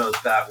Domino's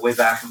way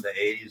back in the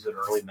 80s and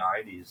early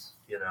 90s.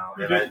 And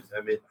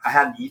I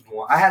hadn't eaten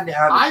one.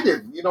 I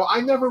didn't.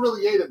 I never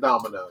really ate at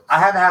Domino's. I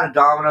hadn't had a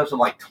Domino's in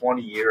like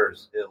 20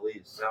 years at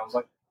least. And I was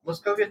like, let's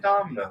go get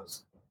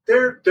Domino's.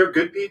 They're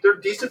good pizza. They're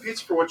decent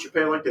pizza for what you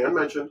pay, like Dan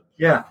mentioned.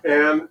 Yeah,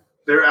 and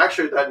they're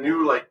actually that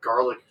new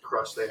garlic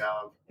crust they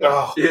have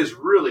is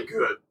really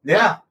good.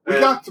 Yeah, we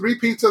got 3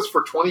 pizzas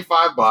for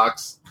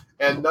 $25,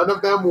 and none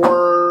of them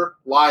were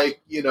the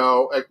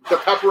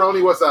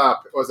pepperoni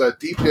was a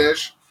deep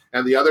dish,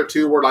 and the other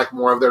two were like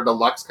more of their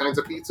deluxe kinds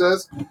of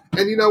pizzas.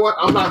 And you know what?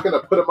 I'm not going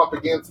to put them up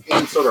against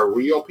any sort of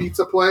real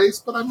pizza place,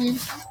 but I mean,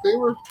 they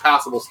were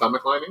passable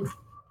stomach lining.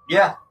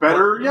 Yeah,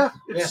 Better, yeah.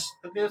 It's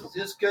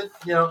good.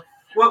 You know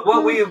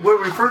what we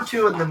referred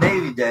to in the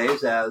Navy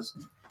days as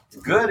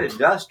good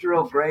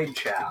industrial grade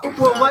chow.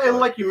 Well, and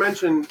like you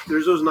mentioned,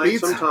 there's those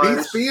nights sometimes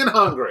beats being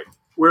hungry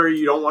where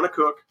you don't want to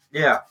cook.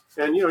 Yeah.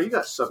 And, you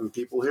got 7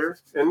 people here.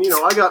 And,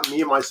 I got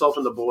me and myself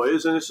and the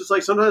boys. And it's just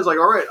like sometimes like,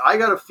 all right, I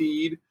got to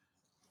feed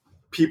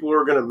people who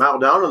are going to mow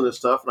down on this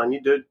stuff. And I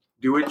need to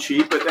do it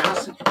cheap. But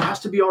it has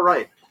to be all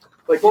right.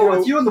 Like,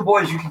 with you and the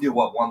boys, you can do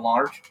what, 1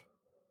 large?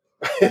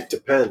 It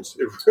depends.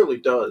 It really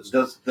does.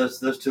 Those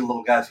 2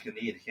 little guys can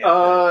eat.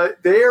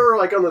 They're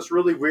like on this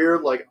really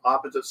weird, like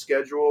opposite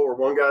schedule where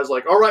one guy's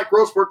like, all right,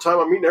 gross work time.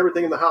 I'm eating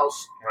everything in the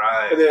house.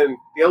 Right. And then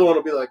the other one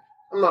will be like,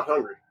 I'm not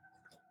hungry.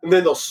 And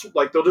then they'll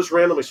just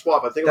randomly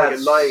swap. I think like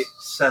at night.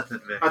 Seth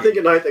and Vicky. I think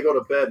at night they go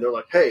to bed and they're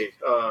like, "Hey,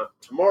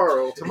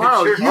 tomorrow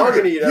you're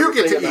going to eat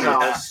everything in the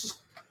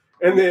house."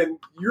 And then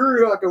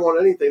you're not going to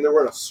want anything. Then we're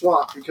going to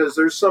swap because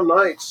there's some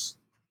nights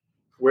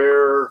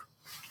where,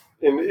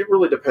 and it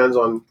really depends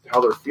on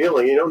how they're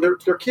feeling.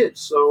 They're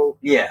kids, so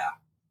yeah,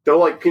 they'll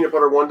like peanut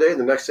butter one day, and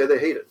the next day they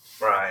hate it.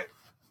 Right.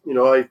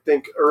 I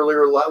think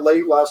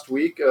late last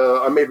week,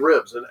 I made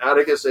ribs, and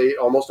Atticus ate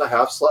almost a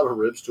half slab of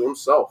ribs to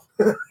himself.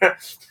 It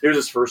was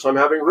his first time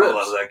having ribs. I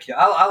love that kid.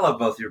 I love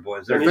both your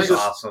boys. They're just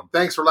awesome.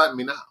 Thanks for letting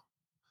me know.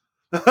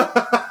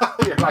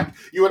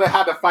 You would have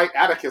had to fight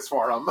Atticus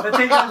for him. I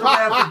think that's what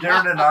happened for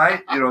dinner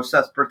tonight.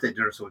 Seth's birthday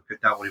dinner, so we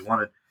picked out what he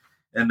wanted.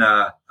 And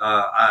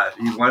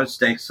he wanted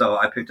steak, so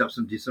I picked up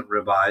some decent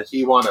ribeyes.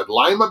 He wanted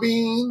lima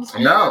beans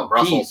and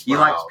Brussels sprouts. He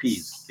likes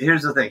peas.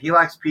 Here's the thing. He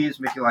likes peas.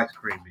 Mickey likes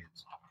green beans.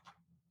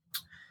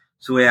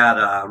 So we had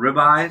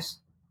ribeyes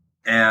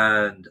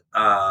and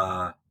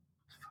what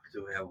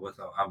do we have with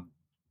them? I'm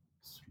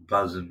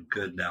buzzing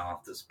good now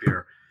off this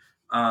beer.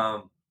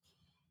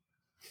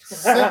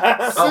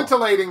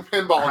 Scintillating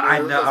pinball news. I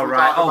know,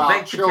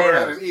 right? Baked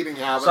potatoes. And eating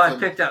habits. So I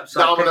picked up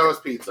Domino's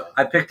pizza.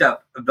 I picked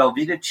up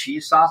Velveeta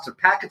cheese sauce. They're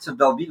packets of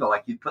Velveeta,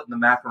 like you put in the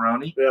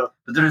macaroni. Yeah.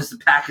 But there's the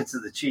packets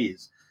of the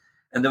cheese,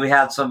 and then we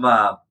had some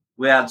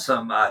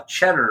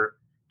cheddar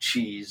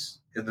cheese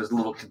in those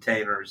little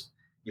containers.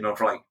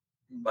 For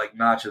like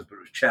nachos, but it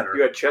was cheddar.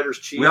 You had cheddar's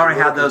cheese. We already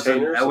had those.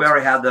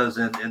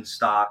 In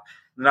stock.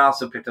 And I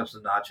also picked up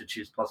some nacho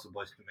cheese. Plus, the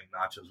boys can make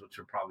nachos, which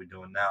we're probably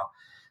doing now.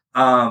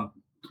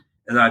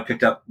 And then I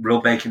picked up real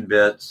bacon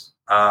bits.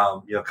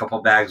 A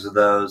couple bags of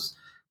those,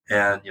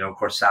 and of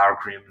course sour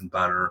cream and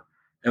butter.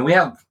 And we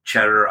have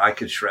cheddar I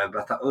could shred.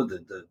 But I thought,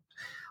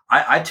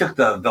 I took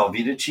the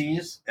Velveeta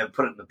cheese and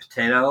put it in the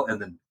potato, and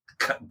then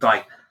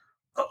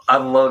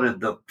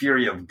unloaded the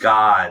fury of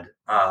God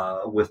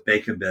with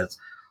bacon bits.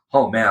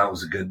 Oh man, that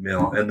was a good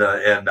meal. And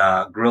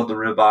grilled the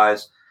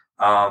ribeyes.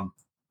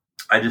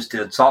 I just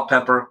did salt,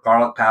 pepper,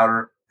 garlic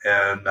powder,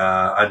 and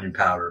onion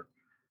powder,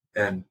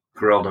 and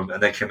grilled them,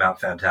 and they came out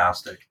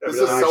fantastic. This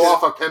is so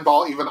off of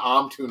pinball. Even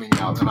I'm tuning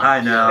out. I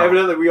know.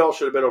 Evidently, we all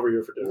should have been over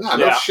here for dinner.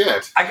 No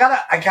shit. I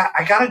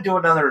gotta do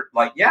another.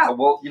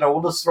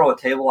 We'll just throw a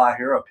table out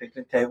here, a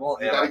picnic table,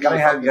 and I gotta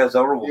have you guys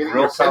over. We'll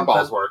grill something.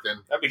 Pinball's working.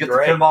 That'd be get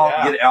great. The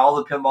pinball, get all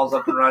the pinballs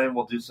up and running.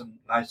 We'll do some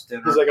nice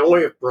dinner. He's like,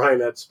 only if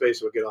Brian had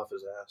space, would get off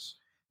his ass.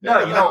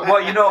 No,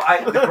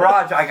 the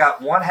garage. I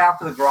got one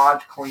half of the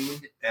garage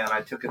cleaned, and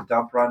I took a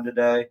dump run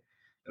today.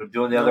 I'm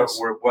doing the other.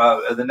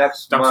 The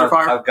next Dumpster month,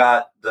 fire? I've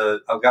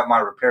got my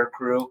repair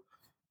crew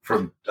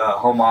from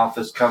home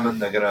office coming.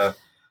 They're gonna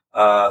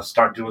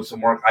start doing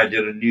some work. I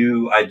did a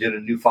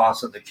new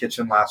faucet in the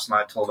kitchen last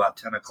night till about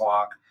 10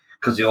 o'clock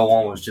because the old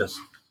one was just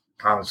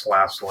on its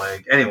last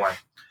leg. Anyway,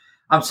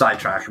 I'm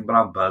sidetracking, but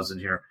I'm buzzing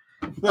here.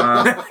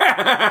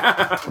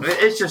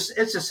 It's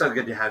just so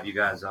good to have you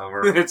guys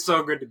over. It's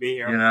so good to be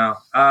here.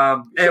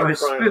 Anyway,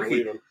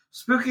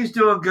 Spooky's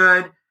doing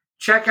good.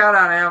 Check out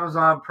on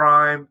Amazon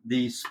Prime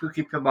the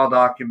Spooky Pinball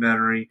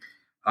documentary.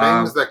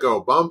 Things that go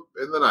bump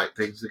in the night.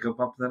 Things that go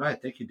bump in the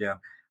night. Thank you, Dan.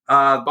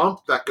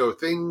 Bump that go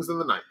things in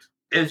the night.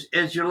 Is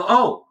your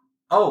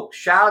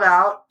shout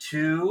out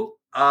to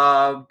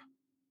the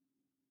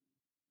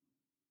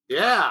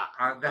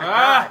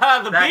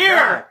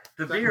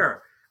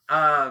beer.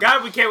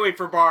 God, we can't wait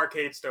for Bar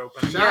Arcades to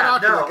open. Shout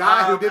out to the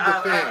guy who did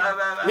the thing.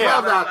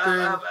 Love that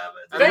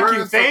thing. Thank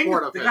you, Thing.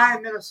 The guy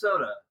in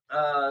Minnesota.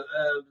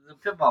 The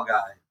pinball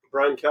guy.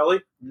 Brian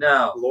Kelly?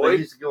 No. Lloyd?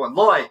 He's going.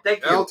 Lloyd,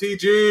 thank you.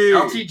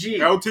 LTG. He's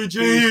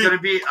going to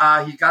be,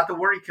 he got the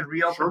word he can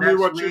reopen Show next me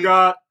what week. you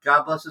got.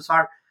 God bless his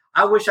heart.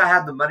 I wish I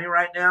had the money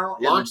right now.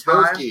 Launch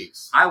those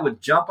keys. I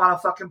would jump on a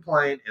fucking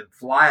plane and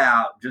fly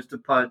out just to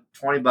put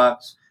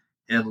 $20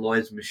 in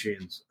Lloyd's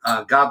machines.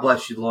 God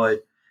bless you,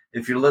 Lloyd.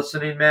 If you're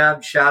listening,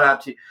 man, shout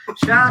out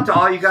to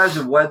all you guys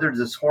who weathered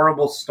this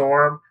horrible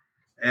storm.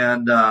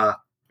 And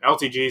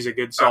LTG is a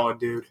good, solid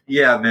dude.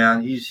 Yeah,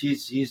 man, he's a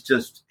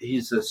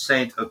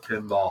saint of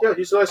pinball. Yeah,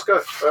 he's a nice guy.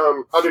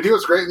 Dude, he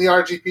was great in the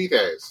RGP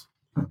days.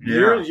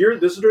 Yeah.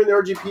 This is during the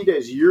RGP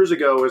days. Years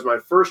ago, it was my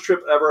first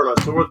trip ever, and I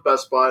was still with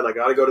Best Buy, and I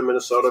got to go to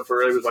Minnesota it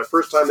was my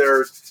first time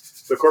there.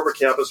 It the corporate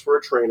campus for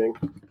a training.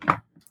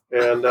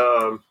 And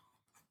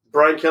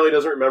Brian Kelly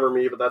doesn't remember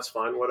me, but that's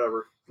fine,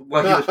 whatever.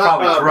 Well, he was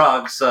probably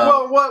drunk,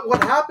 so. Well,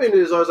 what happened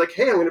is I was like,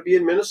 hey, I'm going to be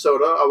in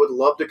Minnesota. I would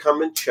love to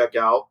come and check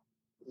out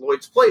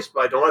Lloyd's place,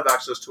 but I don't have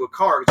access to a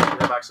car because I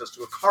didn't have access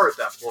to a car at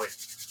that point.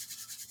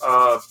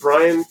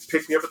 Brian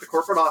picked me up at the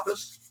corporate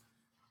office.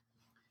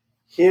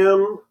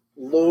 Him,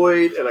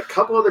 Lloyd, and a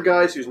couple other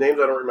guys whose names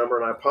I don't remember,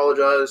 and I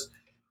apologize.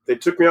 They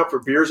took me out for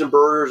beers and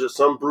burgers at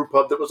some brew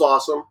pub that was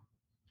awesome.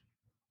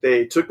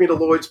 They took me to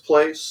Lloyd's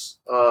place.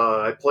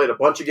 I played a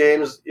bunch of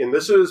games, and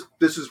this is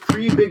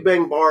pre-Big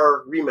Bang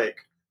Bar remake.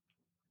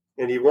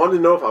 And he wanted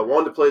to know if I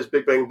wanted to play his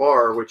Big Bang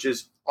Bar, which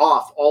is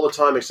off all the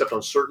time except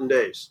on certain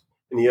days.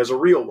 And he has a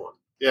real one.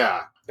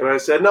 Yeah. And I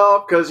said,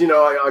 no, because, I'm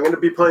going to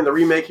be playing the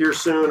remake here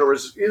soon, or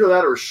it's either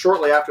that or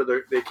shortly after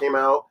they came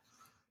out.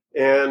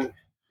 And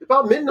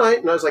about midnight,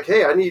 and I was like,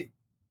 hey, I need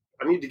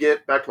to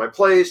get back to my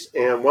place.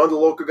 And one of the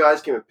local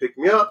guys came and picked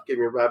me up, gave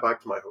me a ride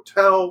back to my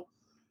hotel.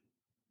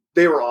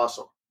 They were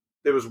awesome.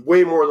 It was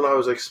way more than I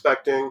was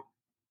expecting.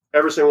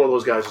 Every single one of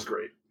those guys is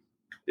great.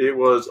 It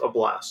was a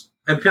blast.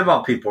 And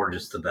pinball people are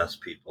just the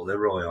best people. They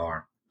really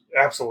are.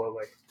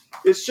 Absolutely.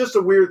 It's just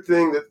a weird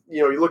thing that,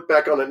 you look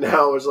back on it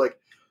now, it's like,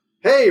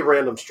 hey,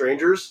 random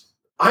strangers,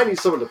 I need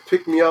someone to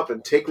pick me up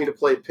and take me to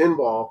play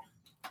pinball.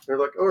 They're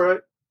like, all right.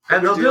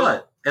 And they'll do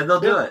it. And they'll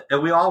do it.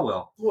 And we all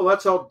will. Well,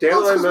 that's how Dan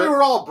and I met. We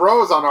were all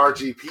bros on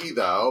RGP,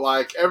 though.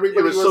 Like,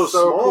 everybody was so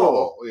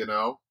small.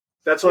 Cool,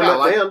 That's how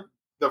I met Dan.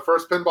 The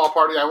first pinball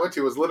party I went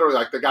to was literally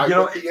like the guy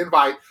put the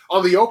invite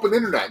on the open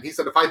internet. And he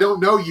said, if I don't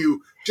know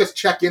you, just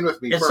check in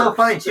with me It's first. so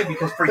funny, too,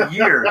 because for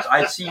years,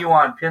 I see you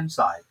on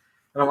Pinside.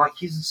 And I'm like,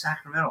 he's in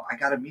Sacramento. I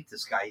got to meet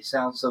this guy. He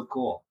sounds so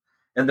cool.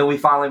 And then we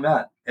finally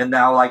met. And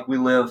now, we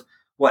live,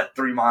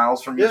 3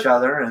 miles from each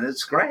other. And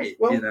it's great,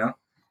 well,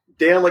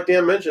 Dan, like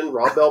Dan mentioned,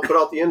 Rob Bell put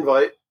out the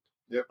invite.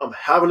 Yep. I'm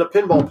having a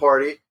pinball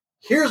party.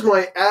 Here's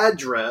my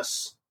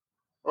address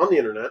on the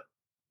internet.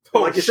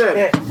 Like you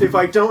said, if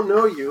I don't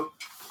know you,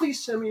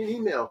 please send me an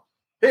email.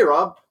 Hey,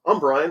 Rob, I'm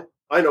Brian.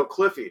 I know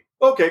Cliffy.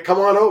 Okay, come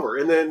on over.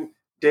 And then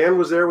Dan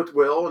was there with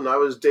Will, and I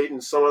was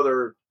dating some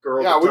other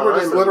girl. Yeah, we were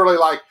just literally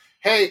like,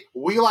 hey,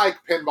 we like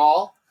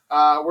pinball.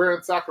 We're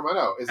in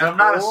Sacramento. And I'm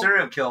not a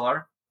serial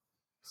killer.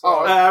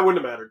 So, it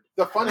wouldn't have mattered.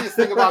 The funniest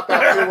thing about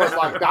that, too, was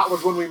that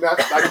was when we met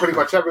pretty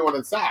much everyone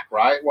in Sac,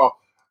 right? Well,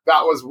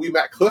 we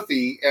met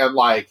Cliffy, and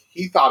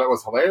he thought it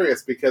was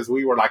hilarious because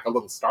we were a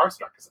little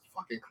starstruck because it's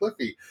fucking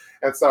Cliffy.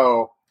 And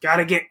so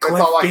gotta get Cliffy.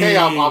 It's all like, hey,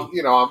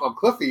 I'm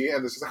Cliffy,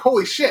 and it's just like,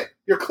 holy shit,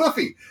 you're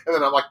Cliffy. And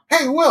then I'm like,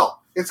 hey, Will,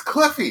 it's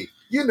Cliffy.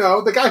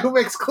 The guy who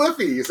makes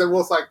Cliffy's. And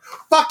Will's like,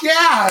 fuck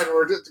yeah.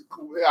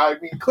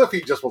 And Cliffy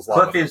just was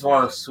loving it. Cliffy is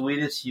one of the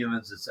sweetest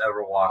humans that's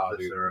ever walked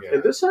this earth. Yeah.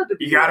 And this had to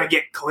be. You gotta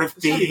get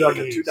Cliffy. This had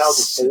to be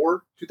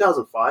 2004,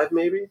 2005,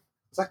 maybe.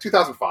 It's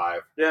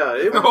 2005.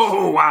 Yeah.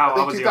 Wow.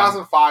 I think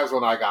 2005 is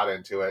when I got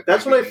into it.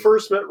 That's when I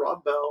first met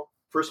Rob Bell,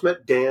 first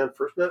met Dan,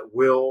 first met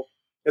Will.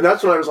 And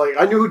that's when I was like,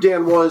 I knew who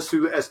Dan was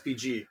through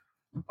SPG.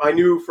 I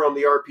knew from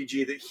the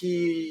RPG that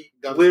he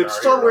lived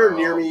somewhere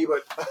near me,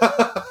 but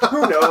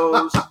who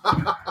knows?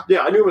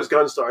 Yeah, I knew him as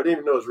Gunstar. I didn't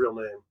even know his real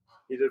name.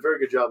 He did a very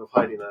good job of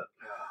hiding that.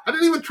 I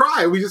didn't even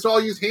try. We just all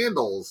used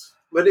handles.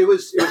 But it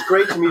was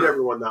great to meet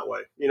everyone that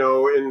way,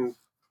 and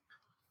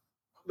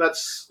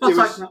that's. Well,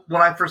 it's like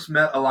when I first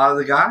met a lot of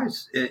the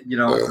guys.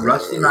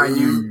 Rusty and I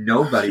knew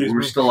nobody. We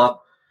were still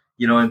up,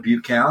 in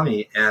Butte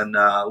County, and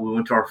we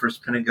went to our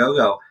first Pin and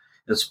Go-Go.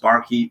 And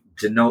Sparky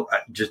didn't know,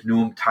 just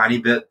knew him a tiny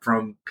bit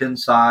from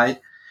Pinside,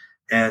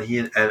 and he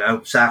and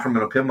a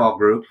Sacramento pinball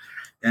group,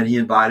 and he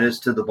invited us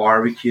to the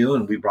barbecue,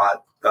 and we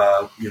brought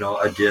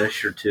a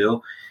dish or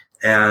two,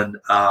 and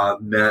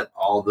met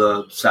all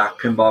the Sac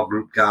pinball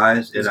group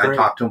guys, and I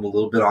talked to him a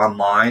little bit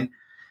online,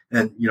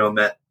 and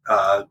met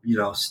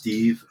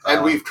Steve,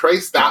 and we've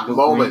traced that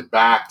moment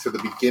back to the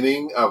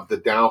beginning of the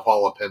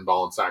downfall of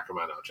pinball in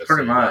Sacramento.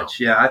 Pretty much,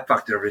 yeah. I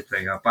fucked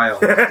everything up. I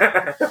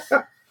always.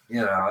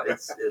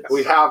 It's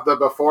we have the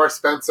before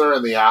Spencer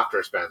and the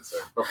after Spencer.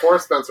 Before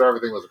Spencer,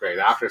 everything was great.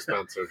 After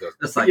Spencer, just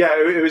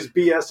it was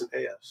BS and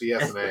AS.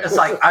 BS and AS. It's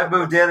like I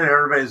moved in and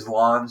everybody's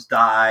lawns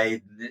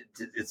died.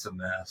 It's a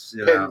mess.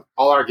 And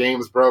all our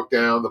games broke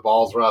down. The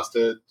balls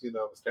rusted. It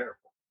was terrible.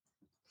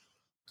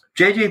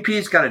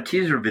 JJP's got a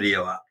teaser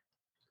video up.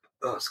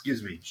 Oh,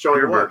 excuse me.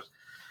 Showing what?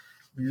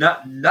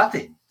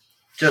 Nothing.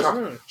 Just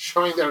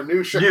showing their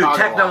new Chicago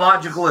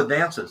technological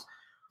advances.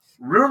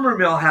 Rumor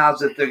mill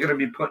has it they're going to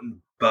be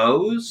putting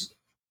Bose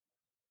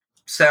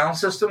sound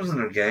systems in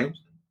their games,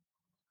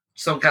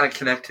 some kind of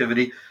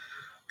connectivity.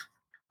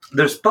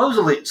 There's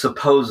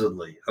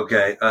supposedly,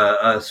 okay,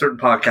 a certain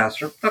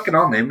podcaster, fucking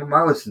I'll name him,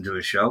 I listen to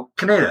his show,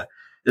 Kaneda,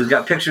 has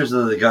got pictures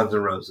of the Guns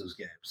N' Roses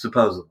game,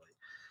 supposedly.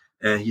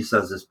 And he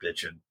says this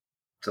bitching.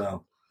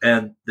 So,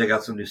 and they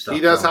got some new stuff.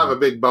 He does have a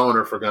big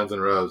boner for Guns N'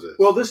 Roses.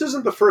 Well, this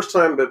isn't the first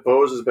time that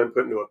Bose has been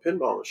put into a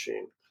pinball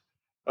machine.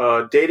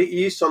 Data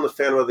East on the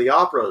Phantom of the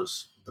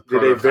Operas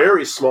did a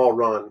very small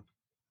run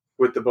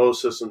with the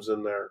Bose systems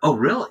in there. Oh,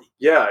 really?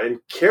 Yeah, and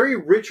Kerry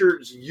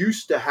Richards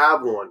used to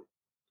have one,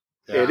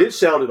 and it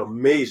sounded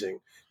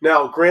amazing.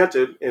 Now,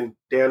 granted, and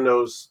Dan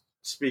knows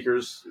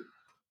speakers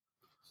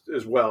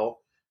as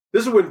well,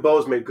 this is when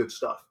Bose made good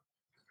stuff.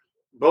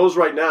 Bose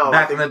right now...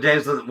 Back in the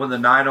days when the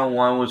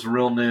 901 was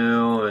real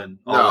new and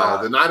all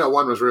that. The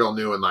 901 was real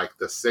new in like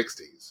the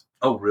 60s.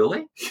 Oh,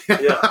 really?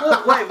 Yeah.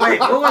 Well, wait.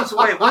 What's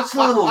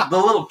the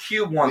little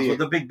cube ones with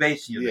the big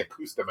bass unit? The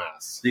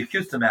Acoustimass. The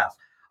Acoustimass.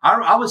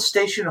 I was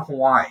stationed in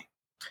Hawaii.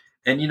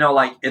 And,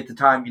 like, at the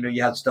time,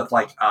 you had stuff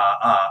like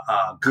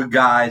Good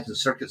Guys and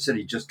Circuit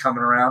City just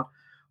coming around.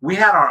 We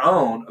had our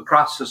own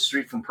across the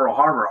street from Pearl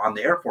Harbor on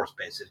the Air Force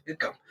Base at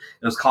Hickam.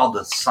 It was called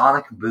the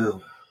Sonic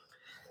Boom.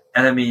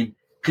 And, I mean,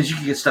 because you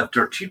could get stuff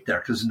dirt cheap there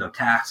because there's no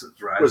taxes,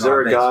 right? Was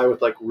there a guy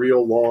with, like,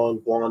 real long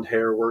blonde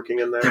hair working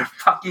in there? There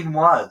fucking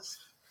was.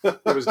 It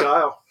was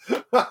Guile.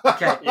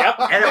 Okay. Yep.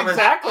 And it was,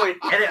 exactly.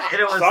 And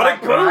it was Sonic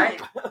like, Boom.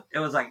 right? It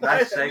was like,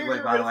 nice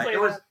segue, by the way.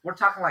 We're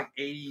talking like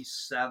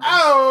 87.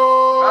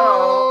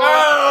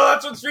 Oh,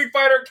 that's when Street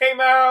Fighter came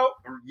out.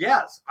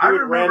 Yes. I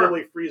would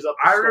randomly freeze up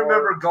the store.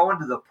 remember going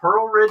to the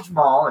Pearl Ridge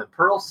Mall in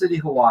Pearl City,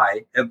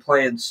 Hawaii, and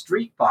playing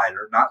Street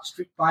Fighter, not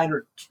Street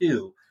Fighter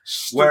 2,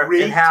 where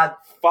it had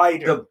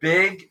the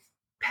big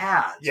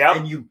pads,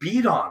 and you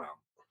beat on them.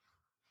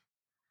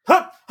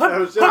 I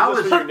was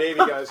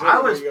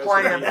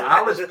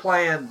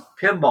playing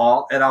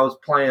pinball, and I was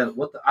playing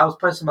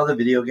some other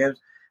video games,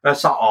 and I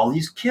saw all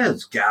these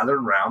kids gathered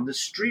around this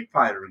Street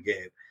Fighter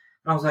game.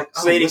 And I was like,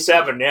 it's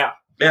 87, yeah.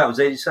 Yeah, it was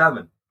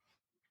 87.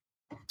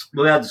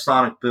 We had the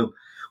Sonic Boom.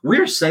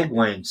 We're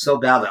segueing so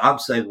badly. I'm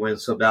segueing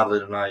so badly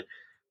tonight.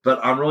 But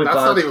I'm really That's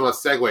buzzed. not even what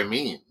segue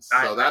means.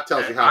 So that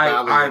tells you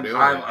how badly you're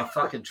doing I'm it. a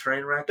fucking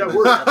train wreck. That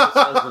word.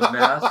 Episode's a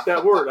mess.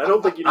 That word. I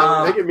don't think you know.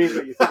 I think it means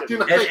what you think it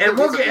means.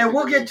 And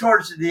we'll get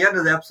towards the end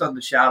of the episode,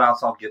 the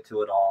shout-outs, I'll get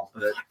to it all.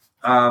 But,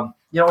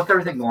 with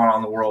everything going on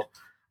in the world,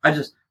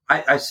 I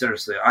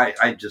seriously,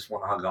 I just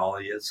want to hug all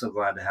of you. It's so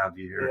glad to have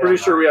you here. I'm pretty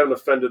sure we haven't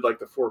offended like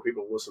the 4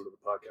 people who listen to the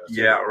podcast.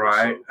 Yeah,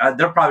 right. So.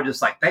 They're probably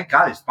just like, thank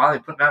God he's finally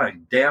putting out a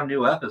damn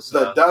new episode.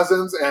 The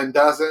dozens and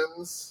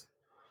dozens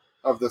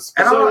of the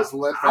specials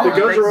lit. The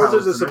Guns N'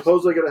 Roses is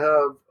supposedly going to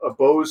have a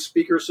Bose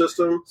speaker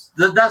system.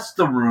 That's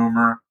the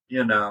rumor,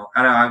 I know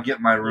I'm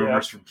getting my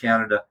rumors from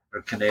Canada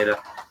or Canada.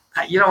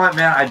 You know what,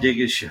 man? I dig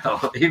his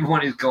show, even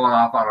when he's going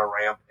off on a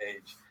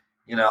rampage.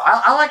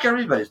 I like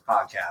everybody's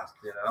podcast,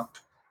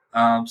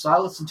 so I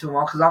listen to them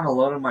all because I'm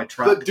alone in my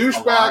truck. The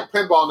Douchebag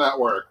Pinball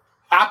Network.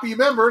 Happy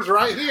members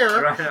right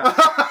here. Right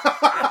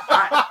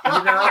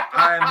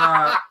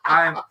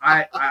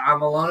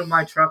I'm alone in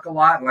my truck a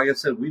lot. And like I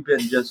said, we've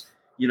been just,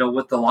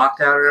 with the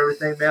lockdown and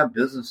everything, man,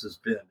 business has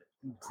been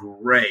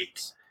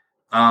great.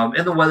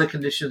 And the weather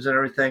conditions and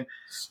everything.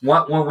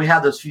 When we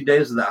had those few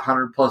days of that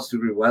 100+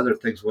 degree weather,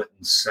 things went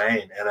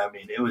insane. And I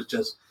mean, it was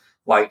just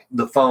like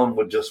the phone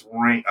would just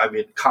ring. I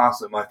mean,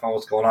 constantly my phone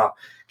was going off.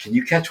 Can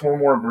you catch one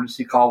more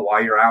emergency call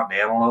while you're out in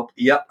Antelope?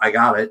 Yep, I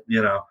got it,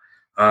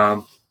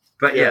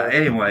 But yeah,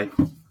 anyway.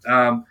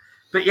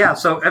 But yeah,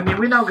 so, I mean,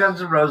 we know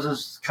Guns N' Roses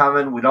is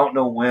coming. We don't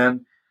know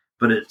when,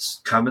 but it's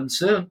coming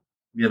soon,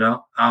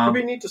 It'd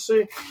be neat to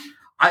see.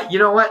 You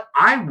know what?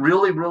 I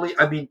really,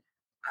 I mean,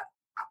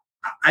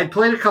 I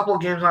played a couple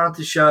of games on at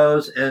the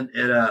shows, and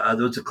there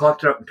was a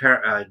collector up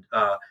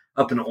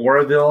in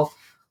Oroville.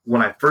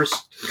 When I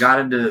first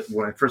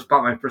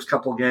bought my first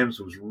couple of games,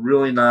 it was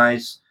really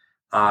nice.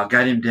 A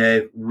guy named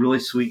Dave, really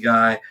sweet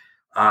guy.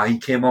 He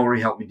came over,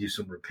 he helped me do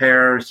some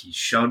repairs. He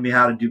showed me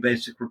how to do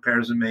basic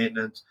repairs and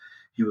maintenance.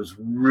 He was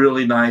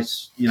really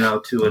nice, to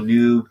a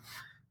noob.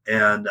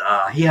 And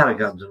he had a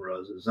Guns N'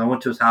 Roses. I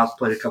went to his house,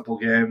 played a couple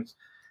of games.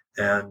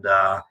 And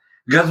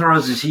Guns N'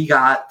 Roses he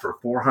got for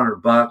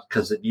 $400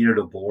 because it needed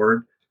a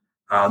board.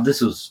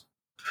 This was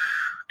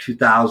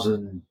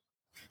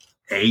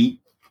 2008.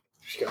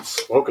 She got a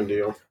smoking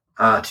deal.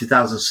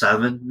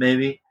 2007,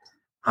 maybe.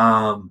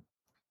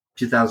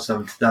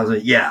 2007,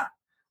 2008.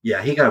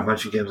 Yeah, he got a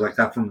bunch of games like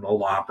that from an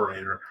old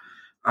operator.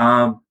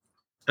 And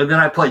then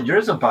I played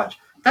Yours a bunch.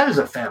 That is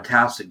a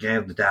fantastic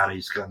game, the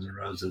Daddy's Guns N'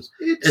 Roses.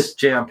 It's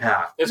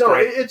jam-packed. It's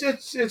great.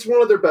 It's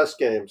one of their best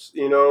games,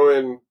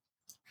 and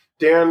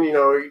Dan,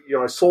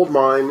 I sold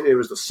mine. It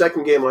was the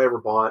second game I ever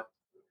bought.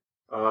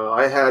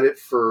 I had it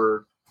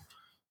for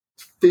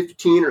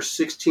 15 or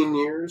 16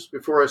 years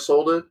before I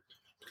sold it.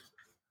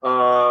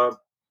 And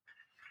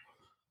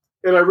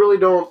I really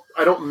don't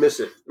miss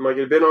it. Like,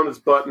 it's been on its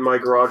butt in my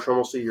garage for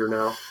almost a year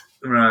now.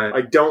 Right. I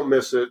don't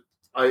miss it.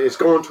 It's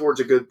going towards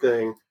a good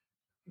thing.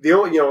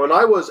 And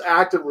I was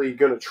actively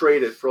going to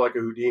trade it for like a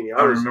Houdini.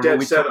 I was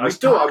dead set. I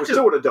still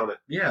would have done it.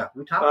 Yeah,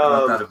 we talked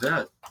about that a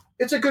bit.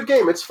 It's a good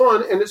game. It's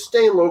fun, and it's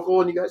staying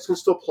local, and you guys can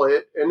still play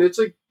it. And it's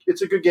a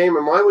good game.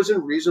 And mine was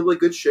in reasonably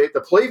good shape.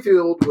 The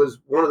playfield was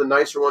one of the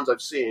nicer ones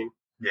I've seen.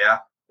 Yeah.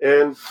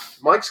 And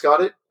Mike's got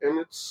it, and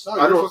it's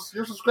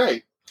yours was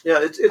great. Yeah,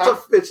 it's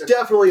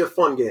definitely a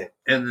fun game.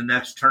 In the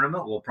next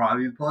tournament, we'll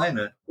probably be playing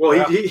it.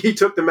 Well, he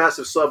took the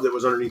massive sub that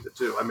was underneath it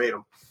too. I made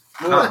him.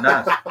 Oh,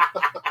 nice.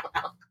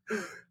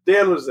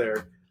 Dan was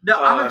there. No,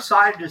 I'm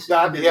excited to see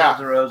Guns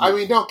N' Roses. I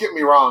mean, don't get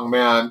me wrong,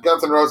 man.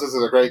 Guns N' Roses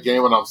is a great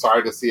game, and I'm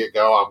sorry to see it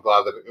go. I'm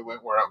glad that it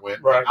went where it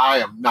went. Right. I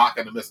am not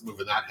going to miss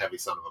moving that heavy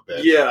son of a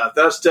bitch. Yeah,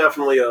 that's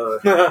definitely a...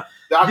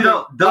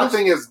 that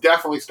thing is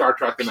definitely Star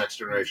Trek The Next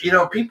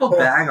Generation. People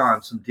bag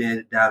on some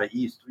Data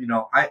East.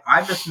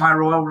 I miss my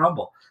Royal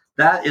Rumble.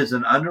 That is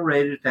an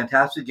underrated,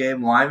 fantastic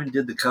game. Lyman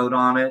did the code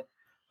on it.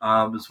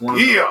 It's one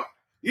of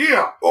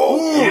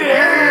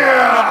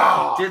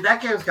Dude, that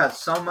game's got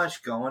so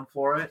much going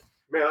for it.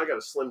 Man, I got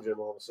a Slim Jim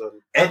all of a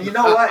sudden. And you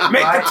know what?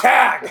 Make the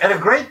tag! And a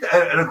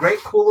great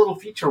cool little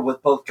feature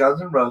with both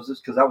Guns N' Roses,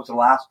 because that was the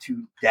last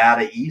two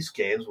Data East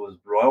games, was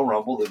Royal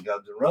Rumble and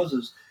Guns N'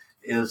 Roses,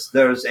 is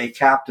there's a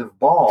captive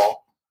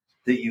ball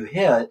that you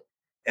hit,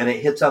 and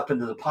it hits up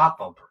into the pop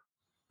bumper.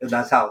 And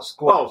that's how it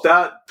scores. Oh,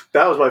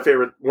 that was one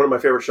of my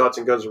favorite shots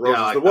in Guns N' Roses.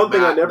 Like the one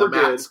thing I never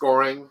did.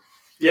 Scoring.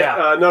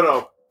 Yeah.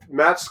 No.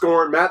 Matt's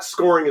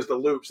scoring is the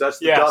loops. That's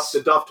the Duff.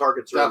 The Duff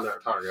targets are in there.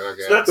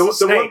 Okay. So that's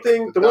the one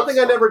thing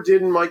I never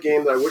did in my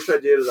game that I wish I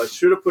did is I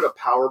should have put a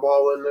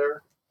Powerball in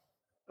there.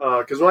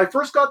 Because when I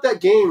first got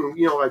that game,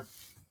 I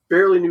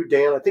barely knew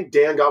Dan. I think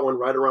Dan got one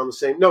right around the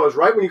same. No, it was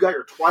right when you got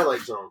your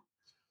Twilight Zone,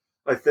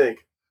 I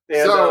think.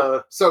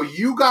 And, so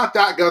you got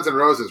that Guns N'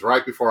 Roses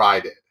right before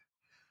I did.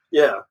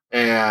 Yeah.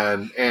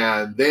 And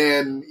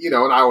then,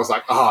 and I was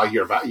like, oh,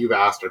 you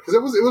bastard. Because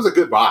it was a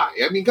good buy.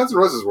 I mean, Guns N'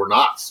 Roses were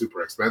not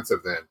super expensive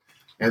then.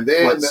 And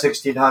then what,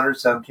 $1,600,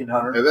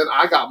 $1,700? And then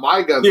I got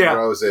my Guns N'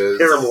 Roses.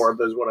 Paramore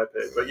is what I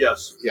paid, but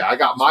yes. Yeah, I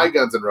got my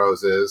Guns N'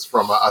 Roses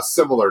from a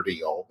similar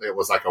deal. It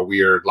was like a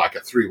weird, like a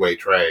 3-way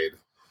trade.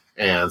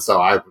 And so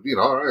I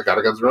got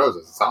a Guns N'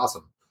 Roses. It's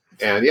awesome.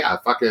 And yeah,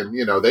 fucking,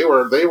 they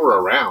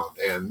were around,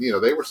 and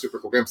they were super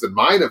cool games. And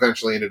mine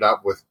eventually ended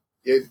up with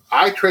it.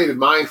 I traded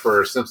mine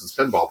for Simpsons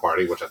Pinball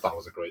Party, which I thought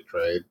was a great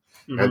trade.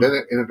 Mm-hmm. And then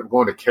it ended up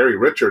going to Kerry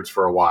Richards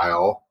for a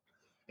while.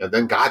 And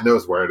then God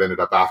knows where it ended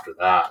up after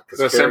that.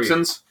 The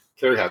Simpsons?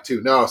 Kerry had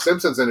two. No,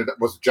 Simpsons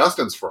was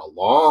Justin's for a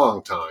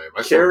long time.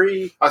 I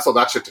sold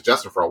that shit to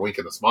Justin for a wink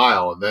and a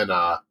smile, and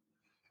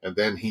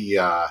then he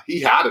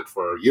had it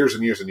for years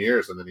and years and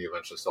years, and then he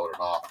eventually sold it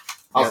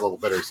off. I was a little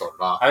bitter he sold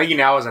it off. I think he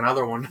now has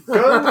another one.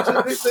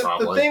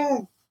 The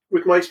thing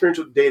with my experience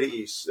with Data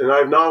East, and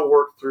I've now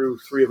worked through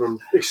 3 of them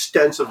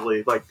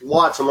extensively, like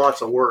lots and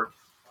lots of work,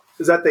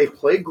 is that they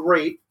play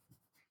great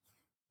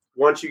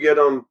once you get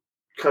them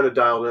kind of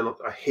dialed in.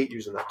 I hate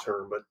using that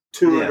term, but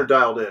tuned or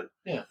dialed in.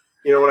 Yeah.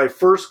 When I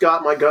first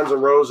got my Guns N'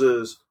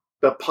 Roses,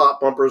 the pop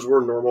bumpers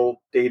were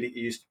normal Data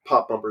East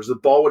pop bumpers. The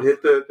ball would hit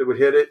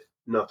it,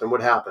 nothing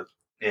would happen.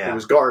 Yeah. It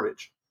was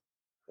garbage.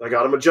 I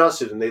got them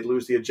adjusted, and they'd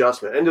lose the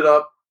adjustment. I ended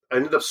up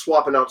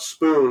swapping out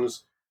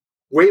spoons.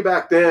 Way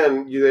back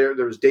then, there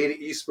was Data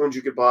East spoons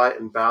you could buy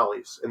and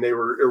Bally's, and they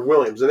were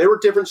Williams, and they were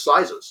different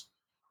sizes.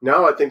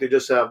 Now I think they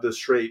just have the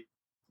straight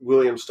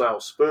Williams style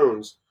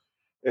spoons.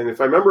 And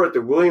if I remember it,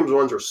 the Williams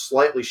ones are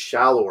slightly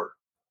shallower.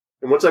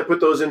 And once I put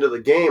those into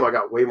the game, I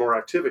got way more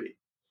activity.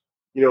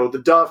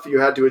 The Duff, you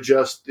had to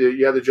adjust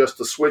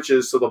the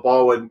switches so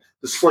the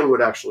sling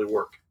would actually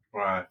work.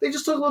 Right. They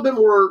just took a little bit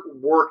more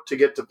work to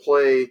get to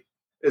play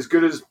as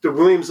good as the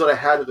Williams that I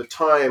had at the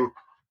time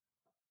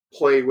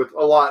played, with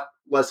a lot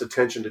less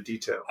attention to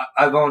detail.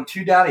 I've owned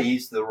 2 Data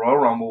East, the Royal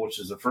Rumble, which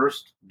is the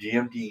first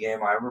GMT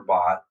game I ever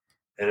bought,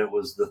 and it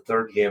was the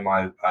 3rd game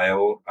I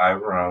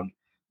ever owned.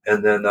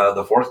 And then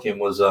the 4th game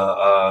was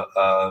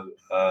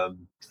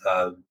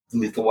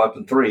Lethal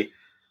Weapon 3,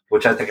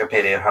 which I think I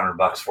paid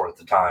 $800 for at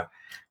the time.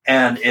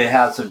 And it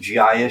had some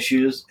GI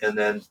issues, and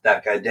then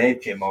that guy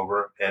Dave came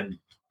over and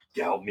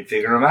helped me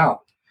figure them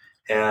out.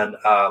 And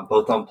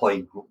both of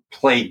them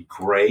played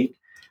great.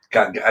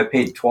 I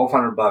paid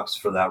 $1,200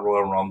 for that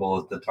Royal Rumble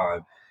at the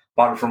time.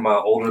 Bought it from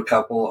an older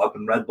couple up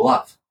in Red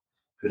Bluff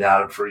who'd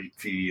had it for a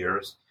few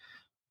years.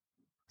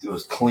 It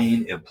was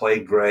clean. It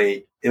played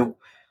great.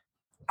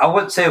 I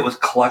wouldn't say it was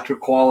collector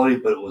quality,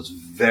 but it was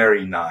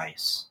very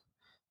nice.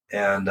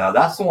 And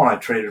that's the one I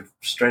traded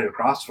straight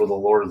across for the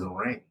Lord of the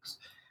Rings,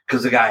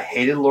 because the guy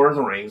hated Lord of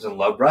the Rings and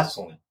loved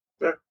wrestling.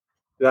 Yeah,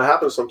 that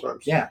happens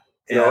sometimes. Yeah.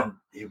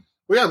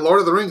 Lord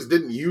of the Rings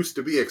didn't used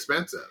to be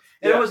expensive.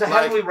 It was a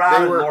heavily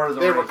routed Lord of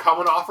the Rings. They were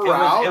coming off a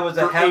route. It was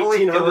a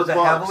heavily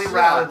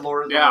routed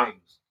Lord of the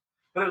Rings.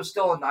 But it was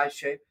still in nice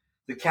shape.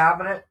 The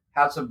cabinet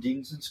had some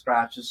dings and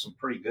scratches, some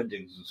pretty good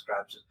dings and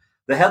scratches.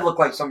 The head looked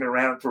like somebody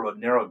ran it through a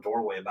narrow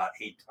doorway about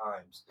 8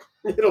 times.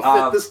 It'll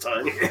fit this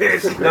time.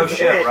 No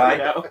shit,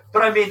 right?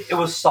 But I mean, it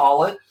was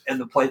solid,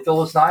 and the playfield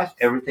was nice.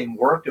 Everything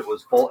worked. It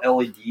was full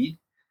LED.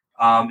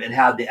 It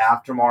had the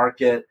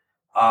aftermarket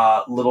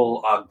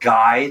little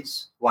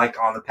guides, like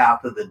on the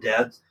Path of the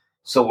Dead,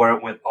 so where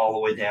it went all the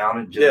way down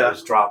and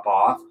just drop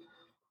off.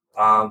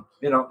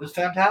 It was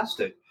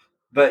fantastic.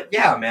 But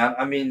yeah, man,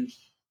 I mean,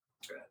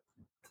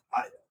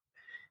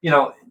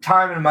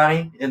 time and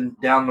money and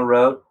down the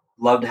road.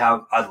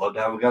 I'd love to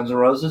have a Guns N'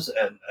 Roses,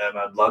 and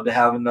I'd love to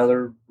have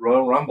another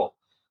Royal Rumble.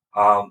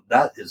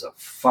 That is a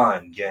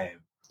fun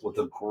game with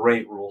a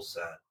great rule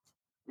set.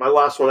 My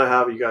last one I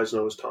have, you guys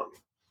know, is Tommy.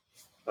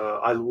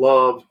 I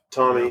love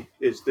Tommy.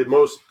 It's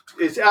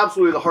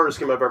absolutely the hardest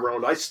game I've ever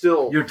owned.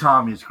 Your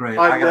Tommy's great.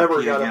 I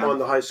never got him on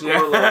the high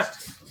score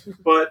list,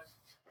 but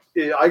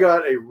I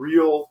got a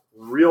real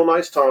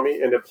nice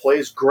Tommy, and it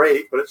plays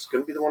great. But it's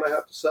going to be the one I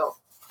have to sell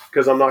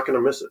because I'm not going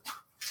to miss it.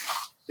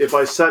 If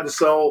I said to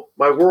sell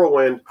my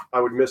Whirlwind,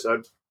 I would miss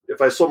it.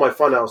 If I sold my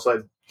Funhouse,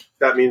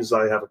 that means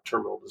I have a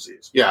terminal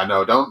disease. Yeah,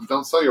 no,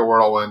 don't sell your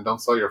Whirlwind.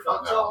 Don't sell your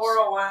Funhouse. Don't sell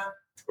Whirlwind.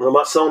 And I'm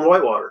not selling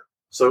Whitewater,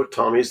 so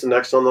Tommy's the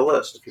next on the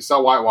list. If you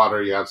sell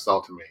Whitewater, you have to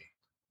sell to me.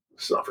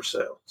 It's not for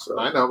sale. So.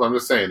 I know, but I'm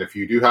just saying, if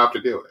you do have to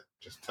do it,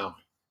 just tell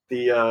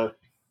me.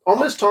 I'll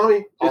miss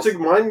Tommy.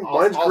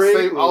 Mine's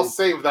great. I'll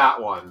save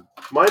that one.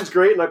 Mine's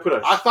great, and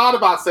I thought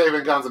about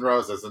saving Guns N'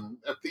 Roses, and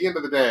at the end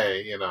of the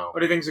day, what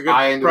do you think is a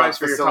good price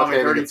for your Tommy?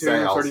 32,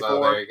 sale, 34?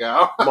 So there you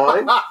go.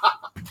 Mine?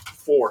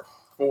 4.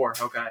 4,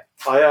 okay.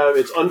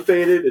 It's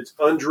unfaded, it's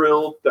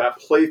undrilled. That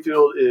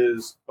playfield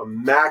is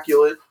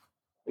immaculate,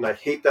 and I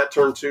hate that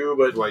term too.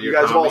 But you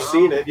guys have all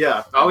seen it,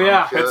 yeah. Oh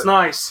yeah, it's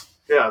nice.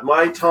 Yeah,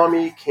 my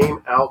Tommy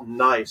came out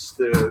nice.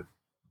 The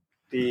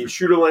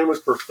shooter lane was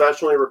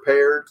professionally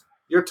repaired.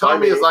 Your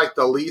Tommy is like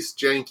the least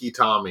janky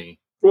Tommy.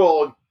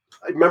 Well,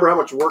 I remember how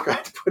much work I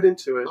had to put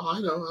into it. Oh, I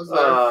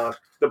know.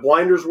 The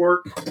blinders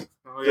work.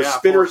 The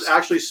spinners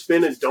actually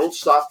spin and don't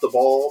stop the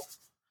ball.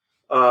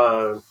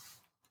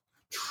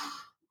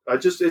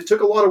 It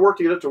took a lot of work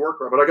to get it to work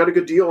right, but I got a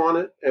good deal on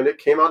it, and it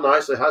came out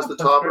nice. It has the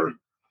topper,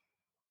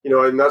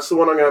 and that's the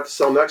one I'm going to have to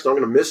sell next. I'm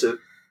going to miss it,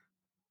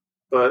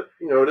 but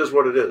it is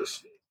what it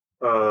is.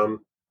 If I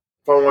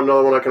want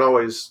another one, I can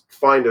always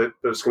find it,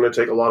 but it's going to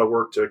take a lot of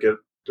work to get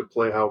to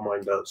play how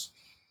mine does.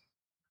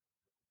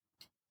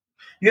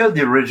 You have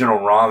the original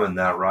ROM in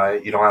that,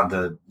 right? You don't have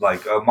the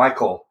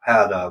Michael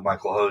had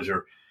Michael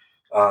Hosier.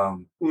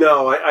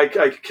 No,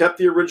 I kept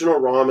the original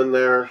ROM in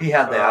there. He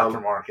had the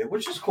aftermarket,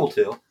 which is cool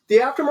too. The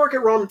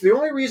aftermarket ROM. The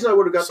only reason I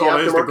would have got the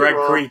aftermarket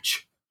ROM.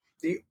 Creech.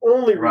 The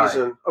only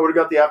reason I would have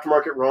got the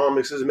aftermarket ROM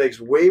is because it makes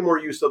way more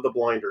use of the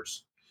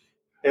blinders.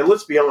 And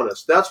let's be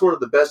honest, that's one of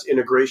the best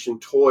integration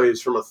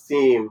toys from a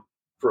theme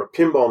for a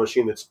pinball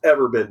machine that's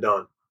ever been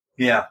done.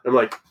 Yeah. I'm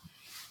like,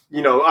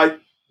 I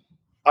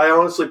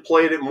honestly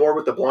played it more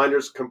with the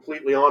blinders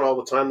completely on all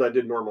the time than I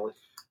did normally.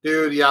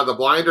 Dude, yeah, the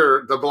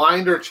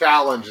blinder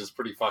challenge is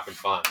pretty fucking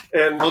fun.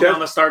 And hold down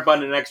the start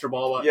button and extra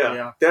ball button.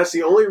 Yeah, that's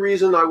the only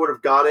reason I would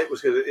have got it was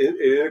because it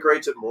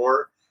integrates it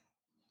more.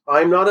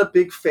 I'm not a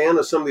big fan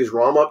of some of these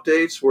ROM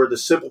updates where the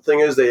simple thing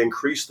is they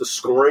increase the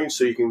scoring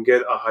so you can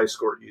get a high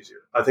score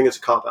easier. I think it's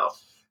a cop-out.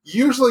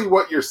 Usually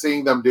what you're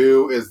seeing them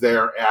do is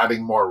they're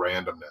adding more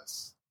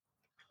randomness.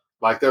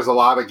 Like there's a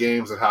lot of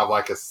games that have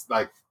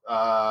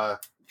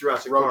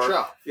Jurassic Roadshow.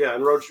 Park. Yeah,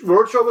 and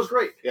Roadshow was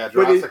great. Yeah,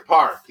 Jurassic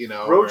Park,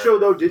 Roadshow,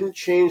 though, didn't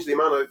change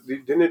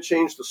didn't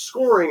change the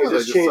scoring. It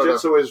just changed it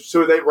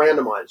so they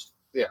randomized.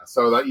 Yeah,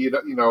 so that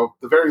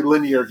the very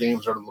linear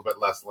games are a little bit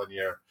less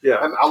linear.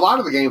 Yeah, and a lot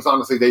of the games,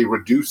 honestly, they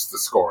reduce the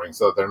scoring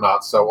so that they're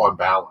not so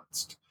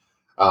unbalanced.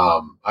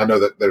 I know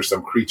that there's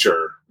some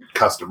creature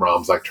custom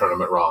ROMs like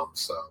tournament ROMs,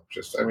 so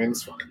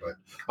it's fine. But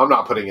I'm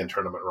not putting in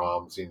tournament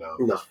ROMs.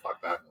 No,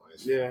 fuck that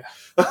noise. Yeah,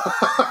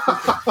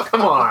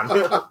 come on.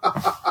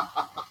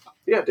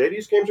 Yeah,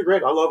 Day's games are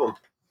great. I love them.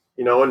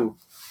 And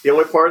the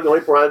only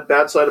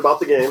bad side about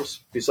the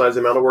games, besides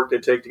the amount of work they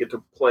take to get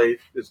to play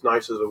as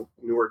nice as a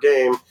newer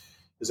game,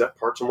 is that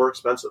parts are more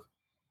expensive.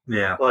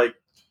 Yeah.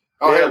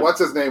 Hey, what's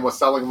his name was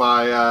selling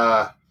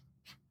my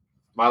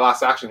my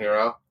Last Action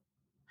Hero.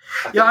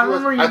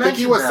 I think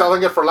he was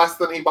selling it for less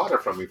than he bought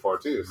it from me for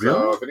too. So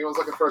really? if anyone's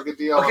looking for a good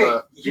deal,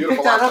 you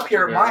picked that up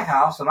here at my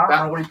house, and I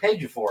don't know what he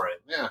paid you for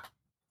it. Yeah.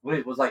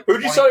 It was like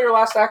who'd you sell your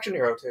Last Action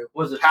Hero to?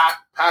 Was it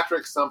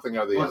Patrick something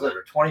or the other? Was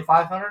it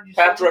 2,500?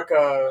 Patrick.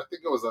 I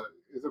think it was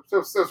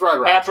right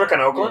around. Patrick in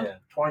Oakland.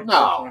 Yeah,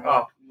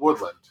 no,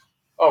 Woodland.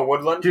 Oh,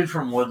 Woodland. Dude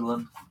from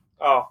Woodland.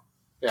 Oh,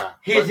 yeah.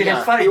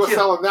 It's funny. He was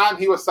selling that, and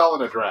he was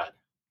selling a Dread.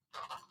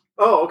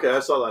 Oh, okay, I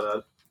saw that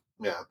ad.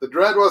 Yeah, the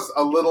Dread was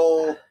a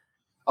little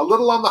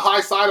on the high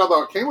side,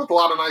 although it came with a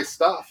lot of nice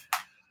stuff.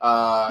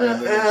 Had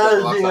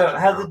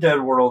the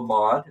Dead World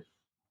mod.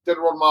 Dead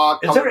World mod.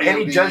 Is there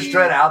any Judge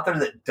Dredd out there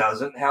that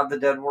doesn't have the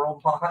Dead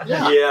World mod?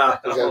 Yeah,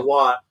 there's a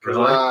lot.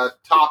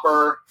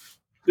 Topper.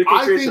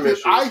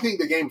 I think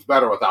the game's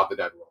better without the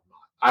Dead World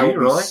mod. I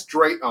will be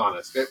straight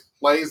honest. It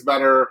plays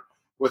better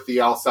with the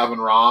L7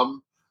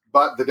 ROM,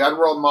 but the Dead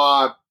World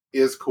mod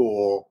is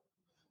cool,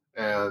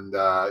 and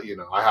I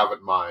have it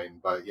in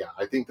mind. But yeah,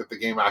 I think that the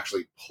game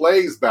actually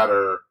plays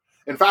better.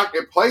 In fact,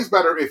 it plays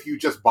better if you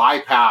just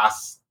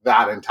bypass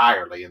that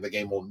entirely, and the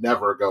game will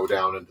never go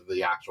down into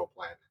the actual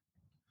planet.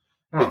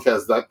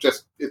 Because it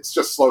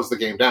just slows the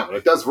game down.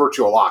 It does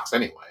virtual locks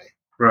anyway.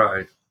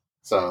 Right.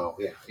 So,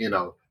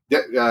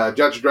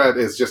 Judge Dredd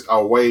is just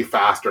a way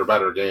faster,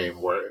 better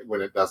game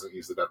when it doesn't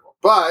use the Dead World.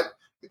 But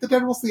the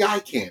Dead World's the eye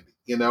candy.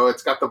 You know,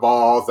 it's got the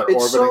balls that are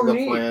orbiting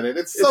the planet.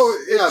 It's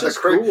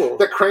cool.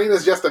 The crane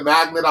is just a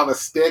magnet on a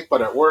stick,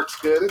 but it works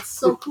good. It's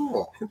so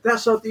cool.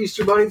 That's not the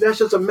Easter Bunny. That's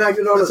just a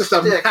magnet on a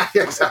stick.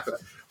 Exactly.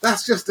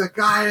 That's just a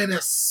guy in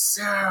a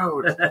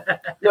suit.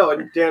 No,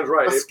 and Dan's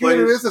right. A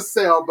scooter is a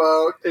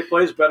sailboat. It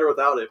plays better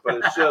without it,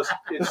 but it's so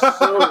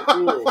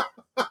cool.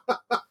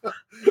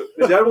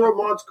 The Dead World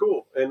mod's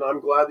cool, and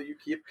I'm glad that you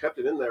kept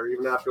it in there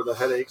even after the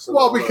headaches. And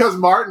because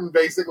Martin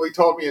basically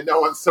told me in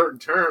no uncertain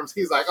terms,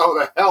 he's like, "Oh,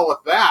 the hell with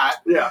that."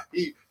 Yeah,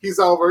 he's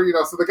over. You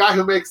know, so the guy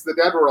who makes the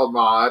Dead World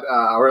mod,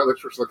 or at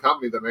least the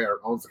company that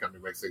owns the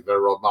company makes the Dead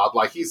World mod,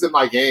 like he's in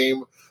my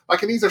game,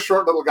 like, and he's a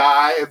short little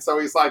guy, and so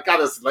he's like got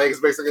his legs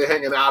basically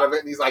hanging out of it,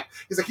 and he's like,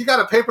 you got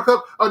a paper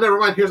clip? Oh, never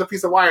mind. Here's a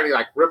piece of wire, and he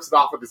like rips it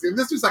off with this. And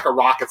this dude's like a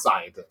rocket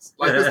scientist.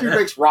 Like this dude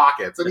makes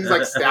rockets, and he's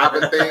like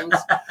stabbing things,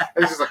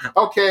 and he's just like,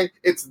 okay,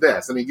 it's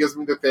this, and he gives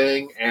me the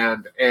thing,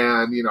 and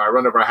you know, I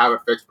run over, I have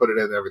it fixed, put it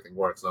in, and everything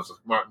works. And I was like,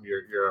 Martin,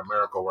 you're a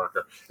miracle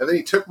worker. And then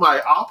he took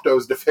my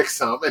Optos to fix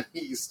them, and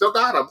he still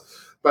got them,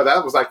 but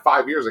that was like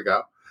 5 years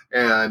ago.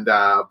 And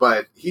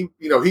but he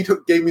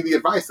gave me the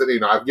advice that, you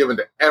know, I've given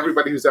to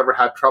everybody who's ever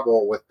had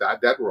trouble with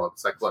that Dead World.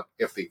 It's like, look,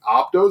 if the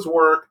Optos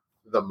work,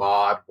 the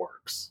mod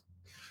works.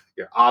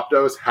 Your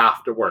Optos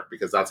have to work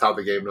because that's how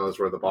the game knows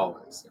where the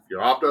ball is. If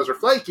your Optos are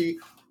flaky,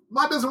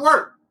 mod doesn't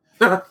work.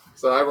 So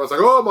everyone's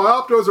like, oh, my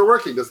Optos are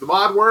working. Does the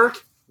mod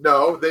work?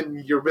 No,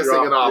 then you're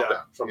missing an Opto.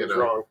 Yeah, something's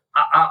wrong.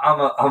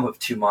 I'm of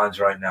two minds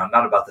right now.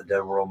 Not about the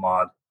Dead World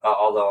mod.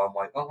 Although I'm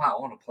like, oh wow, I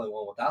want to play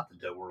one without the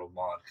Dead World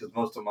mod because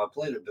most of my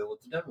play have been with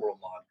the Dead World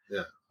mod.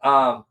 Yeah.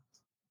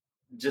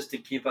 Just to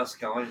keep us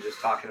going, just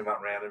talking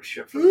about random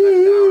shit for the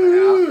next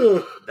hour and a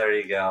half. There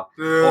you go.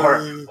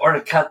 Or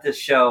to cut this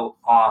show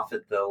off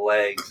at the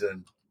legs,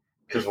 and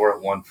because we're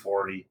at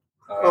 1:40.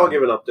 I'll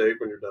give an update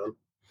when you're done.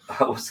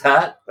 What's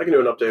that? I can do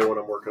an update on what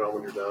I'm working on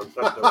when you're done.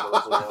 I've got a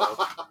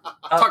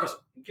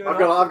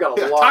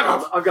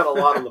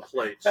lot on the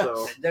plate.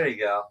 So there you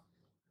go.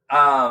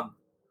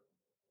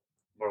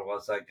 Where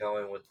was I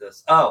going with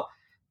this? Oh,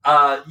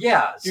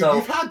 yeah. So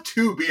you've had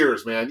 2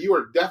 beers, man. You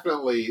are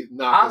definitely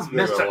not. I'm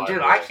Mr.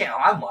 Dude, I can't.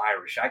 I'm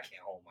Irish. I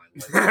can't hold my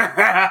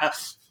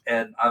legs.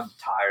 And I'm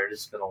tired.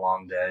 It's been a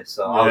long day,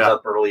 so I was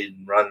up early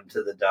and running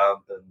to the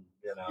dump, and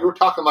you know. You were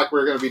talking like we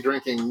were going to be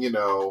drinking, you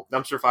know,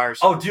 dumpster fires.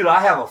 Oh, dude,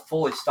 I have a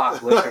fully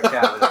stocked liquor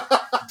cabinet.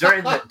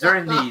 during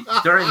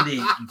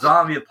the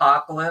zombie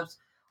apocalypse,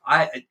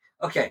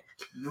 Okay,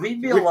 leave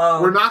me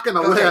alone. We're not going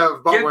to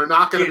live, but we're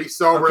not going to be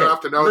sober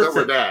enough to know that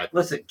we're dead.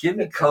 Listen, give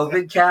me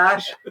COVID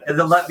cash, and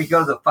then let me go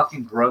to the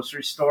fucking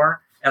grocery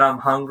store, and I'm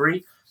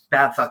hungry.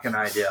 Bad fucking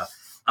idea.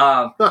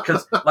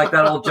 Because like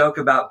that old joke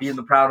about being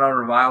the proud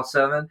owner of aisle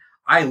 7,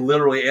 I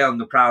literally am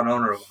the proud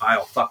owner of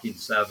aisle fucking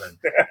 7.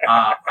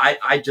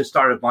 I just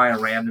started buying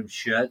random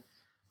shit.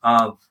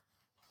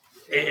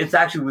 It's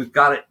actually, we've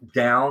got it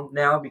down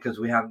now because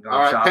we haven't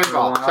gone shopping.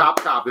 Pinball.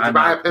 Chop. Did you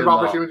buy a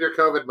pinball machine with your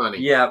COVID money?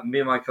 Yeah, me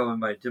and my COVID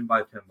money didn't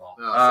buy pinball.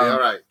 Oh, all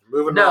right.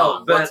 Moving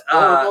on. But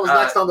what was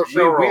next on the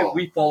show?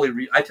 We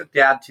fully I took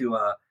Dad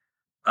to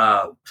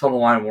Total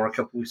Wine War a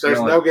couple weeks ago.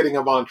 There's no getting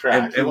him on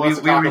track. And we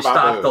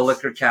restocked the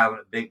liquor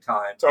cabinet big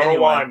time. Total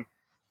Wine.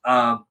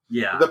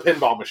 Yeah. The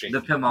pinball machine.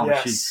 Machine.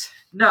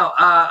 No,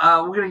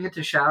 we're going to get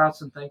to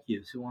shout-outs and thank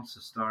yous. Who wants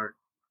to start?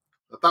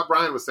 I thought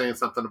Brian was saying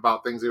something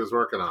about things he was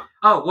working on.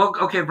 Oh, well,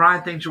 okay,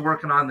 Brian, things you're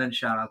working on, then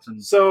shout-outs.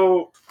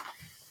 So,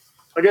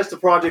 I guess the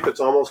project that's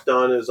almost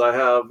done is I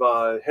have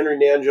Henry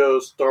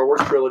Nanjo's Star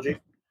Wars trilogy.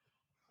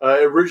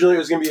 Originally, it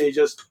was going to be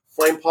just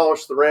flame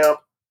polish the ramp,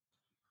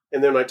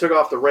 and then when I took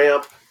off the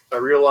ramp, I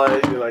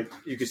realized,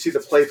 you could see the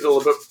playfield a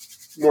little bit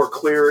more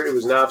clear. It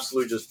was an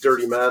absolute just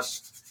dirty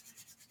mess.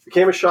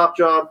 Became a shop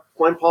job,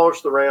 flame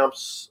polished the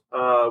ramps,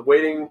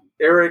 waiting.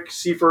 Eric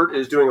Seifert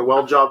is doing a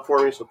weld job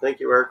for me, so thank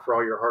you, Eric, for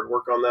all your hard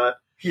work on that.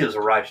 He is a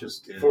righteous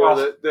dude. For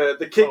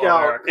the kick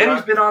out. And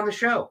he's been on the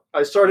show.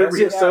 I started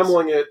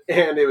reassembling it,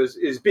 and it was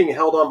being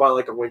held on by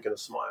like a wink and a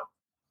smile.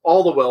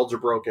 All the welds are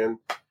broken.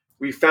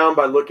 We found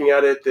by looking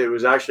at it that it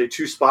was actually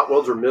 2 spot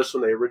welds were missed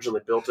when they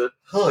originally built it.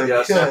 Holy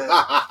yes,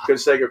 good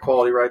Sega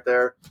quality right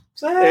there.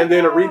 And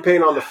then a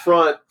repaint on the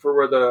front for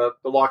where the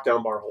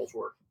lockdown bar holes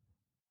were.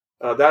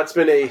 That's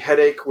been a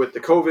headache with the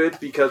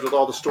COVID because with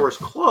all the stores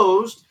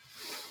closed,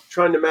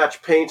 trying to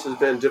match paints has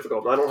been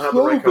difficult. I don't have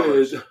the right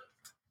colors. In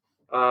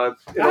a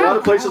lot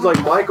of places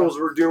like Michael's,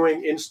 we're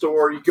doing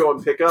in-store, you go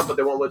and pick up, but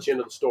they won't let you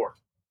into the store.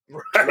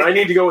 Right. And I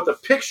need to go with a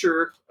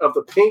picture of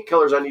the paint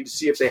colors. I need to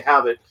see if they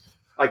have it.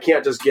 I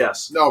can't just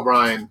guess. No,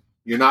 Brian,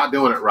 you're not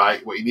doing it right.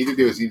 What you need to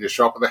do is you need to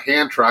show up with a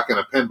hand truck and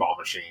a pinball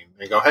machine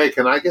and go, hey,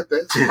 can I get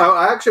this?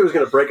 I actually was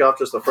going to break off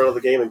just the front of the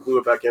game and glue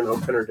it back in.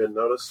 Hope Pinner didn't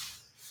notice.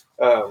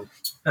 So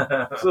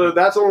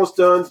that's almost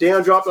done.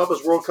 Dan dropped off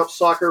his World Cup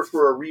Soccer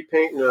for a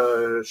repaint in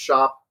a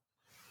shop.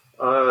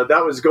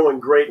 That was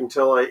going great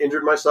until I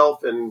injured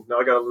myself, and now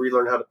I got to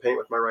relearn how to paint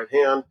with my right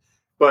hand.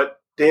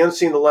 But Dan's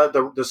seen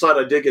the side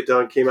I did get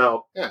done came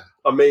out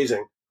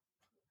amazing.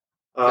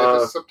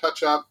 Just some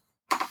touch up,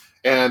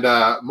 and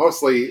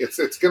mostly it's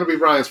going to be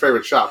Brian's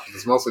favorite shop.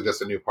 It's mostly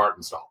just a new part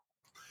install.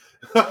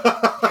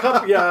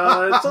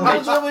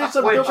 Sometimes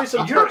there'll be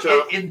some touch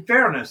up. In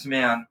fairness,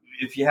 man,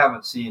 if you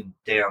haven't seen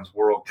Dan's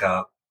World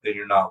Cup and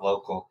you're not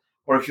local,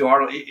 or if you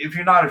are,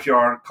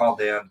 call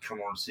Dan. Come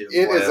on and see him.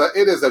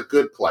 It is a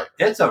good player.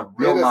 It's a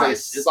real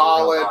nice,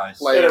 solid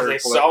player. It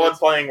is a solid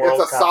playing World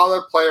Cup. It's a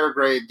solid player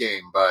grade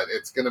game, but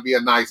it's going to be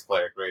a nice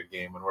player grade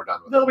game when we're done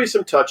with it. There'll be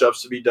some touch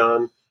ups to be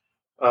done.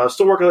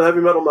 Still working on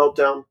Heavy Metal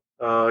Meltdown.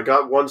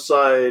 Got one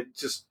side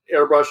just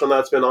airbrush on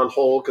that's been on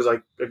hold because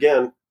I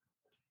can't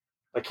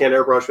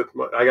airbrush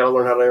I got to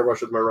learn how to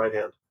airbrush with my right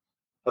hand.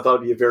 I thought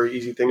it'd be a very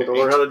easy thing to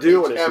learn how to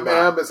do.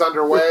 HMM is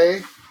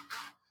underway.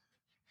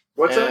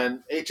 What's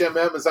that?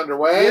 HMM is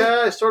underway.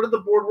 Yeah, I started the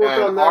board work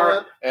on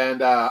that.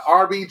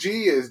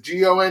 RBG is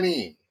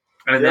GONE.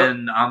 And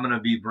then I'm going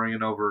to be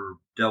bringing over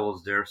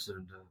Devil's Dare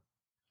soon to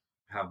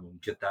have them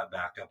get that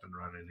back up and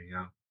running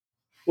again.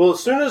 Well,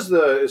 as soon as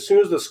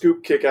the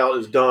scoop kick out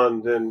is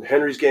done, then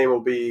Henry's game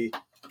will be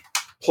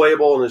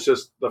playable, and it's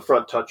just the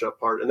front touch up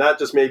part. And that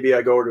just maybe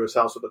I go over to his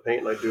house with the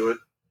paint and I do it.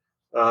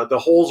 The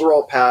holes are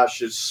all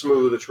patched. It's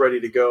smooth. It's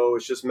ready to go.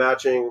 It's just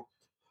matching.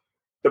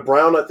 The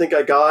brown I think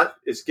I got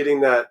is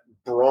getting that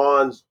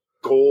bronze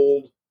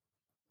gold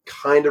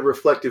kind of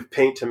reflective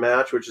paint to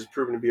match, which has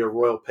proven to be a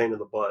royal pain in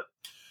the butt.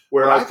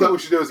 What I think we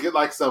should do is get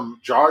like some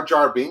Jar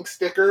Jar Binks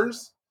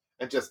stickers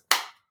and just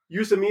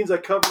use the means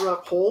that cover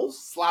up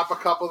holes. Slap a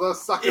couple of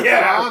those suckers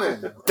on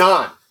and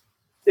done.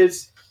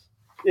 It's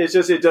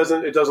just it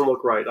doesn't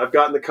look right. I've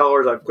gotten the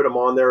colors. I've put them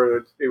on there.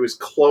 It was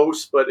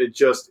close, but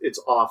it's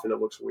off and it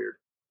looks weird.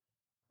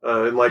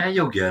 And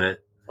you'll get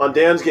it. On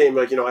Dan's game,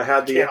 I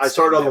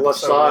started on the left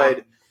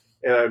side,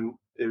 and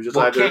it was just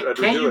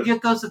can't you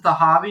get those at the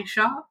hobby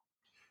shop?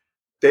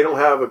 They don't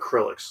have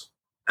acrylics.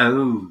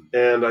 Oh,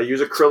 and I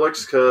use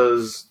acrylics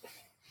because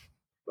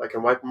I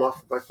can wipe them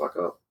off if I fuck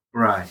up.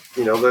 Right.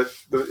 And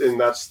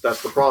that's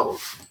the problem.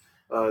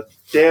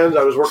 Dan's,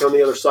 I was working on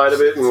the other side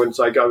of it, and once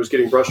I was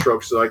getting brush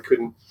strokes, so I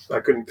couldn't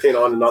paint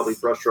on and not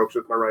leave brush strokes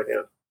with my right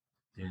hand.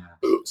 Yeah.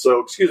 So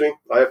excuse me,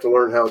 I have to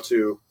learn how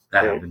to.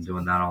 I've been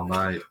doing that all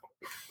night.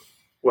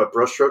 What,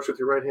 brush strokes with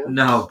your right hand?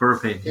 No,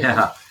 burping.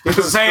 Yeah. It's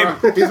the same.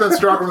 He's been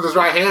stroking with his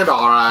right hand,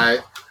 all right.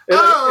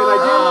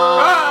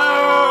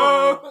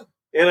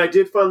 And I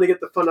did finally get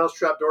the Funhouse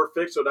trapdoor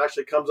fixed, so it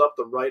actually comes up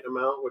the right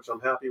amount, which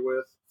I'm happy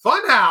with.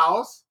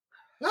 Funhouse?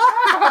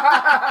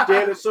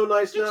 Dan, it's so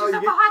nice now.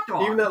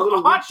 Even that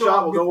little weak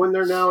shot will go in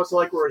there now. It's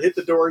like where it hit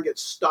the door and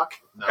gets stuck.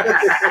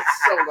 Nice.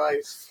 It's so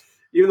nice.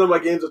 Even though my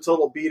game's a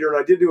total beater,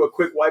 and I did do a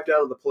quick wipe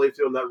down of the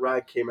playfield, and that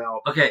rag came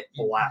out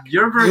black.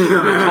 Your version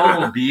of a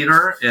total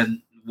beater,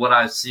 and what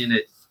I've seen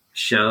it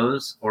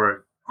shows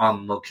or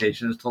on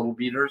location is total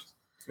beaters.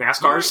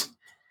 NASCARs.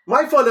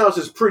 My Funhouse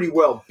is pretty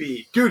well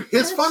beat. Dude,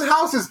 his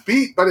Funhouse is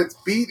beat, but it's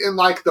beat in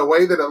like the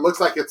way that it looks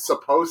like it's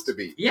supposed to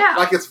be. Yeah.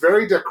 Like it's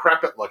very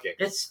decrepit looking.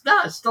 It's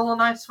still a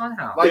nice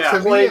Funhouse. Like to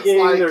me,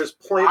 it's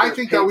like, I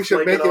think that we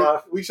should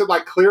we should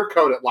like clear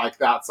coat it like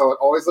that so it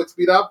always looks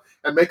beat up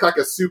and make like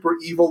a super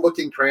evil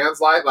looking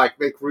translite, like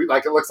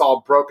it looks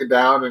all broken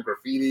down and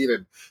graffitied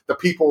and the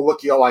people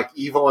look like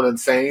evil and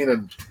insane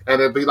and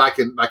it'd be like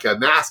a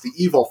nasty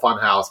evil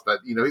Funhouse,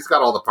 but he's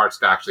got all the parts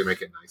to actually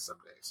make it nice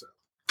someday. So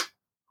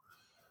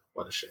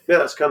what a shame. Yeah,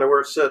 that's kind of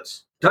where it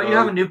sits. Don't you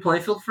have a new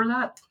playfield for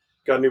that?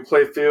 Got a new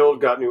playfield,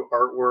 got new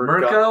artwork.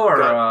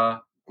 Mirko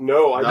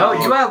No, I don't.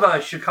 No, you have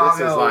a Chicago.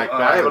 This is like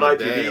I have an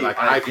IPB. Like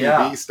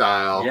IPB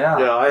style. Yeah.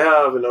 Yeah, I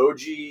have an OG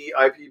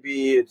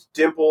IPB. It's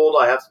dimpled.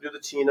 I have to do the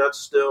T-nuts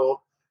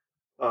still.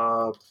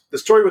 The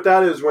story with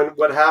that is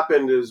what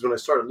happened is when I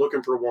started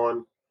looking for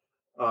one,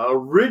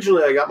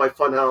 originally I got my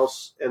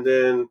Funhouse, and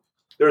then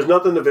there was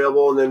nothing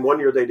available, and then one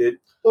year they did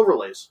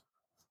overlays.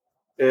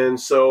 And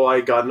so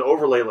I got an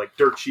overlay like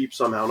dirt cheap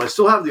somehow, and I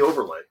still have the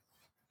overlay.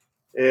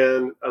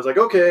 And I was like,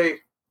 okay,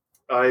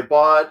 I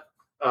bought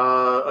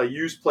a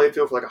used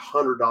playfield for like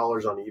 $100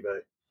 on eBay.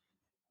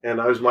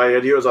 And my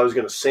idea was I was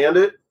going to sand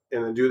it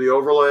and then do the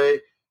overlay.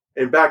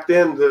 And back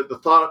then, the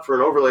thought for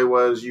an overlay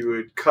was you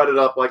would cut it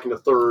up like into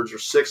thirds or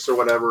sixths or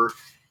whatever.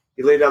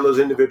 You lay down those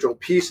individual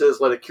pieces,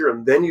 let it cure,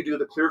 and then you do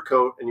the clear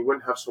coat, and you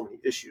wouldn't have so many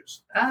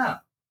issues. I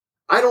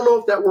don't know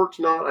if that worked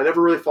or not. I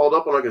never really followed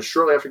up on it because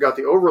shortly after I got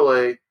the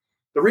overlay,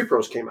 the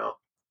repros came out.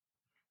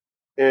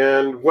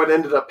 And what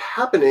ended up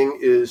happening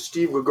is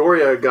Steve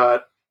Gregoria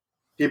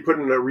he put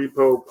in a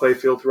repo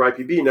playfield through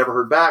IPB, never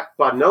heard back,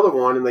 bought another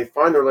one, and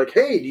they're like,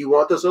 hey, do you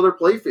want this other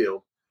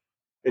playfield?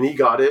 And he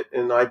got it,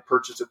 and I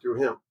purchased it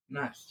through him.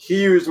 Nice.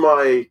 He used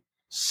my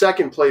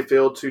second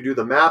playfield to do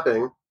the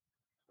mapping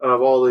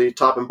of all the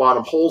top and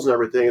bottom holes and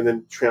everything, and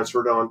then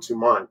transferred on to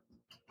mine.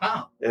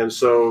 Wow. And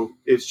so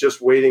it's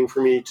just waiting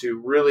for me to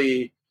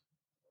really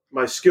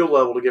my skill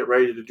level to get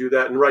ready to do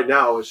that. And right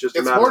now it's just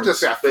it's a matter more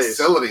just of a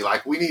facility.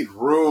 Like we need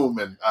room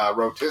and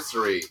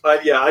rotisserie.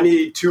 I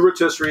need 2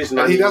 rotisseries and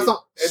I need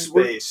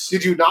space.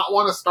 Did you not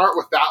want to start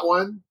with that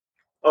one?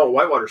 Oh,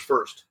 Whitewater's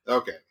first.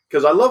 Okay.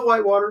 Because I love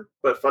Whitewater,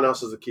 but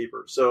Funhouse is a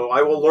keeper. So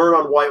I will learn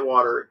on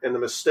Whitewater, and the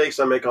mistakes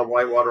I make on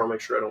Whitewater I'll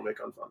make sure I don't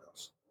make on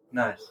Funhouse.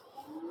 Nice.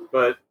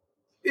 But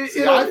I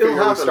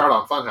figure we start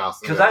on Funhouse.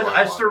 Because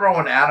I still remember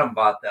when Adam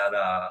bought that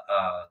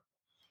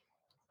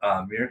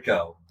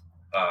Mirko.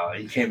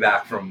 He came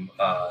back from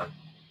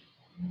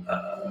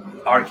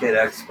Arcade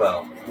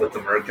Expo with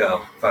the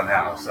Mirko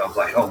Funhouse. I was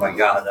like, oh my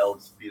god, that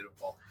looks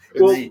beautiful.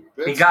 Well,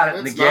 he got it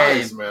in the game.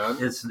 Nice, man.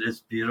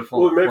 It's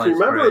beautiful. Well, if you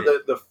remember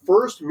that the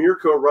first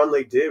Mirko run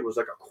they did was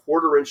like a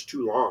 1/4 inch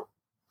too long.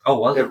 Oh,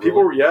 was it?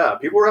 People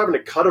were having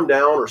to cut them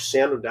down or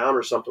sand them down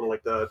or something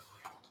like that.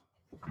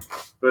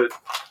 But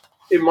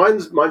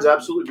mine's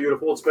absolutely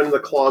beautiful. It's been in the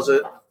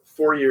closet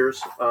 4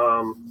 years.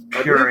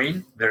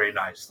 Curing very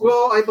nicely.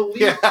 Well, I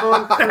believe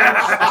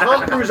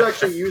Tom Cruise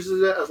actually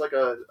uses it as like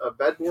a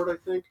bedboard, I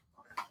think.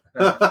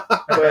 But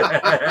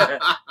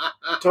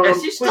Tom,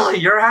 is he still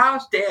at your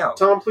house? Damn.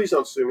 Tom, please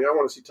don't sue me. I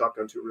want to see Top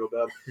Gun 2 real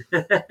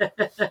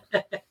bad.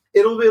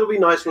 It'll be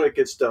nice when it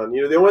gets done.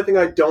 The only thing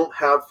I don't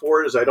have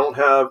for it is I don't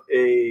have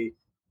a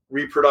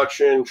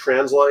reproduction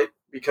translite,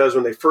 because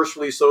when they first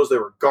released those, they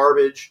were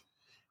garbage.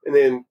 And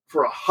then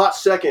for a hot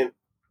second,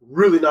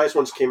 really nice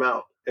ones came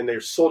out, and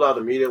they're sold out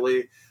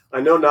immediately.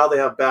 I know now they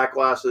have back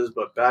glasses,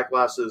 but back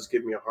glasses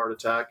give me a heart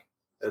attack,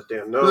 as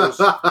Dan knows.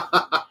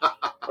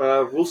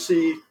 We'll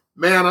see.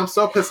 Man, I'm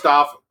so pissed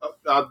off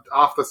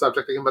the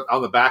subject again, but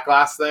on the back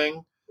glass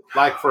thing.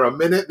 Like, for a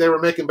minute, they were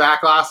making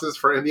back glasses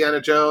for Indiana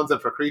Jones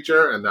and for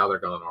Creature, and now they're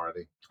gone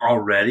already.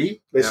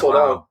 Already? They sold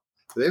out.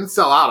 They didn't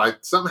sell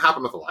out. Something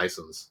happened with the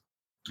license.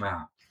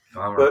 Wow.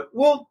 But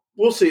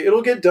we'll see.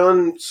 It'll get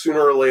done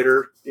sooner or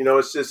later.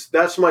 It's just,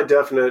 that's my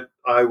definite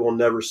I will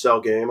never sell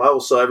game. I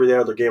will sell every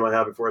other game I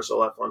have before I sell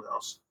that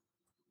Funhouse.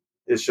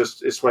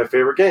 It's my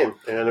favorite game,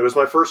 and it was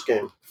my first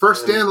game.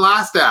 First in,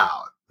 last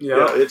out.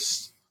 Yeah,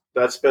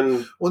 that's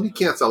been... Well, you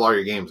can't sell all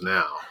your games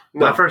now.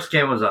 No. My first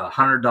game was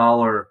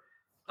 $100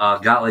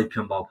 Gottlieb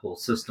Pinball Pool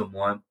System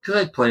 1, because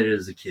I played it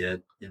as a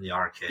kid in the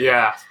arcade.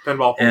 Yeah,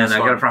 pinball pool. And I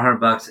got it for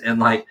 $100, and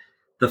like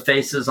the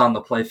faces on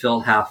the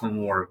playfield, half of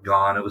them were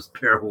gone. It was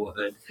bare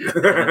wood.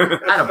 I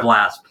had a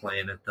blast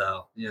playing it,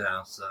 though.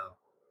 So.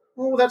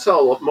 Well, that's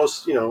how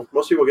most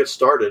people get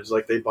started. It's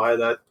like they buy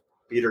that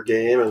beater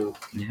game, and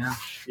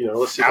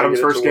let's see. Adam's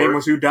first game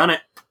was Who Done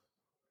It.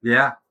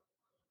 Yeah.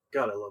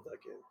 God, I love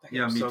that game.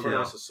 Yeah, me too.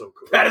 This is so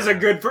cool. That is a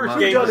good first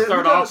game to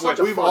start off with.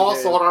 We've all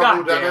sold our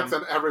whodunits,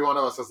 and every one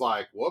of us is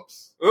like,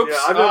 whoops. Oops. Yeah,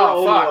 I've never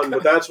owned one,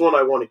 but that's one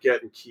I want to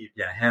get and keep.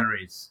 Yeah,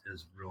 Henry's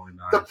is really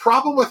nice. The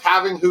problem with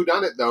having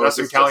whodunit, though, is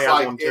it's Kelly just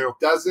like, one too. It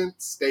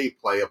doesn't stay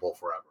playable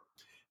forever.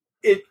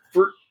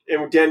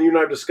 And Dan, you and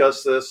I have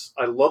discussed this.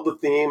 I love the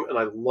theme, and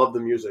I love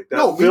the music.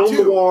 That me film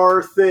too.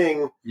 noir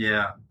thing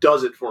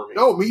does it for me.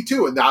 No, me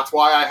too, and that's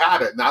why I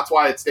had it, and that's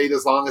why it stayed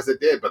as long as it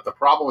did. But the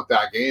problem with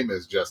that game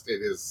is just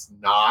it is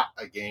not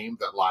a game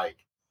that, like,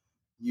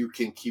 you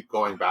can keep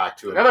going back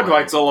to. Another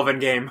Dwight Sullivan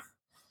game.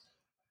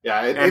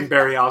 Yeah, and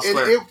Barry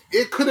Osler.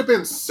 It could have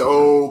been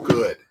so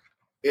good.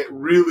 It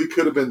really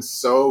could have been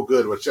so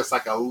good with just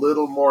like a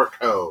little more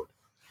code.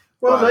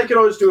 Well, they could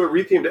always do a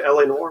retheme to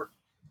L.A. Noire.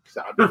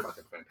 That would be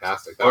fucking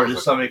fantastic. Or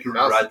just somebody could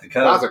rewrite the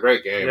code. That was a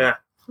great game. Yeah.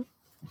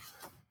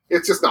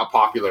 It's just not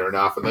popular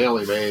enough, and they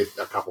only made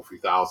a few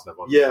thousand of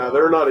them. Yeah,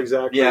 they're not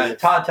exactly. Yeah,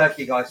 Todd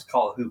Tucky likes to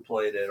call it Who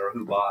Played It or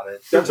Who Bought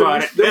It.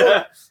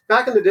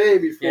 Back in the day,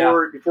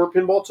 before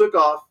pinball took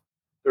off,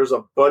 there's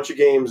a bunch of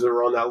games that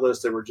were on that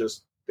list that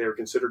were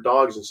considered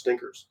dogs and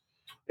stinkers.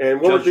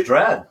 And one Judge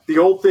Dredd. The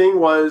old thing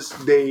was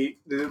the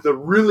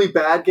really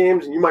bad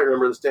games, and you might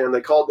remember this, Dan.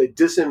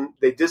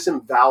 They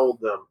disemboweled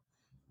them.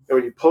 And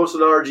when you post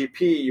an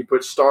RGP, you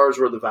put stars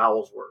where the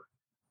vowels were.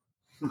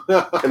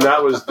 And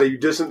that was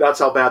that's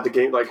how bad the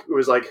game. Like, it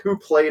was like Who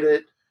Played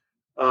It.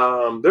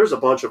 There's a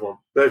bunch of them,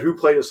 but Who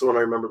Played It is the one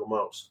I remember the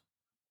most.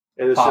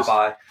 And it's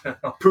Popeye.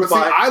 Just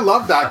I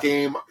love that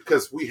game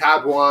because we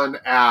had one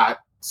at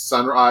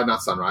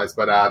not Sunrise,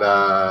 but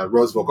at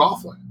Roseville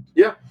Golfland.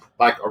 Yeah,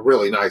 like a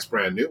really nice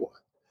brand new one.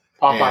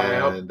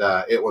 Popeye, and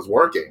it was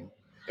working,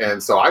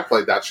 and so I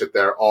played that shit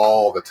there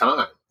all the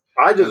time.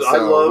 I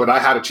love when I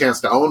had a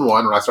chance to own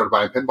one. When I started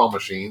buying pinball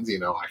machines,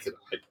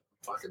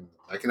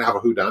 I can have a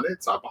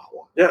whodunit, so I bought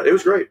one. Yeah, it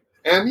was great.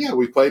 And yeah,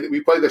 we played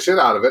the shit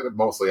out of it.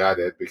 Mostly I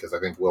did, because I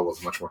think Will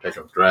was much more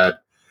taken with Dread.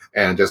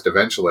 And just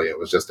eventually it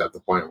was just at the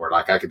point where,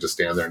 like, I could just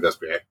stand there and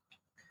just be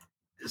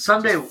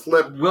someday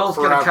Will's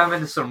going to come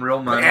into some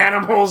real money. The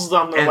animals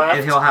on the left.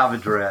 And he'll have a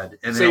Dread.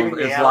 And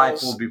his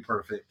life will be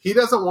perfect. He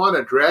doesn't want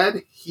a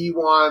Dread. He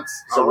wants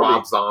a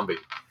Rob Zombie.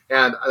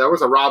 And there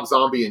was a Rob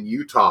Zombie in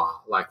Utah,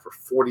 like, for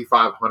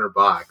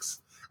 $4,500.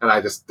 And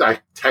I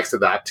texted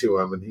that to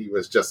him, and he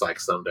was just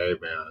like, "Someday,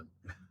 man."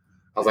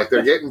 I was like,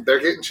 "They're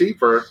getting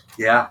cheaper."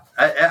 Yeah,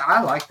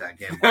 I like that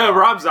game.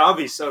 Rob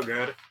Zombie's so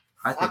good.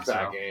 I think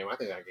that game. I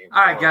think that game.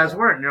 All right, guys,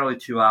 we're at nearly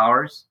 2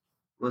 hours.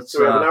 So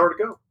we have an hour to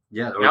go.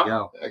 Yeah, there we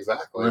go.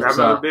 Exactly. Let's,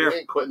 we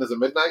ain't quitting as a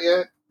midnight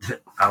yet.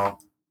 I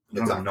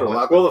don't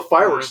know. Well, the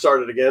fireworks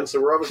started again,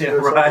 so we're obviously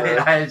doing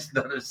right. I just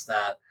noticed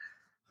that.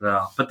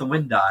 So, but the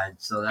wind died,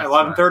 so that's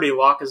 11:30.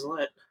 Lock is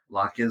lit.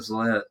 Lock is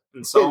lit,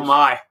 and so am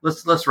I.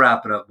 Let's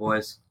wrap it up,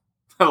 boys.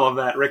 I love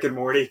that Rick and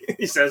Morty.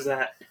 He says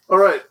that. All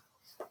right,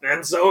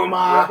 and so am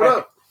I. Wrap it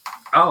up.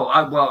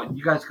 Oh, well,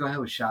 you guys go ahead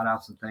with shout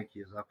outs and thank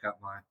yous. I've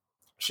got mine.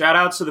 Shout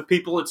outs to the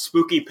people at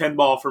Spooky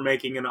Pinball for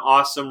making an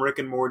awesome Rick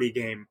and Morty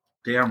game.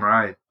 Damn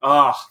right.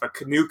 Oh, the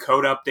new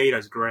code update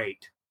is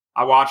great.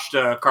 I watched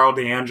Carl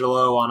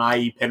D'Angelo on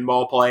IE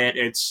Pinball play it.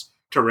 It's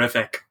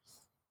terrific.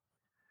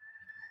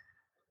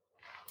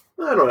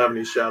 I don't have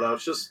any shout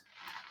outs. Just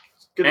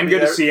good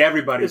to see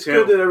everybody, it's too.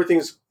 It's good that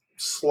everything's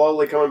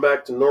slowly coming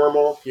back to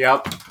normal.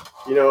 Yep.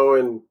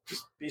 And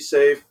just be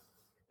safe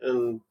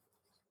and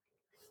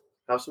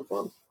have some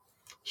fun.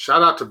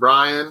 Shout out to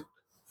Brian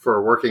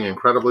for working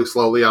incredibly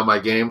slowly on my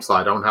game so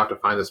I don't have to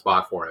find a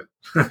spot for it.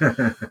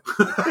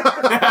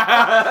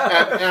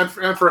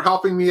 and for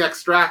helping me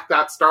extract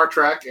that Star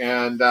Trek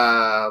and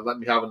let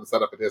me have it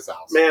set up at his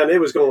house. Man, it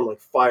was going like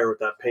fire with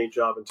that paint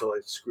job until I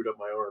screwed up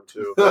my arm,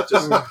 too.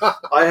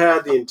 I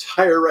had the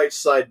entire right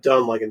side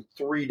done like in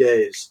 3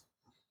 days.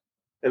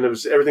 And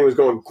everything was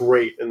going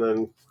great, and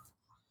then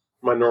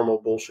my normal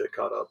bullshit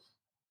caught up.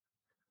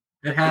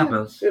 It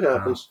happens. It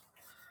happens.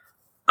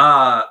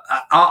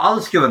 I'll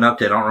just give an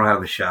update. I don't really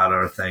have a shout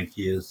out or thank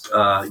yous.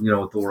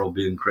 With the world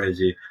being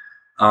crazy,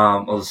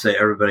 I'll just say,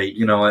 everybody,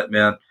 you know what,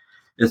 man?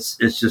 It's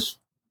just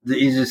the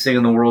easiest thing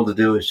in the world to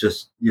do is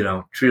just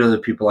treat other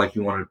people like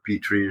you want to be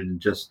treated, and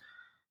just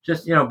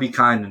be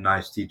kind and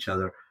nice to each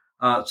other.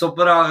 But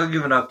I'll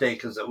give an update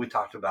because we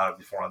talked about it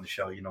before on the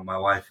show. My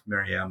wife,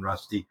 Marianne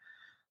Rusty,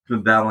 has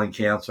been battling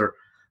cancer.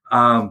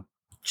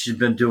 She's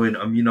been doing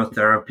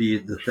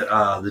immunotherapy.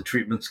 The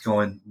treatment's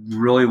going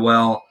really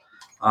well.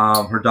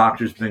 Her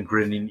doctor's been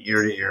grinning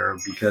ear to ear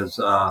because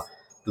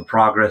the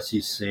progress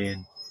he's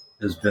seen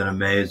has been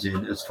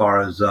amazing as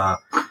far as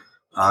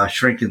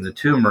shrinking the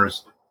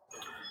tumors.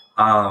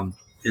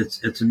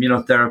 It's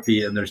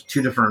immunotherapy, and there's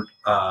 2 different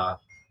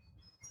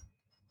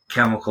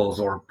chemicals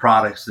or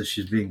products that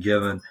she's being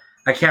given.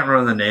 I can't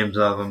remember the names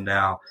of them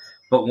now,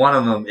 but one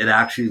of them, it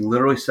actually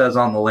literally says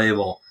on the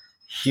label,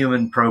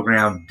 human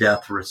programmed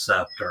death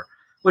receptor,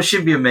 which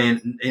should be a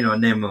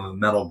name of a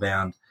metal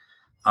band.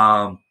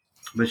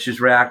 But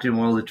she's reacting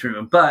well to the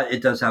treatment, but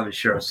it does have a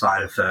share of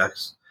side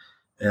effects.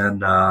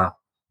 And, so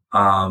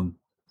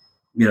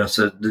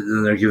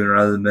they're giving her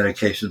other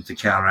medications to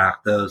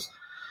counteract those.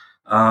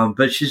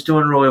 But she's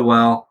doing really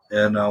well.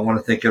 And I want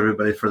to thank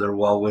everybody for their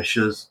well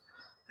wishes.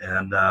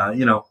 And,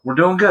 we're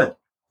doing good.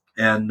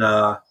 And,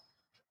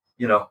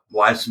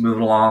 life's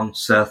moving along.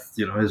 Seth,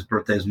 his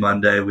birthday's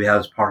Monday. We had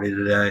his party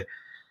today.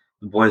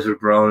 The boys are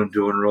grown and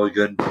doing really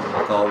good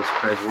with all this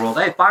crazy world.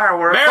 Hey,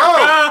 fireworks!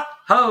 America!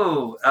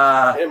 Ho!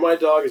 And my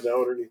dog is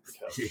now underneath the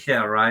couch.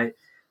 Yeah, right.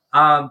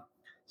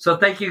 So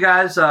thank you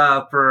guys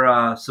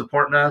for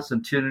supporting us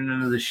and tuning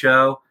into the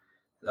show.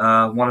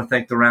 Want to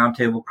thank the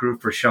Roundtable crew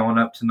for showing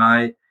up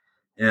tonight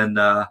and,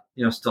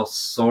 still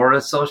sort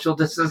of social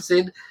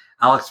distancing.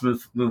 Alex,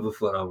 move a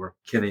foot over.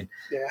 Kidding.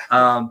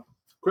 Yeah.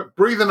 Quit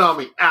breathing on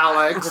me,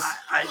 Alex.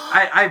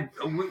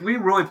 We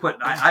really put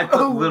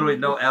literally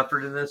no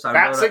effort in this.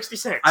 About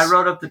 66. I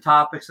wrote up the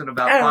topics in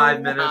about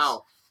 5 minutes.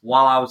 Wow.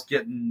 While I was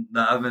getting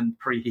the oven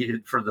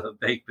preheated for the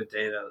baked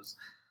potatoes.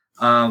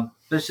 But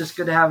it's just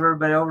good to have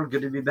everybody over.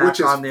 Good to be back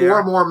on there. Which is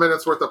 4 more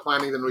minutes worth of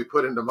planning than we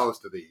put into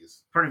most of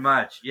these. Pretty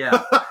much,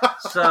 yeah.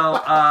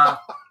 So, I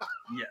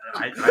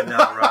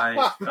know,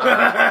 right?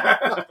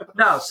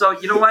 No, so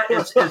you know what?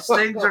 As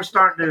things are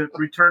starting to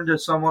return to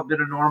somewhat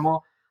bit of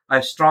normal, I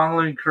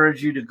strongly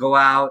encourage you to go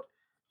out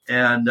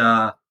and,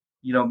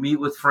 meet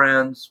with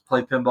friends,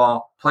 play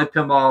pinball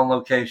on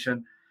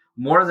location.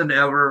 More than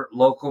ever,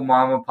 local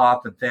mom and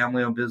pop and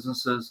family-owned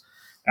businesses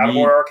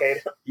Outdoor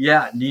arcade.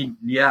 Yeah,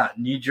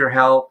 need your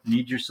help,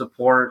 need your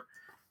support.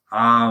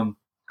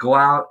 Go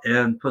out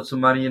and put some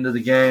money into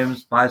the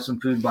games, buy some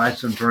food, buy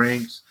some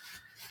drinks,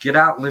 get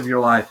out and live your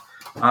life.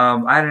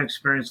 I had an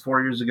experience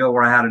 4 years ago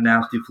where I had a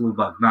nasty flu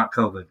bug, not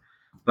COVID,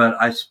 but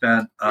I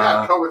spent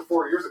COVID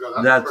 4 years ago.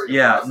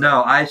 Impressive.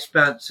 I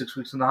spent 6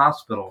 weeks in the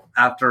hospital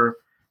after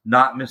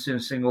not missing a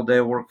single day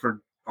of work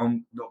for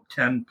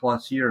 10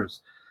 plus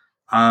years.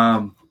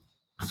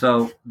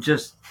 So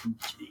just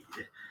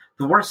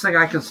the worst thing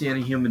I can see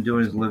any human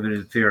doing is living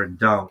in fear, and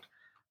don't.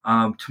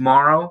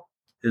 Tomorrow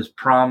is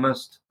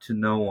promised to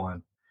no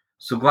one.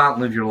 So go out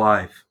and live your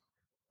life.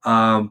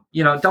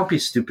 Don't be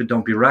stupid.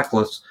 Don't be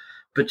reckless,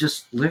 but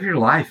just live your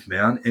life,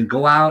 man, and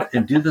go out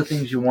and do the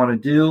things you want to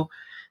do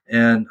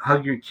and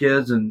hug your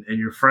kids and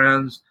your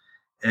friends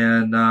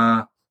and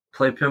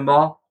play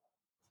pinball.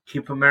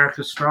 Keep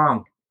America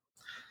strong.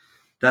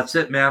 That's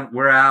it, man.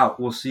 We're out.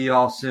 We'll see you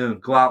all soon.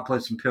 Go out and play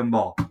some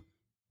pinball.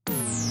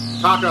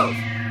 Tacos.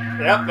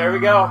 Yep, there we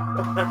go. All right,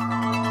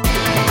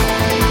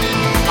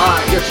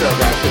 good show,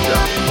 guys. Good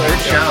show.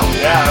 Good show.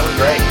 Yeah, that was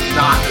great.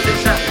 Not a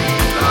good show.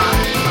 Not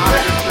a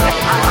good show.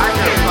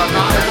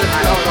 Not a good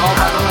show at all,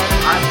 by the way.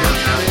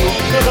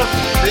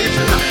 These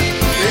are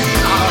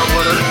our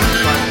words.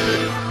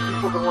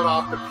 People going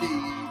off to pee.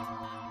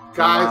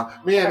 Guys,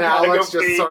 me and Alex just